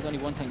 tank, and then there's only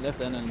 1 tank left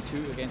then, and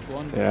 2 against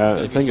 1.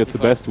 Yeah, I think it's the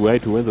best way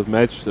to win that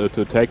match,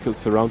 to attack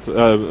around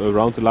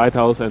the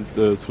lighthouse and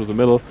through the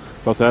middle,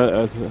 because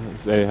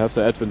they have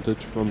the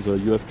advantage from the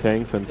US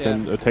tanks and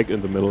can attack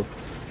in the middle.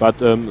 But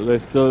they're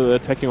still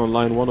attacking on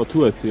line 1 or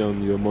 2, I see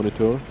on your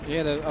monitor.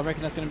 Yeah, I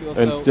reckon that's going to be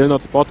also... And still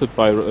not spotted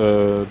by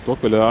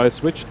Druckwelle. I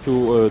switched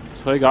to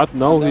Tregard.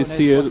 Now we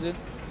see a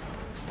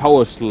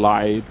power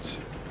sliding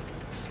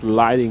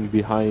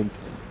behind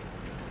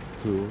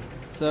to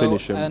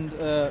finish him. And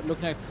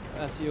looking at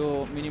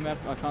your minimap,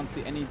 I can't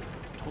see any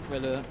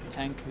Druckwelle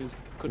tank who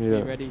could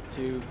be ready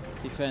to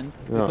defend.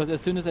 Because as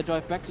soon as they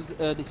drive back to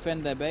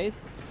defend their base,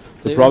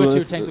 the problem other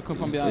 2 is tanks will come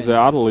from behind. the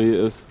artillery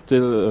is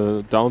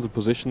still down the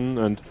position,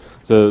 and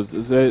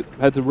they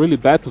had a really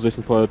bad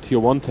position for a tier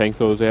 1 tank,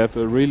 so they have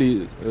a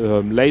really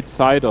late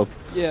side of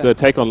the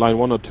attack on line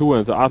 1 or 2,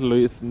 and the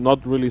artillery is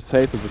not really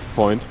safe at this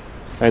point.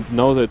 And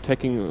now they're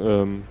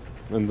attacking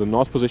in the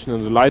north position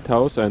in the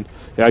lighthouse, and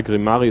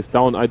Grimari is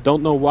down. I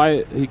don't know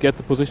why he gets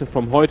the position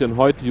from Hoyt, and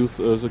Hoyt use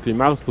the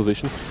Grimari's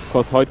position,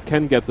 because Hoyt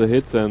can get the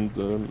hits and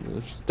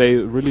stay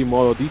really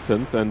more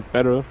defense and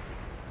better.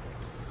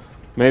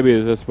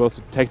 maybe this was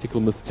a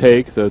tactical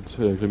mistake that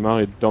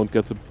Grimari don't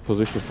get the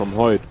position from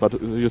Hoyt.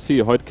 But you see,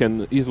 Hoyt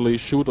can easily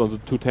shoot on the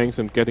two tanks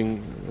and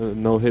getting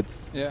no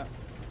hits. Yeah.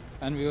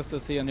 And we also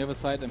see on the other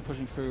side them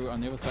pushing through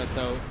on the other side,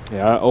 so...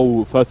 Yeah,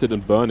 oh, first hit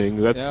and burning,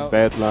 that's Yeah.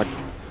 bad luck.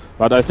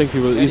 But I think he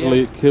will Yeah,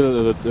 easily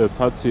kill the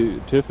Patsy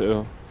Tiff,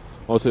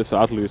 also if the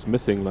artillery is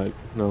missing, like,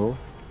 no,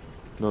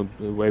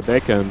 way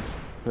back and,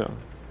 yeah.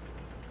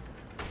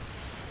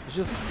 It's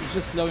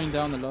just slowing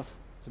down the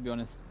loss, to be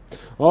honest.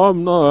 Oh,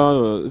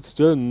 no, it's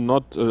still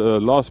not a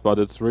loss, but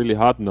it's really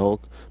hard now.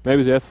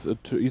 Maybe they have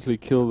to easily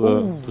kill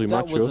the three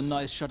That was a machos.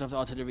 nice shot of the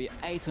artillery.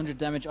 800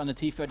 damage on the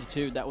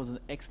T-32. That was an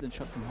excellent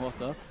shot from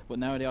Horster. But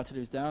now the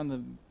artillery is down,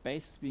 the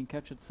base is being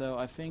captured. So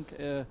I think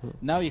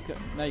now you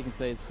can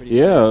say it's pretty.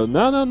 Yeah,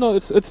 no,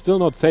 it's still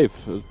not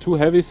safe. Two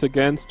heavies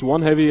against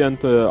one heavy and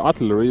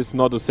artillery is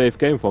not a safe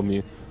game for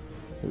me.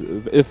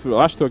 If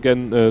Rashtor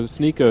can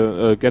sneak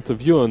get the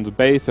view on the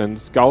base and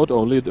scout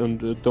only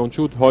and don't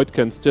shoot, Hoyt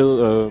can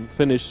still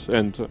finish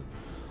and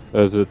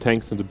the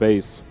tanks in the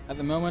base. At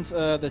the moment,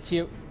 they're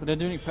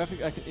doing it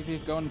perfect. If you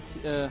go and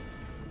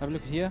have a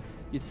look here,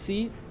 you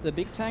see the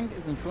big tank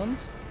is in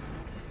front,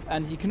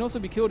 and he can also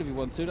be killed if he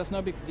wants to. That's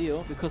no big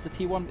deal because the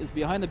T1 is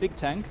behind the big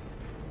tank.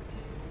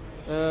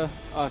 Oh,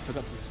 I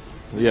forgot to.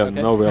 Yeah,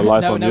 okay. now we are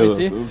live now, on now your we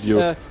see.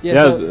 view.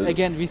 Yeah, so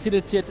again, we see the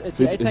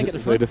T8 tank at the They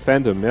front.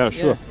 defend him, yeah,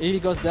 sure. Yeah, if he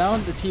goes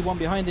down, the T1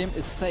 behind him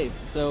is safe.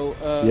 So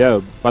Yeah,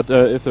 but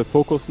if they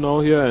focus now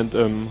here and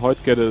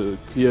Hoyt get a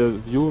clear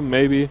view,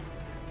 maybe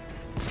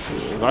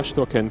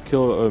Rashtor can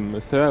kill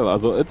ESL.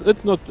 Also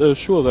it's not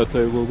sure that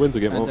they will win the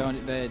game.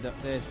 and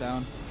there's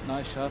down.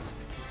 Nice shot.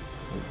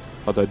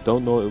 But I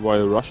don't know why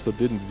Rashtor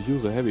didn't view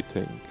the heavy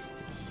tank.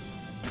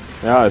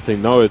 Yeah, I think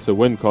now it's a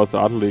win because the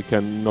artillery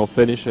can now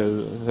finish,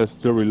 has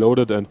still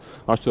reloaded, and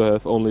Rashtor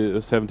have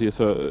only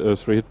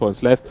 73 hit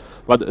points left.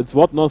 But it's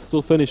what not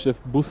still finished if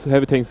both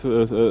heavy tanks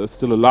are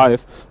still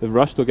alive. If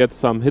Rashtor gets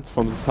some hits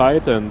from the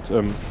side and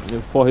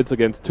 4 hits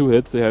against 2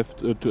 hits, they have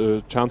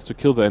a chance to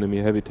kill the enemy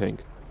heavy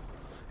tank.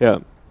 Yeah.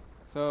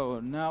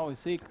 So now we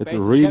see. It's a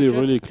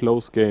really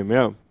close game,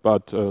 yeah.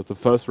 But the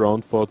first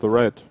round for the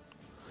red.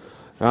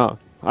 Yeah.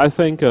 I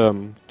think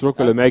Druk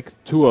will make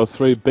 2 or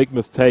 3 big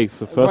mistakes.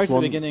 The first right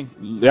one, at the beginning.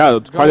 Yeah, right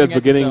at the against the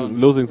beginning, stone.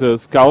 losing the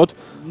scout.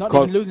 Not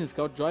even losing the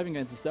scout, driving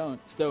against the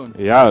stone.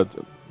 Yeah,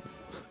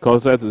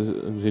 because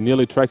he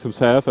nearly tracked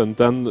himself, and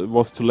then it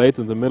was too late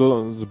in the middle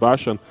of the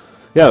bush, and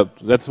yeah,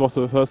 that was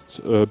the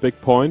first big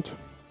point.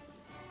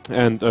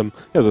 And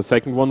yeah, the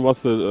second one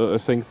was I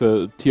think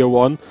the tier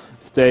 1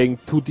 staying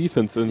too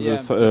defense in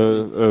this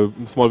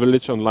small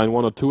village on line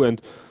 1 or 2,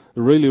 and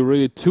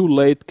really too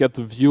late get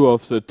the view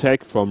of the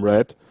attack from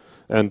red.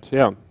 And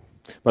yeah,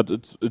 but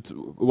it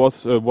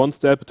was one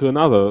step to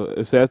another.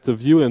 If there's the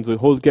view in the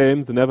whole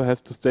game, they never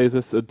have to stay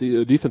this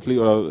defensively,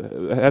 or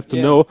have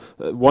to know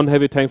one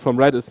heavy tank from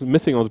red is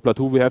missing on the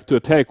plateau. We have to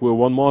attack. We're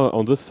one more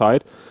on this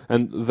side,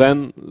 and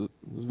then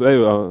they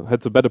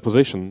had the better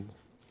position.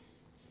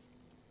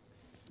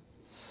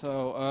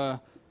 So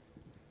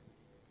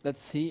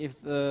let's see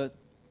if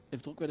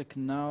Druckwelle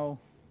can now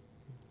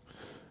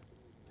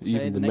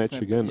Even the next match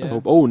map, again. yeah. I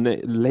hope. Oh,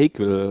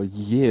 Lakeville.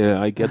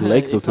 Yeah, I get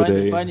Lakeville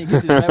today. Finally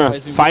gets his map right.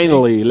 He's been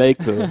Finally,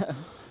 Lakeville.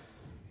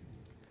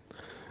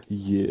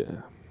 Yeah.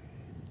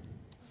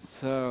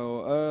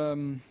 So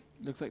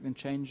looks like they're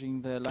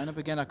changing the lineup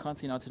again. I can't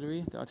see an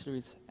artillery. The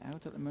artillery's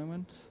out at the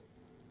moment.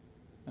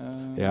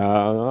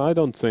 Yeah, I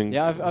don't think.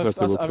 Yeah, I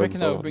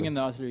reckon I'll so. bring in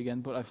the artillery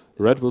again, but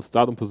Red will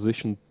start on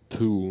position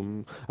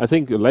 2. I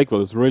think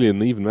Lakeville is really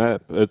an even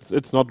map.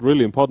 It's not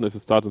really important if you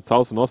start in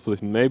south and north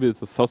position. Maybe it's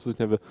the south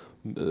position have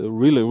a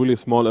really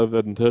small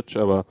advantage,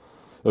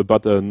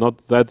 but not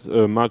that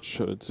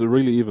much. It's a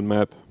really even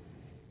map.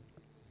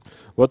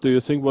 What do you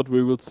think? What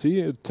we will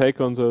see? A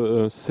take on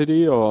the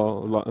city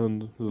or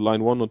on the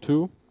line 1 or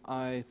 2?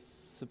 I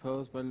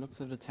suppose by the looks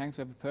of the tanks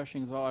we have a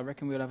Pershing as well. I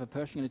reckon we'll have a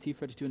Pershing and a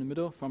T-32 in the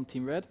middle from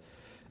Team Red,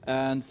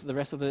 and the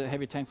rest of the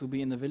heavy tanks will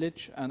be in the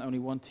village, and only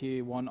one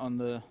T1 on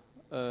the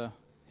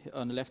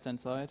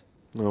left-hand side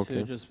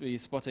to just be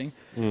spotting.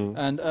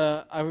 And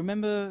I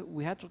remember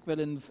we had Druckwelle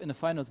in the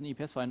finals, in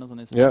EPS finals on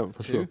his Yeah,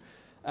 for too. sure.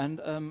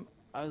 And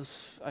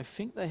I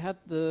think they had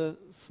the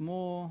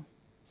small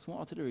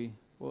artillery.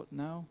 Well,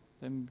 now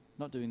they're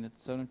not doing that,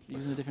 so they're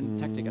using a different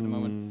tactic at the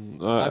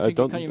moment. I think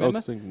don't. can you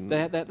remember? They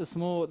had the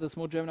small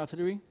German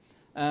artillery,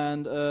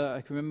 and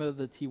I can remember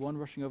the T1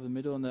 rushing over the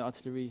middle, and the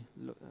artillery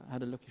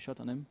had a lucky shot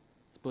on him.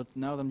 But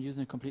now I'm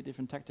using a completely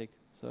different tactic.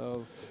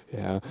 So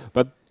yeah,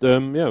 but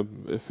yeah,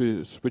 if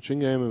we switch in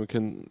game, we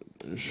can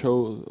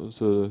show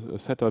the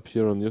setup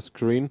here on your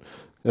screen,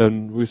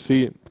 and we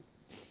see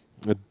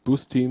that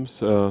both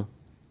teams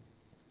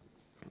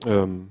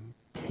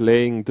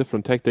playing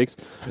different tactics.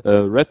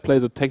 Red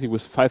plays a tactic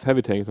with 5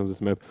 heavy tanks on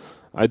this map.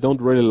 I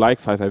don't really like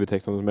 5 heavy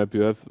tanks on this map.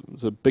 You have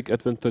the big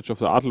advantage of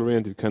the artillery,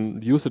 and you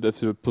can use it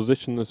if your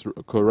position is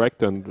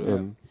correct,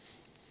 and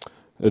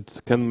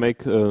it can make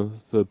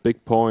the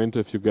big point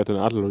if you get an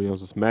artillery on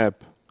this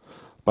map.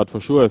 But for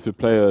sure, if you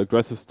play an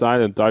aggressive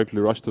style and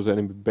directly rush to the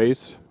enemy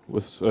base,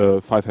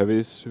 with 5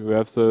 heavies, you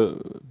have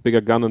the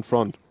bigger gun in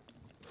front.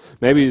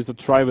 Maybe to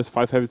try with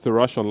 5 heavies to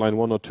rush on line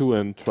 1 or 2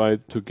 and try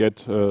to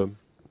get the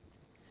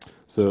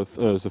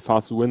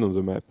fast win on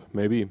the map.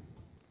 Maybe.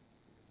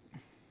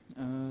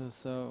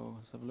 So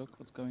let's have a look.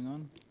 What's going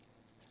on?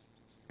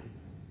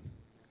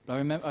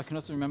 I can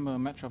also remember a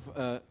match of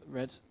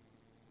Red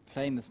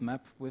playing this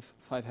map with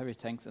 5 heavy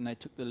tanks, and they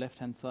took the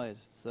left-hand side.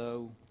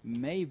 So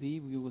maybe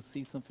we will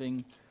see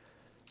something.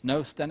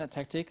 No standard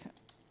tactic,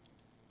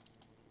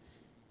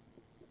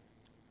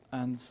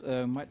 and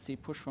might see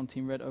push from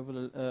Team Red over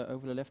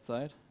the left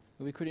side.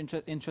 It'll be pretty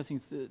interesting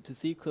to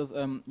see, because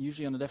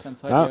usually on the left-hand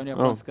side we only have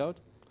one scout.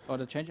 Or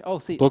the change. Oh,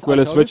 see. Look,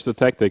 will switch the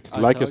tactic,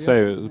 like you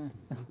say.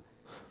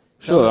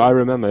 Sure, I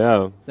remember.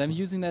 Yeah. Them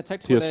using their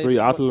tactic. Tier 3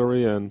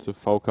 artillery and the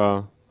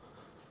VK.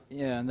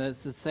 Yeah, and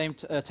that's the same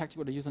tactic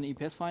what they use on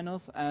EPS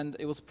finals, and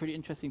it was pretty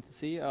interesting to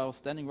see. I was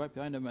standing right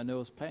behind them, and they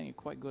was playing it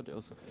quite good. It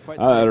was quite.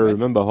 I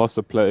remember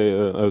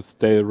Horster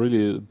stay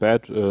really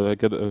bad,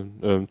 get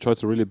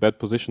choice a really bad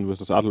position with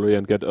his artillery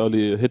and get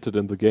early hitted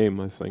in the game,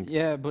 I think.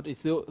 Yeah, but he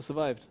still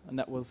survived, and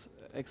that was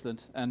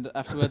excellent. And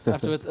afterwards,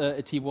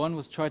 a T1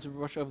 was trying to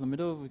rush over the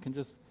middle. We can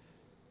just.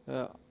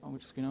 On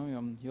which screen are we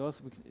on?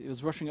 Yours. It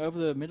was rushing over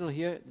the middle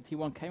here. The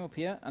T1 came up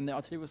here, and the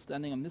artillery was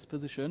standing in this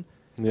position.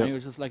 Yep. And it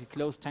was just like a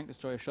close tank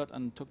destroyer shot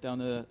and took down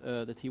the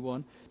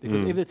T1.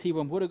 Because if the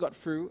T1 would have got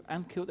through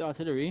and killed the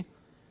artillery,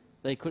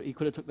 he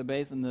could have took the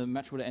base and the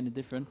match would have ended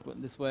different.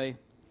 But this way,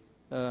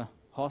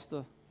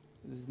 Horster,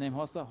 is his name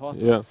Horster?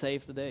 Horster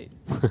saved the day.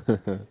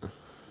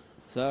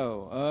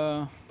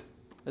 So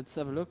let's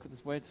have a look.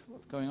 Let's wait.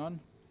 What's going on?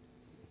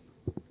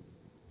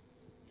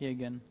 Here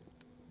again.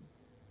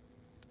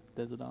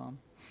 Desert Arm.